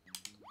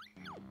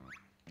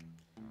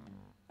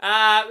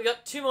 We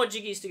got 2 more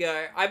jiggies to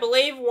go. I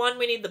believe one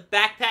we need the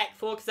backpack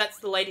for, because that's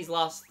the lady's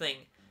last thing.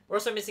 We're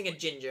also missing a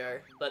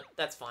Jinjo, but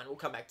that's fine. We'll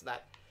come back to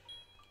that.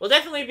 We'll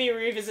definitely be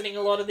revisiting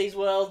a lot of these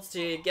worlds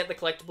to get the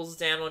collectibles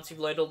down once we've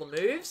learned all the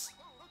moves.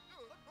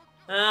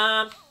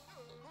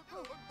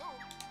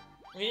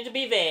 We need to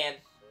be van.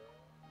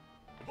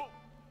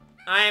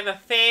 I am a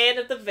fan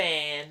of the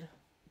van.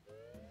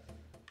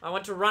 I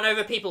want to run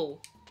over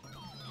people.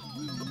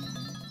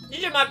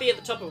 Jinjo might be at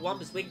the top of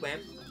Wamba's wigwam.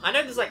 I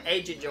know there's like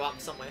a Jinjo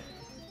up somewhere.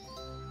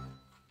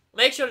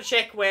 Make sure to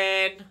check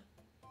when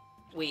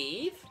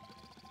we've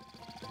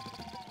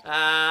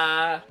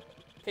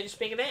finished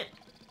being a van.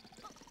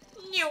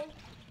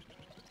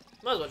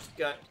 Might as well just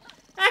go.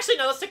 Actually,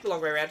 no, let's take the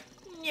long way around.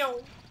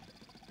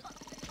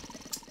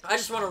 I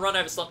just want to run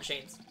over slot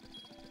machines.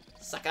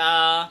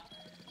 Sucker.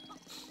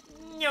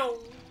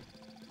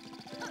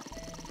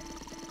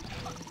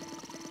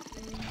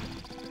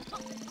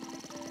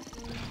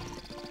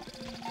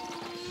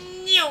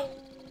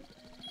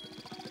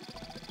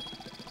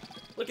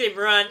 Look at him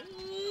run.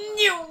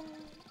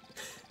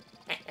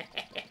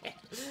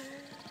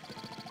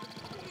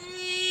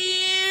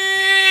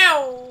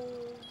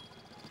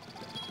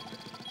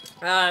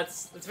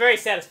 It's very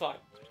satisfying.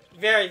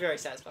 Very, very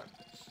satisfying.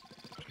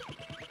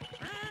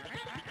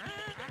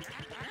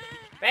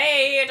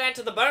 Hey, and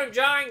to the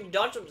bone-jarring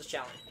dodgems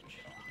challenge.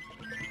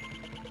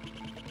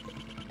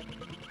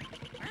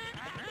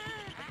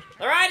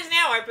 The ride is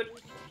now open.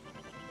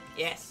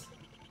 Yes.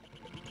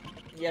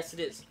 Yes, it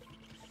is.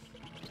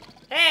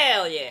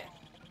 Hell yeah.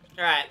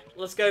 Alright,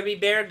 let's go be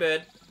Bear and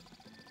Bird.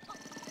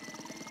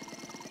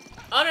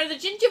 Oh no, the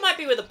Jinjo might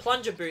be where the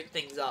plunger boot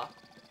things are.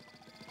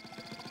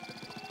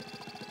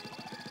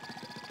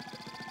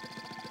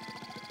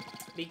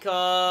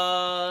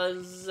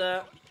 Because...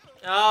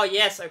 oh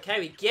yes, okay,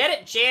 we get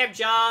it. Jam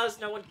jars,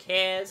 no one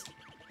cares.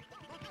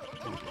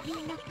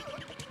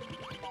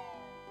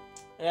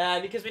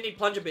 Because we need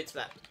plunger boots for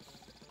that.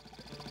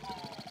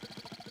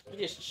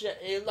 You just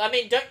I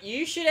mean, don't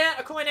you shoot out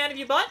a coin out of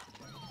your butt?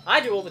 I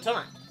do all the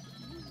time.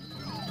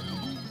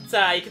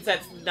 So you can say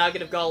it's a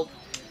nugget of gold.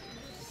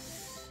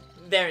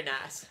 Very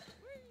nice.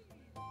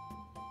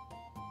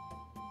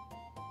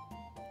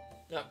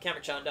 Oh,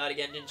 Camera-chan died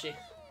again, didn't she?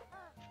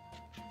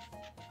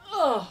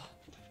 Oh.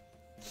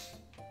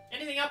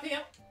 Anything up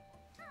here?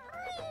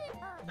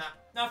 Nah,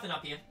 nothing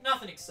up here.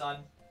 Nothing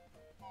exciting.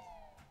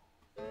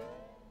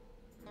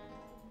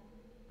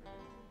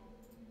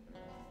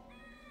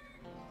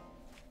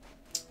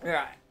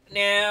 Alright,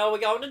 now we're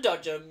going to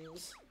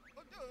Dodgems.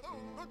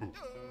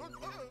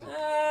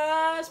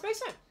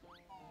 Space time.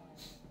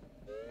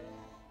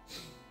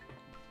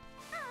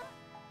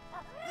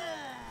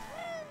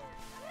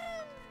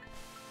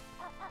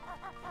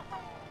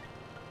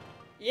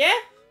 Yeah?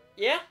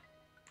 Yeah?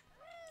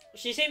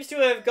 She seems to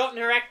have gotten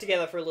her act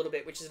together for a little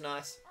bit, which is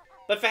nice.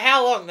 But for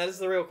how long? That is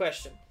the real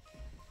question.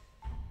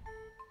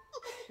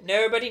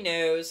 Nobody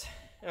knows.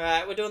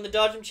 Alright, we're doing the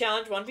Dodgem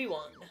Challenge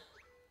 1v1.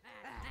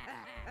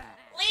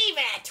 Leave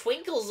our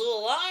twinkles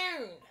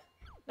alone!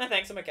 No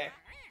thanks, I'm okay.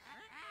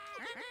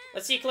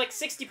 Let's see you collect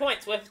 60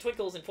 points worth of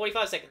twinkles in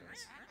 45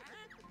 seconds.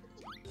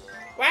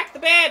 Whack the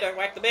bear! Don't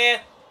whack the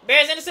bear! The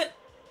bear's innocent!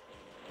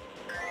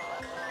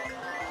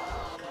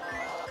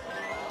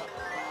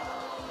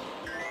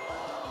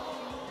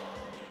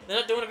 They're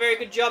not doing a very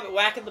good job at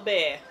whacking the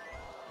bear.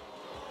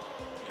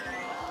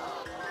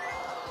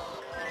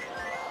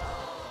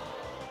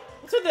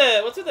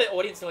 What's with the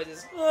audience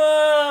noises?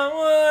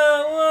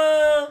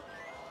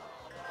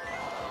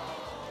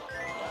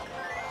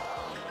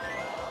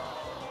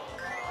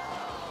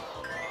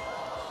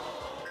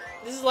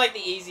 'This is like the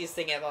easiest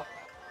thing ever.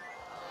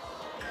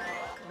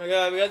 Oh my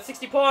god, we got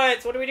 60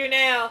 points. What do we do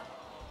now?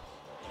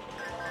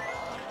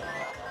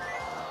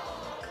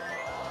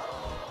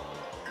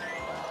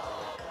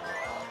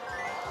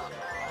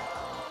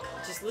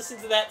 Just listen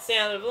to that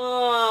sound of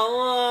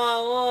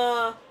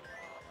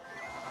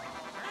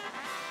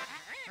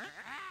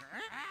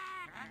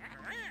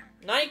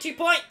 92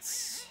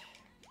 points!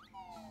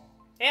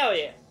 Hell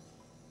yeah.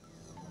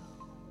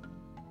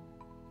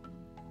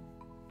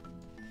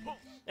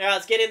 Alright,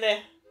 let's get in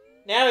there.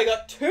 Now we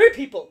got 2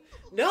 people.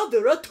 Now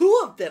there are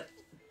 2 of them.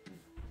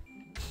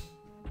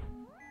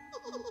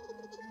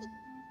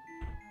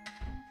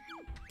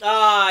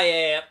 Ah,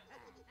 yeah.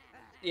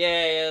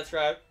 Yeah, that's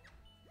right.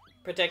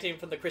 Protecting him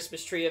from the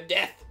Christmas tree of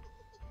death.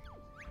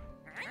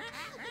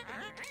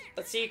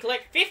 Let's see you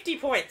collect 50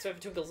 points worth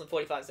of twinkles in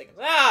 45 seconds.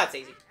 Ah, it's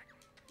easy.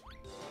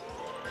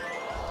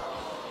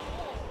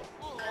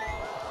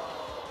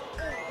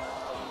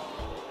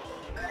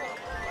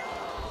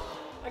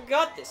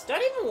 got this.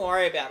 Don't even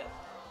worry about it.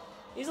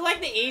 These are like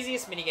the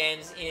easiest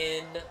minigames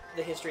in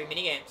the history of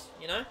minigames,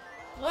 you know?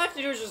 All I have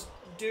to do is just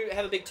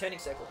have a big turning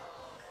circle.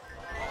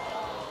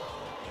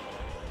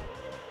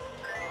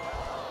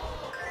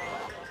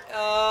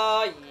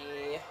 Oh,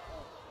 yeah.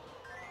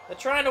 They're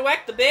trying to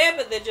whack the bear,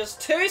 but they're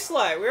just too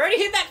slow. We already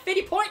hit that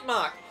 50 point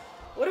mark.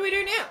 What do we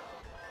do now?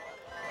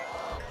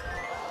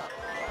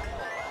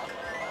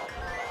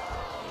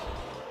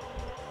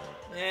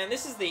 Man,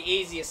 this is the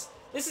easiest.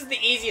 This is the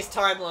easiest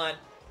timeline.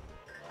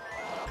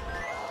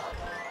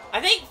 I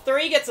think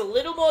 3 gets a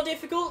little more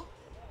difficult,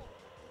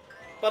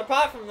 but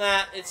apart from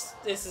that, this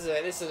is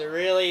a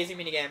really easy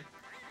minigame.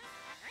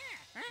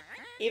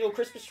 Evil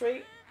Christmas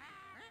tree.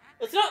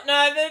 It's not.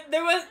 No,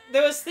 there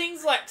was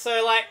things like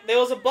there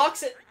was a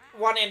box at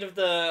one end of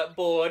the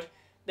board.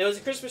 There was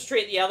a Christmas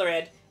tree at the other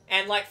end,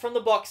 and like from the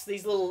box,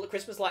 these little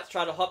Christmas lights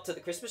try to hop to the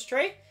Christmas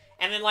tree.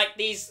 And then, like,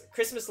 these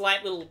Christmas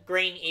light little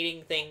green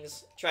eating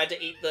things tried to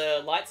eat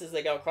the lights as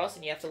they go across,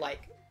 and you have to,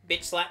 like,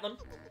 bitch slap them.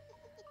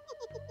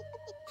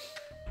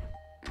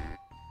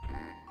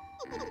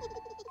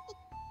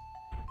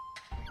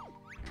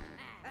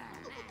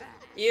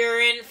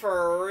 You're in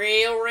for a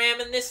real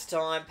ramming this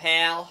time,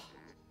 pal.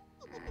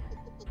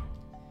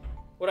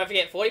 What did I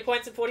forget? 40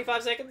 points in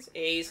 45 seconds?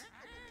 Ease.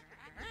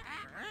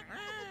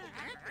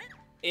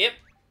 Yep.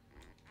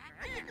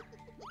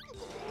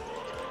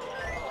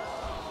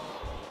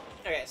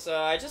 Okay,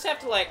 so I just have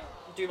to, like,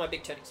 do my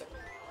big turning circle.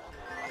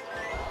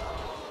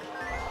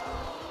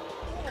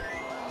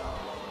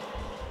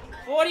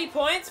 40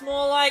 points?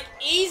 More like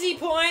easy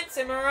points,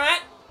 am I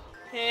right?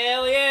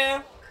 Hell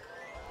yeah.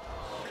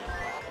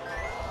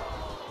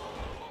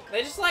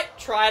 They just, like,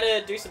 try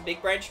to do some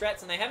big brain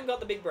strats, and they haven't got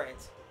the big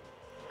brains.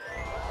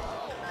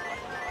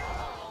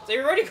 So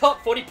you've already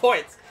got 40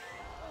 points.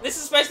 This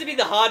is supposed to be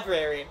the hard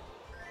variant.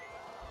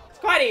 It's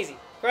quite easy.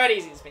 Quite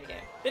easy, this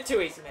minigame. A bit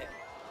too easy, maybe.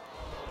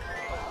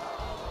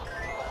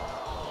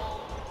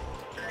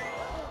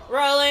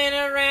 Rolling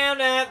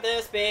around at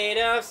the speed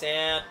of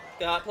sound.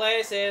 Got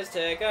places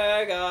to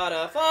go,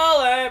 gotta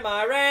follow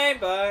my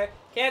rainbow.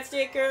 Can't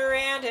stick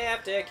around,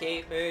 have to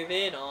keep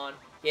moving on.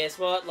 Guess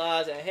what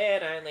lies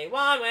ahead? Only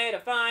one way to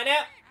find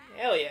out.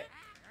 Hell yeah.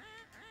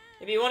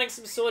 If you're wanting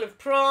some sort of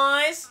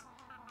prize,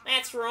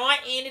 that's right,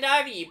 hand it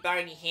over, you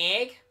bony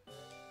hag.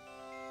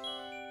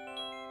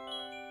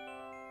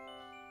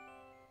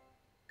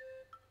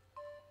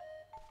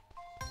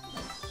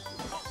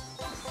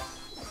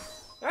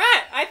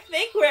 Alright, I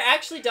think we're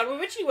actually done with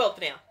Witchy World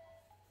for now.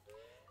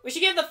 We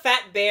should give the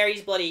fat bear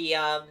his bloody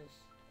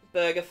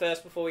burger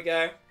first before we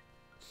go.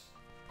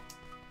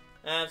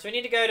 So we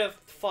need to go to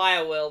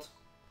Fire World.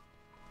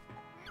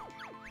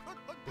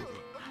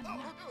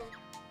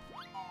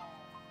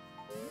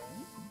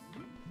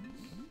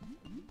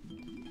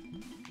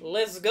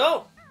 Let's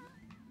go!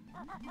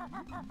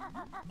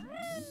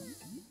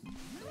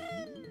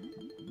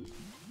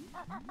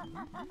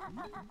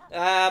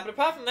 But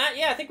apart from that,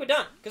 yeah, I think we're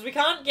done. Because we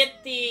can't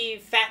get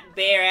the fat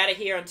bear out of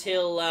here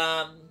until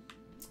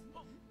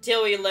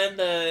we learn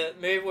the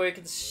move where we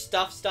can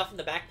stuff stuff in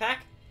the backpack.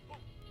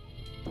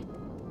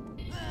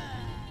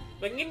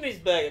 We can give him his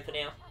burger for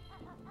now.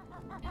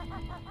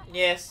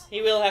 Yes,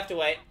 he will have to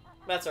wait.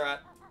 That's alright.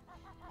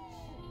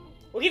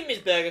 We'll give him his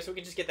burger so we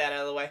can just get that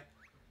out of the way.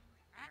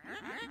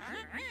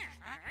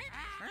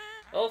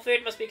 All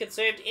food must be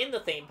consumed in the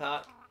theme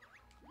park.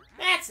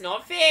 That's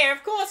not fair.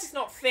 Of course it's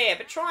not fair,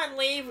 but try and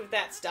leave with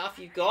that stuff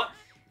you've got,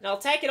 and I'll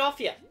take it off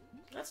you.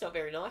 That's not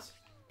very nice.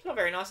 It's not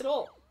very nice at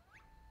all.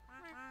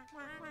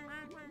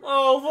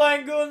 Oh,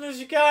 thank goodness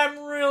you came. I'm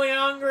really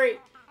hungry.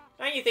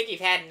 Don't you think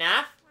you've had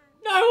enough?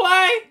 No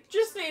way.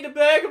 Just need a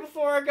burger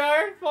before I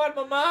go. Find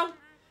my mum.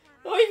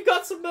 Oh, you've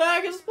got some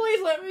burgers.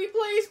 Please let me.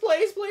 Please,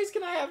 please, please,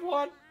 can I have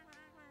one?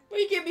 Will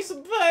you give me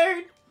some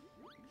food?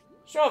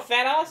 Sure,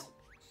 fat ass.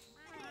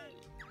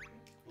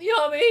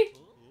 Yummy.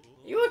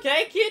 You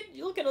okay, kid?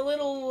 You're looking a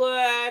little,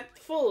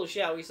 full,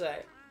 shall we say.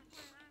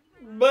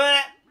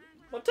 But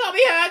my tummy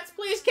hurts.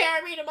 Please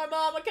carry me to my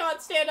mom. I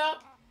can't stand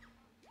up.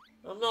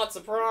 I'm not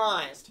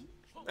surprised.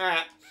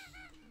 Alright.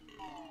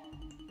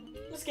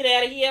 Let's get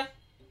out of here.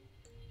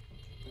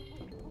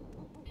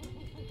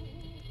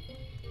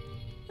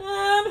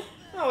 Oh,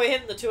 we're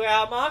hitting the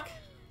 2-hour mark.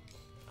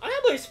 I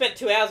can't believe we spent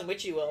 2 hours in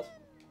Witchy World.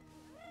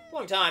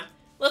 Long time.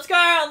 Let's go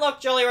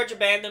unlock Jolly Roger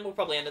Band, then we'll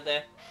probably end it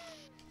there.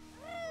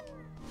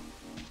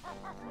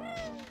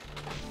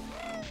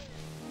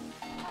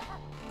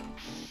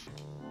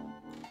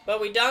 But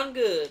we done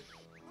good.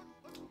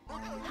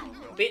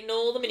 Beating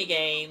all the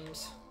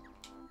minigames.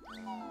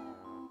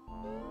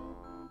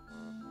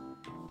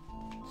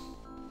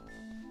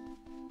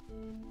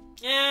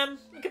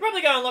 We could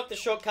probably go unlock the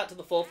shortcut to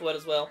the 4th word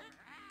as well.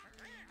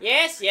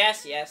 Yes,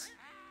 yes, yes.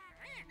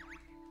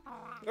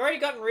 We've already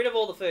gotten rid of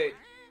all the food.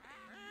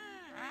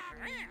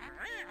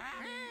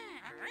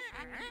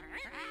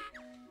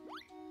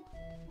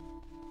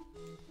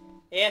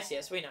 Yes,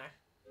 yes, we know.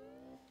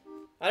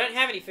 I don't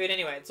have any food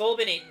anyway. It's all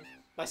been eaten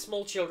by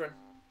small children.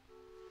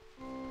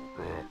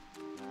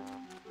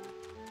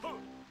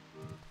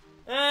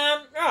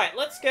 Right. Alright,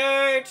 let's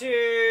go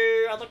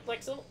to unlock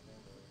Black Silver.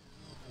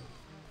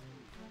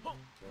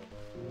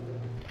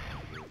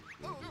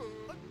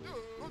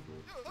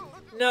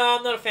 No,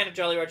 I'm not a fan of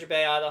Jolly Roger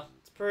Bay either.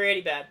 It's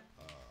pretty bad.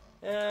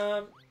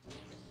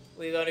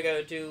 We're gonna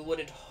go to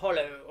Wooded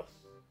Hollow.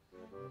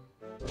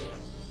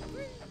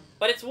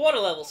 But it's water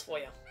levels for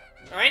you.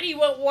 Are any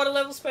water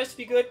levels supposed to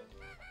be good?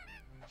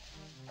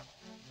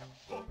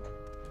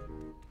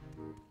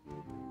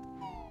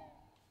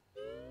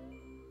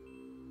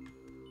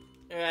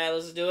 Alright,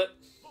 let's do it.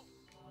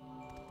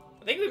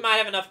 I think we might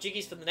have enough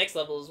Jiggies for the next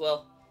level as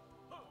well.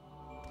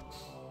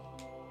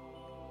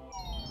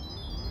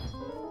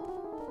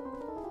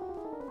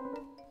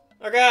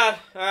 Oh god,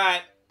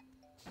 alright.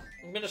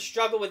 I'm gonna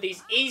struggle with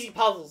these easy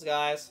puzzles,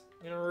 guys.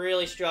 I'm gonna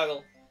really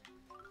struggle.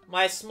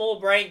 My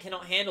small brain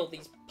cannot handle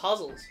these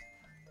puzzles.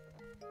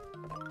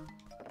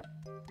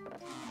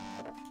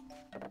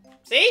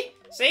 See?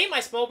 See? My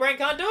small brain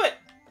can't do it.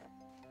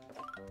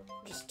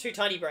 Just too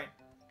tiny brain.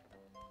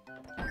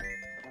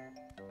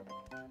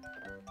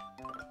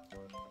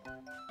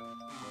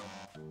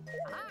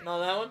 Not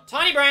that one.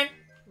 Tiny brain!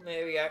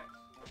 There we go.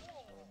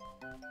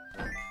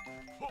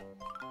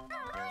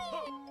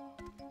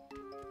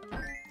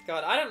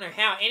 God, I don't know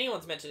how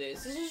anyone's meant to do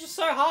this. This is just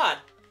so hard.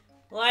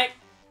 Like,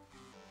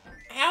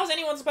 how is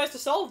anyone supposed to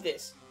solve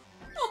this?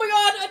 Oh my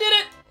god, I did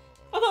it!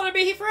 I thought I'd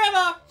be here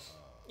forever!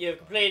 You have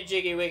completed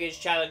Jiggy Wiggy's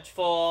Challenge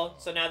 4,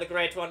 so now the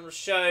Great One will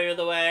show you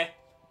the way.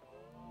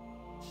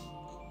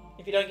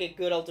 If you don't get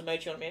good, I'll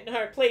demote you on me.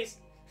 No, please.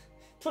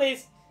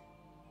 Please.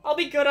 I'll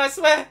be good, I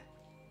swear.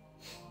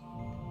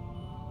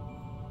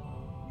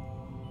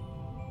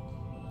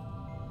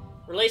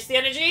 Release the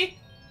energy.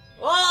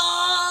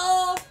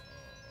 Oh!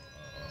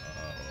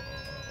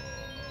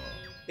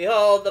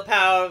 Behold the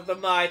power of the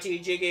mighty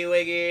Jiggy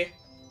Wiggy.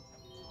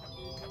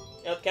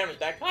 Oh, the camera's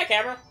back. Hi,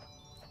 camera.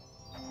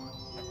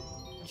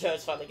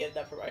 Joe's finally getting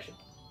that promotion.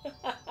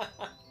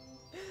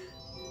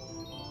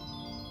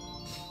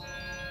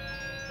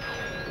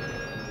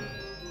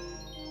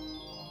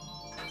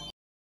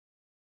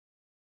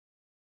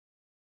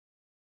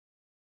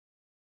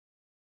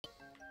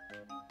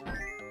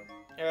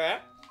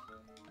 Alright.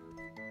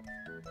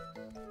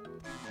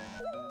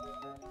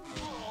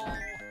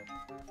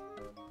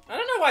 I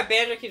don't know why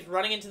Banjo keeps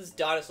running into this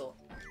dinosaur.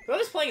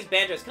 Whoever's playing as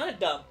Banjo is kind of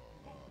dumb.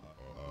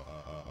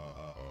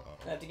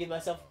 I have to give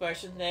myself a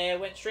potion there.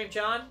 Went stream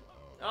Chan.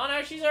 Oh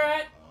no, she's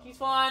alright. She's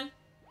fine.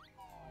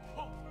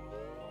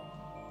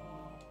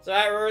 So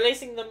we're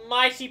releasing the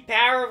mighty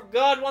power of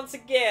God once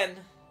again.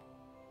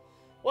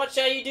 What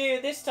shall you do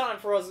this time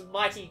for us,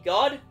 mighty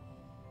God?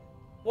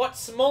 What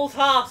small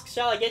task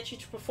shall I get you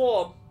to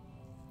perform?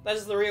 That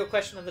is the real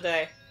question of the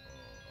day.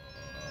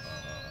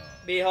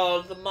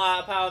 Behold the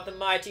power of the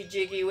mighty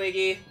Jiggy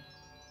Wiggy.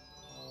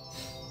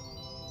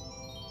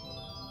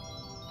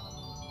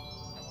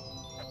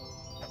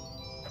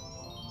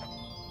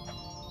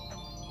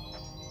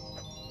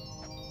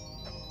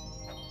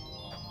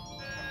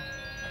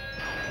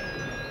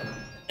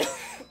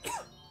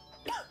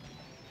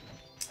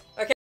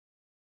 Okay.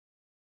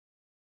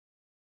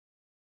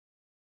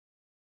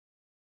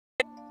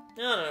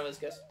 No, where this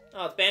goes.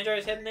 Oh, it's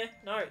Banjo's heading there?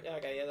 No?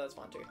 Okay, yeah, that's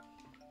fine too.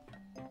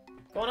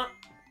 Go on up.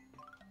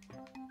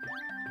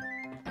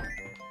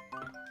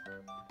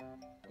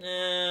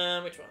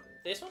 Which one?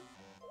 This one?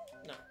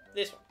 No,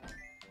 this one.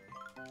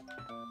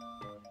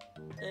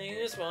 And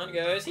this one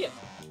goes here.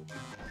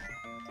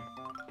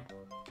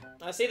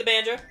 I see the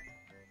Banjo.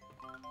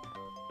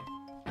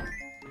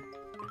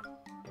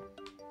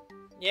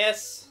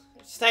 Yes.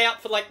 Stay up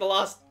for like the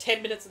last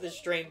 10 minutes of this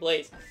stream,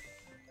 please.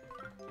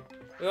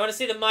 We want to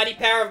see the mighty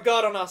power of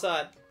God on our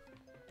side.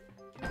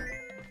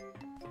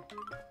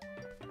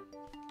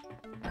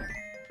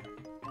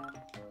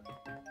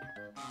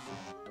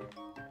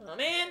 Oh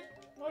man,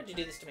 why would you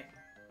do this to me?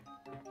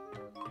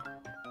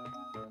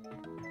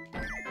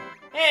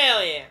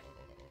 Hell yeah!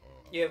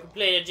 You have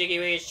completed Jiggy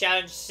Wiggy's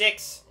Challenge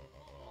 6.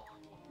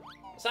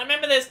 So I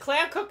remember there's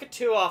Cloud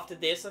Cockatoo after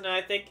this, and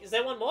I think, is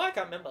there one more? I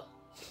can't remember.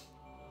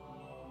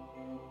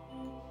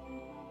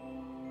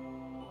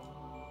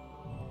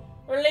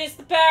 Release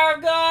the power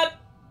of God!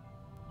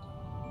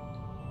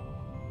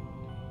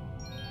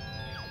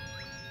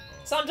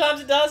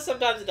 Sometimes it does,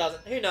 sometimes it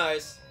doesn't. Who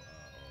knows?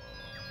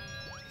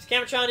 Because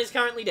Camera-chan is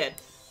currently dead.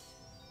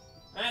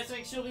 I don't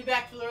think she'll be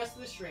back for the rest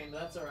of the stream,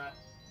 but that's alright.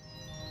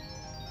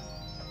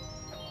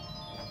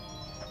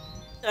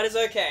 That is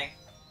okay.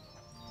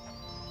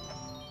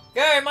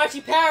 Go,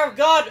 mighty power of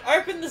God!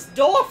 Open this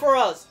door for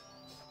us!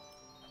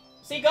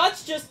 See, God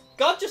just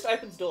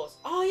opens doors.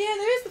 Oh yeah,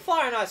 there is the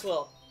Fire and Ice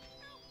World.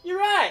 You're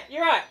right,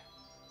 you're right.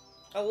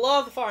 I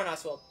love the Fire and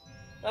Ice World.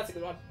 That's a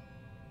good one.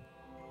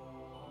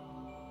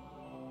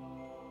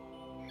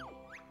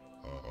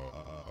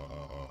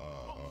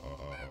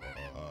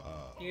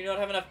 You do not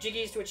have enough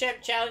Jiggies to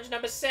attempt challenge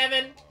number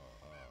 7.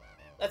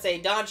 That's a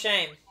darn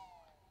shame.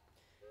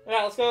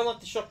 Alright, let's go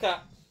unlock the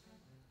shortcut.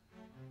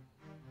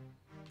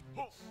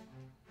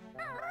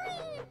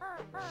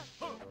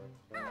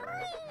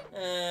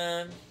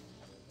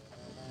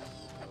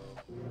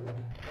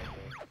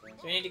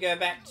 So we need to go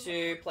back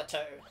to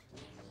Plateau.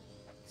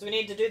 So we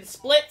need to do the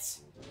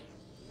splits.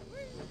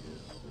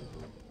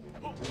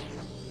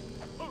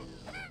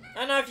 I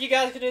don't know if you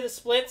guys can do the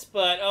splits,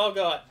 but oh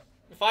god.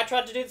 If I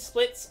tried to do the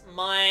splits,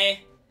 my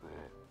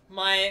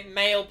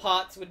male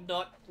parts would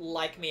not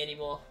like me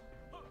anymore.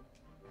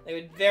 They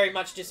would very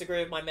much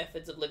disagree with my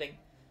methods of living.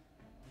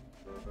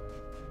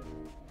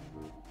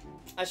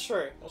 That's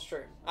true, that's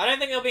true. I don't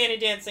think there'll be any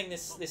dancing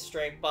this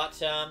stream, but,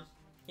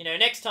 you know,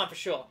 next time for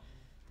sure.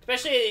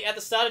 Especially at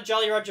the start of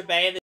Jolly Roger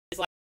Bay, there's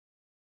like...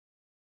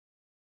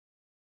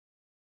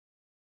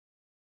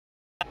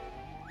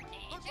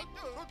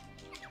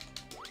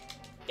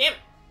 Damn it!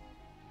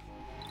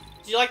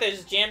 Do you like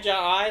those jam jar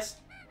eyes?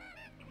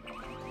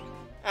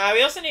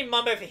 We also need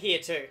Mumbo for here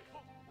too.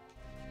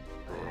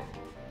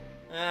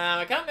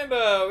 I can't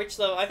remember which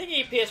level. I think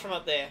he appears from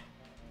up there.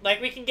 Like,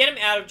 we can get him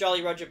out of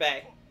Jolly Roger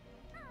Bay.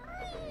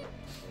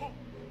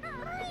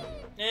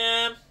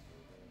 I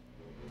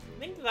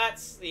think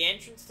that's the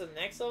entrance to the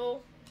next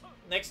level,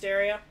 next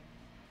area.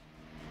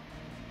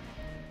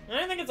 I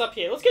don't think it's up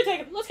here. Let's go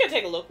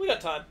take a look. We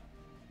got time.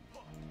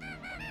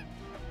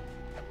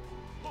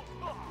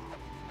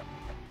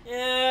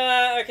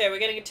 Okay, we're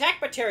getting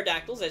attacked by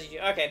pterodactyls as you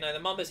do. Okay, no, the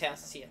Mumbo's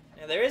house is here.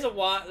 Now there is a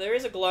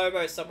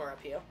Globo somewhere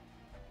up here.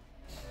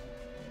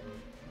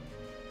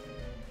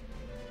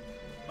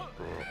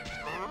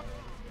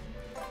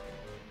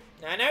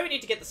 Now I know we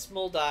need to get the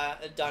small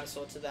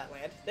dinosaur to that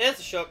land. There's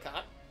the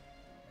shortcut.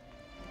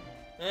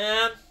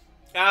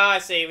 I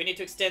see. We need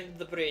to extend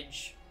the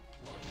bridge.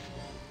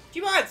 Do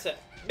you mind, sir?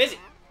 I'm busy.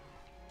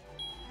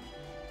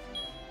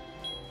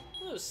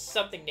 Oh, there's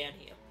something down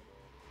here.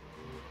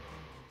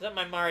 Is that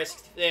my Mario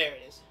 60? There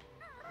it is.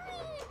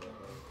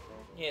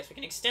 Yes, we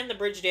can extend the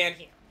bridge down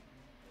here.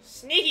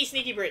 Sneaky,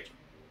 sneaky bridge.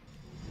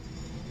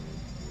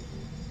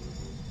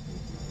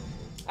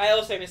 I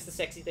also miss the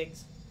sexy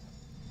things.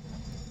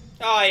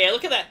 Oh yeah,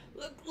 look at that.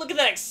 Look at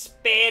that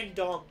expand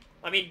dome.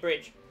 I mean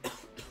bridge.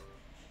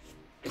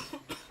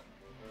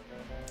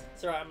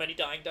 It's alright, I'm only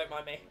dying, don't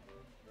mind me.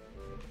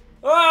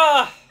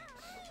 Ah!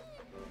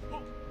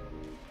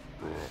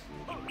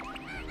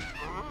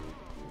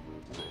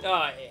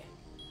 Oh yeah.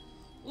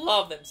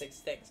 Love them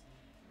sexy things.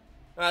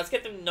 Alright, let's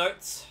get them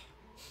notes.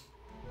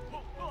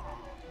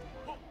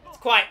 It's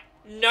quite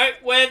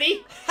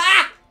noteworthy.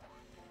 Ha!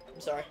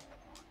 I'm sorry.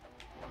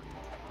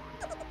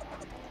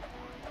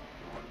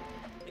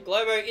 The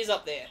Globo is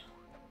up there.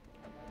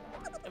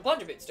 And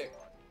plunger boots too.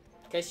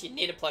 In case you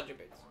need a plunger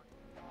boots.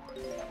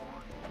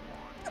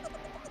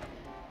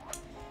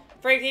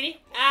 $3.50?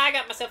 I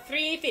got myself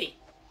 $3.50.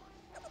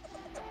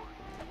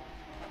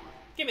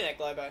 Give me that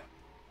Globo.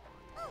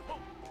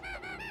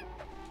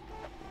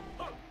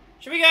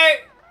 Should we go?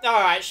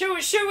 Alright,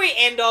 should we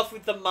end off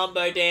with the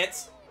Mumbo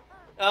dance?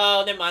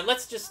 Oh, never mind.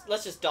 Let's just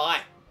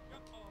die.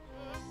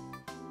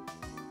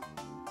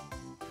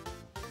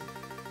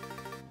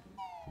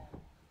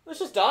 Let's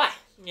just die,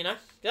 you know?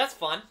 That's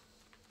fun.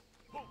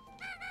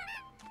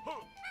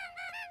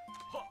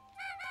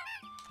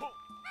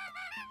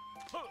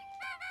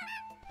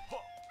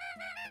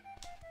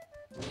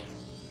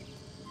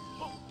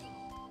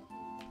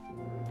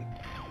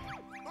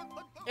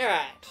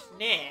 Alright,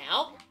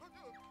 now...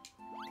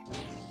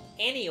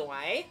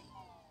 Anyway...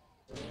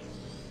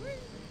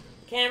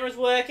 Camera's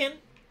working.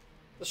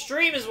 The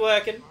stream is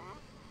working.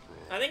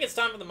 I think it's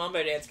time for the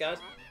Mumbo dance, guys.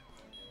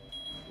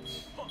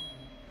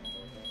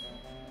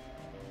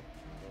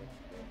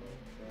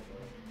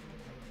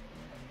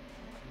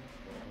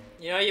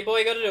 You know, your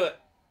boy gotta do it.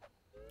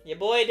 Your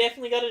boy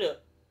definitely gotta do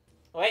it.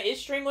 Wait, is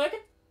stream working?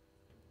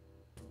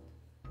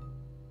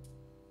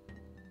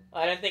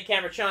 I don't think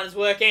Camera-chan is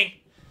working.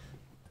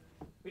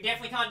 We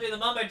definitely can't do the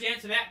Mumbo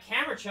dance without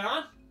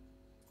Camera-chan.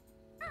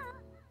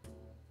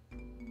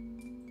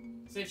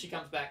 See if she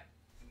comes back.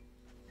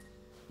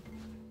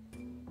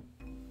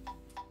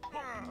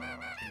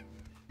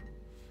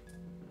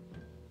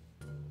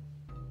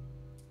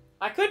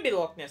 I could be the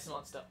Loch Ness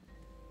Monster.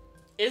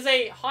 It is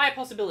a high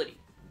possibility.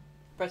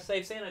 Press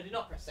save scene. I do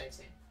not press save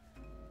scene.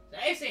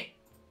 Save scene!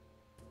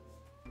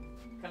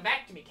 Come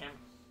back to me, camera.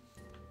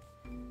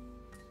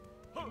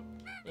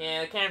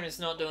 Yeah, the camera's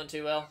not doing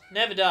too well.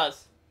 Never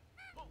does.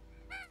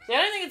 See, I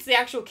don't think it's the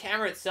actual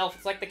camera itself.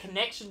 It's like the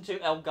connection to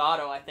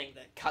Elgato, I think,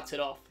 that cuts it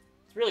off.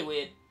 It's really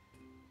weird.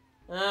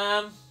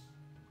 I'll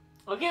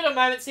give it a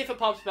moment, see if it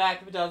pops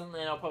back. If it doesn't,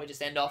 then I'll probably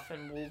just end off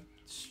and we'll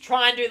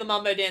try and do the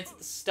Mumbo dance at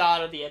the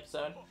start of the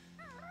episode.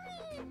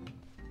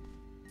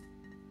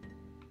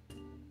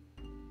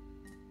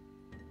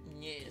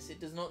 Yes, it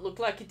does not look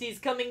like it is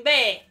coming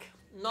back.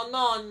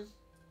 No.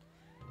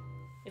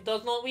 It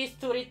does not wish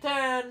to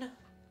return.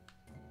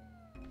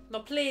 No,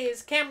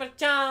 please,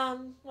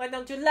 Camera-chan, why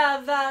don't you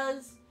love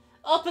us?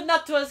 Open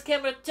up to us,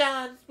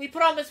 Camera-chan. We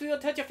promise we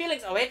won't hurt your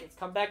feelings. Oh, wait, it's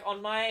come back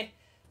on my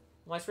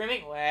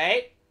streaming.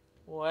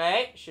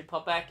 Wait, should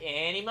pop back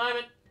any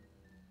moment.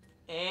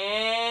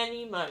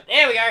 Any moment.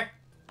 There we go.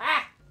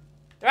 Ah!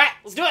 Alright,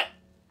 let's do it.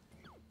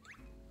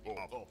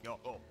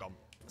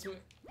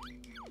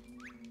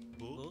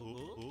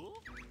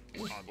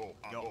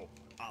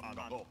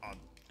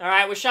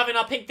 Alright, we're shoving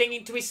our pink thing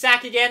into his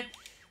sack again.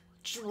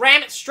 Just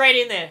ram it straight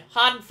in there.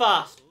 Hard and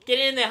fast. Get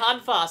it in there hard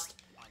and fast.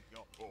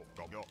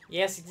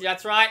 Yes,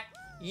 that's right.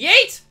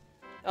 Yeet!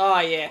 Oh,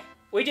 yeah.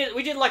 We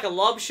did like a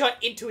lob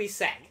shot into his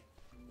sack.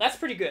 That's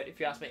pretty good, if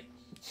you ask me.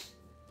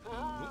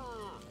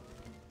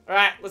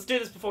 Alright, let's do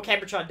this before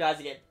Cambritron dies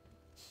again.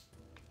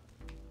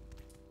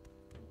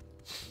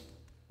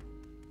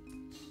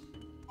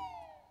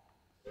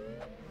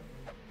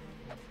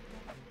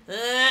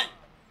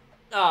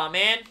 Oh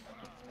man.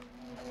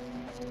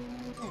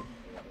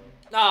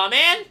 Oh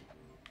man.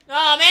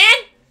 Oh man.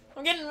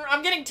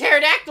 I'm getting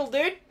pterodactyl,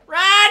 dude.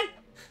 Run!